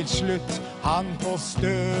 at til slutt han på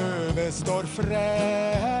støvet står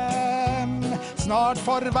frem. Snart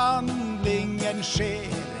forvandlingen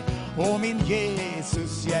skjer, og min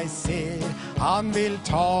Jesus jeg ser, han vil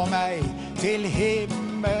ta meg til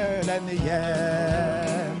himmelen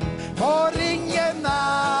hjem. For ingen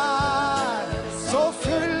så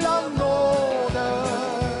full av nåde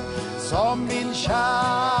som min kjære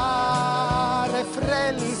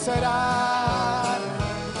frelser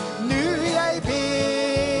Nu jeg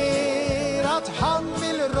ber at han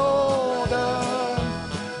vil råde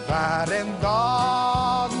hver en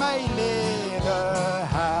dag meg lede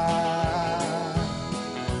her.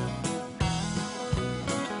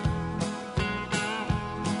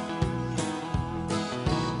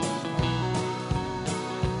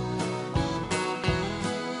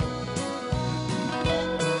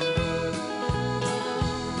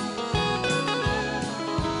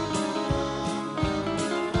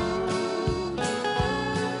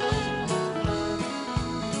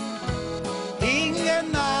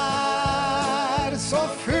 Ingen så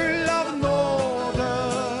full av nåde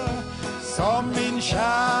som min kjære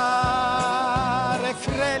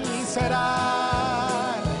frelser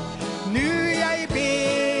Nu jeg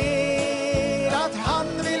ber at han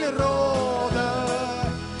vil råde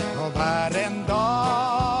og hver en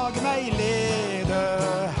dag meg lede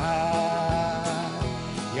her.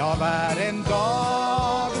 Ja, hver en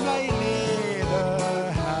dag meg lede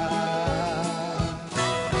her.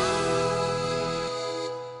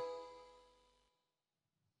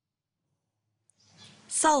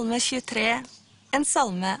 Salme 23, en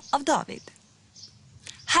salme av David.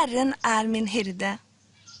 Herren min hyrde,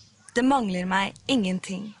 det mangler meg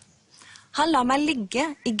ingenting. Han lar meg ligge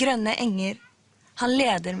i grønne enger, han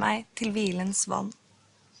leder meg til hvilens vann.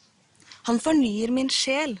 Han fornyer min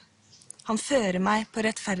sjel, han fører meg på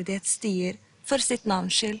rettferdighetsstier for sitt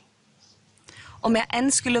navns skyld. Om jeg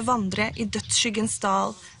enn skulle vandre i dødsskyggens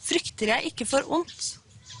dal, frykter jeg ikke for ondt.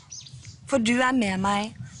 For du med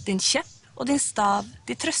meg, din kjepp og din stav,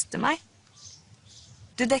 de trøster meg.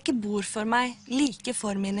 Du dekker bord for meg, like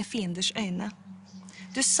for mine fienders øyne.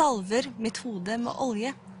 Du salver mitt hode med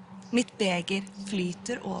olje, mitt beger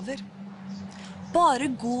flyter over. Bare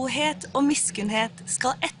godhet og miskunnhet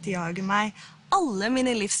skal etterjage meg alle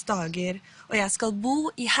mine livs dager, og jeg skal bo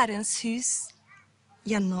i Herrens hus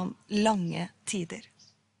gjennom lange tider.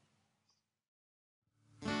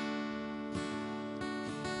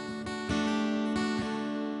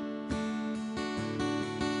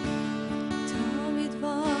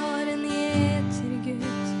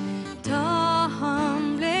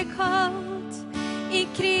 I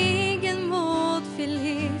krigen mot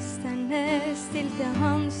filisterne stilte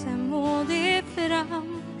han seg modig fram.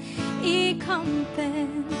 I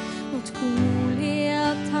kampen mot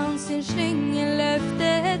Goliat han sin slynge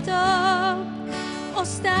løftet opp. Og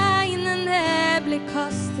steinene ble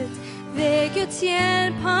kastet, ved Guds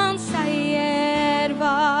hjelp han seier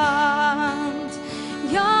vant.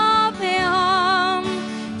 Ja, ved ham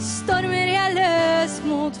stormer jeg løs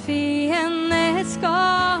mot fiendens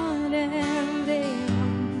skare.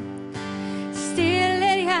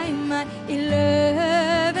 Stiller jeg meg i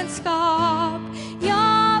løvens skap.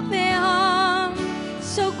 Ja, ved ham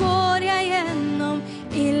så går jeg gjennom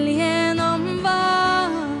ild, gjennom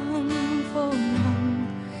vann. For ham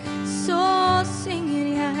så synger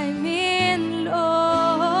jeg min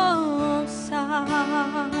lovsang.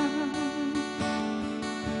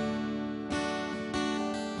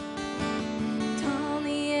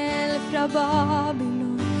 Daniel fra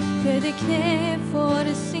Babylon bøyde kne for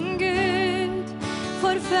sin Gud.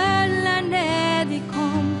 Forfølgerne de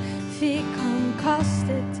kom, fikk han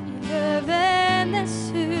kastet i løvenes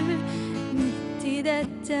hul. Midt i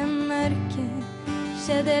dette mørket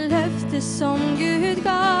skjedde løftet som Gud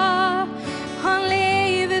ga. Han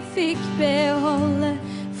livet fikk beholde,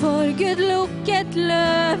 for Gud lukket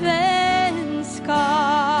løvens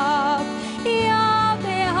skap. Ja,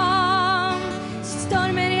 ved ham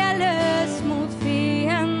stormer jeg løs mot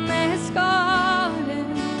fiendens skare.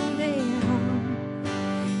 Ved ham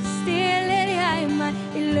stiller jeg meg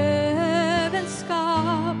i løvens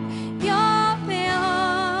skap. Ja, ved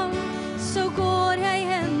ham så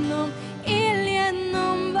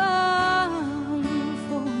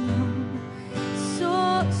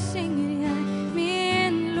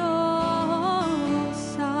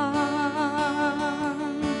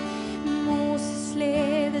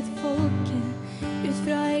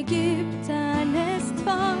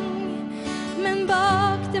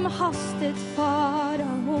Bak dem hastet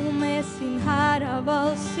farao med sin hær av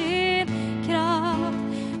all sin kraft.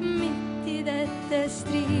 Midt i dette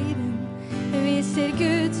striden viser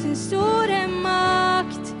Gud sin store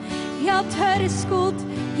makt. Ja, tørrskodd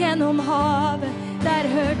gjennom havet, der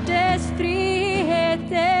hørtes frihetens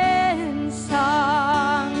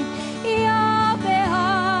sang.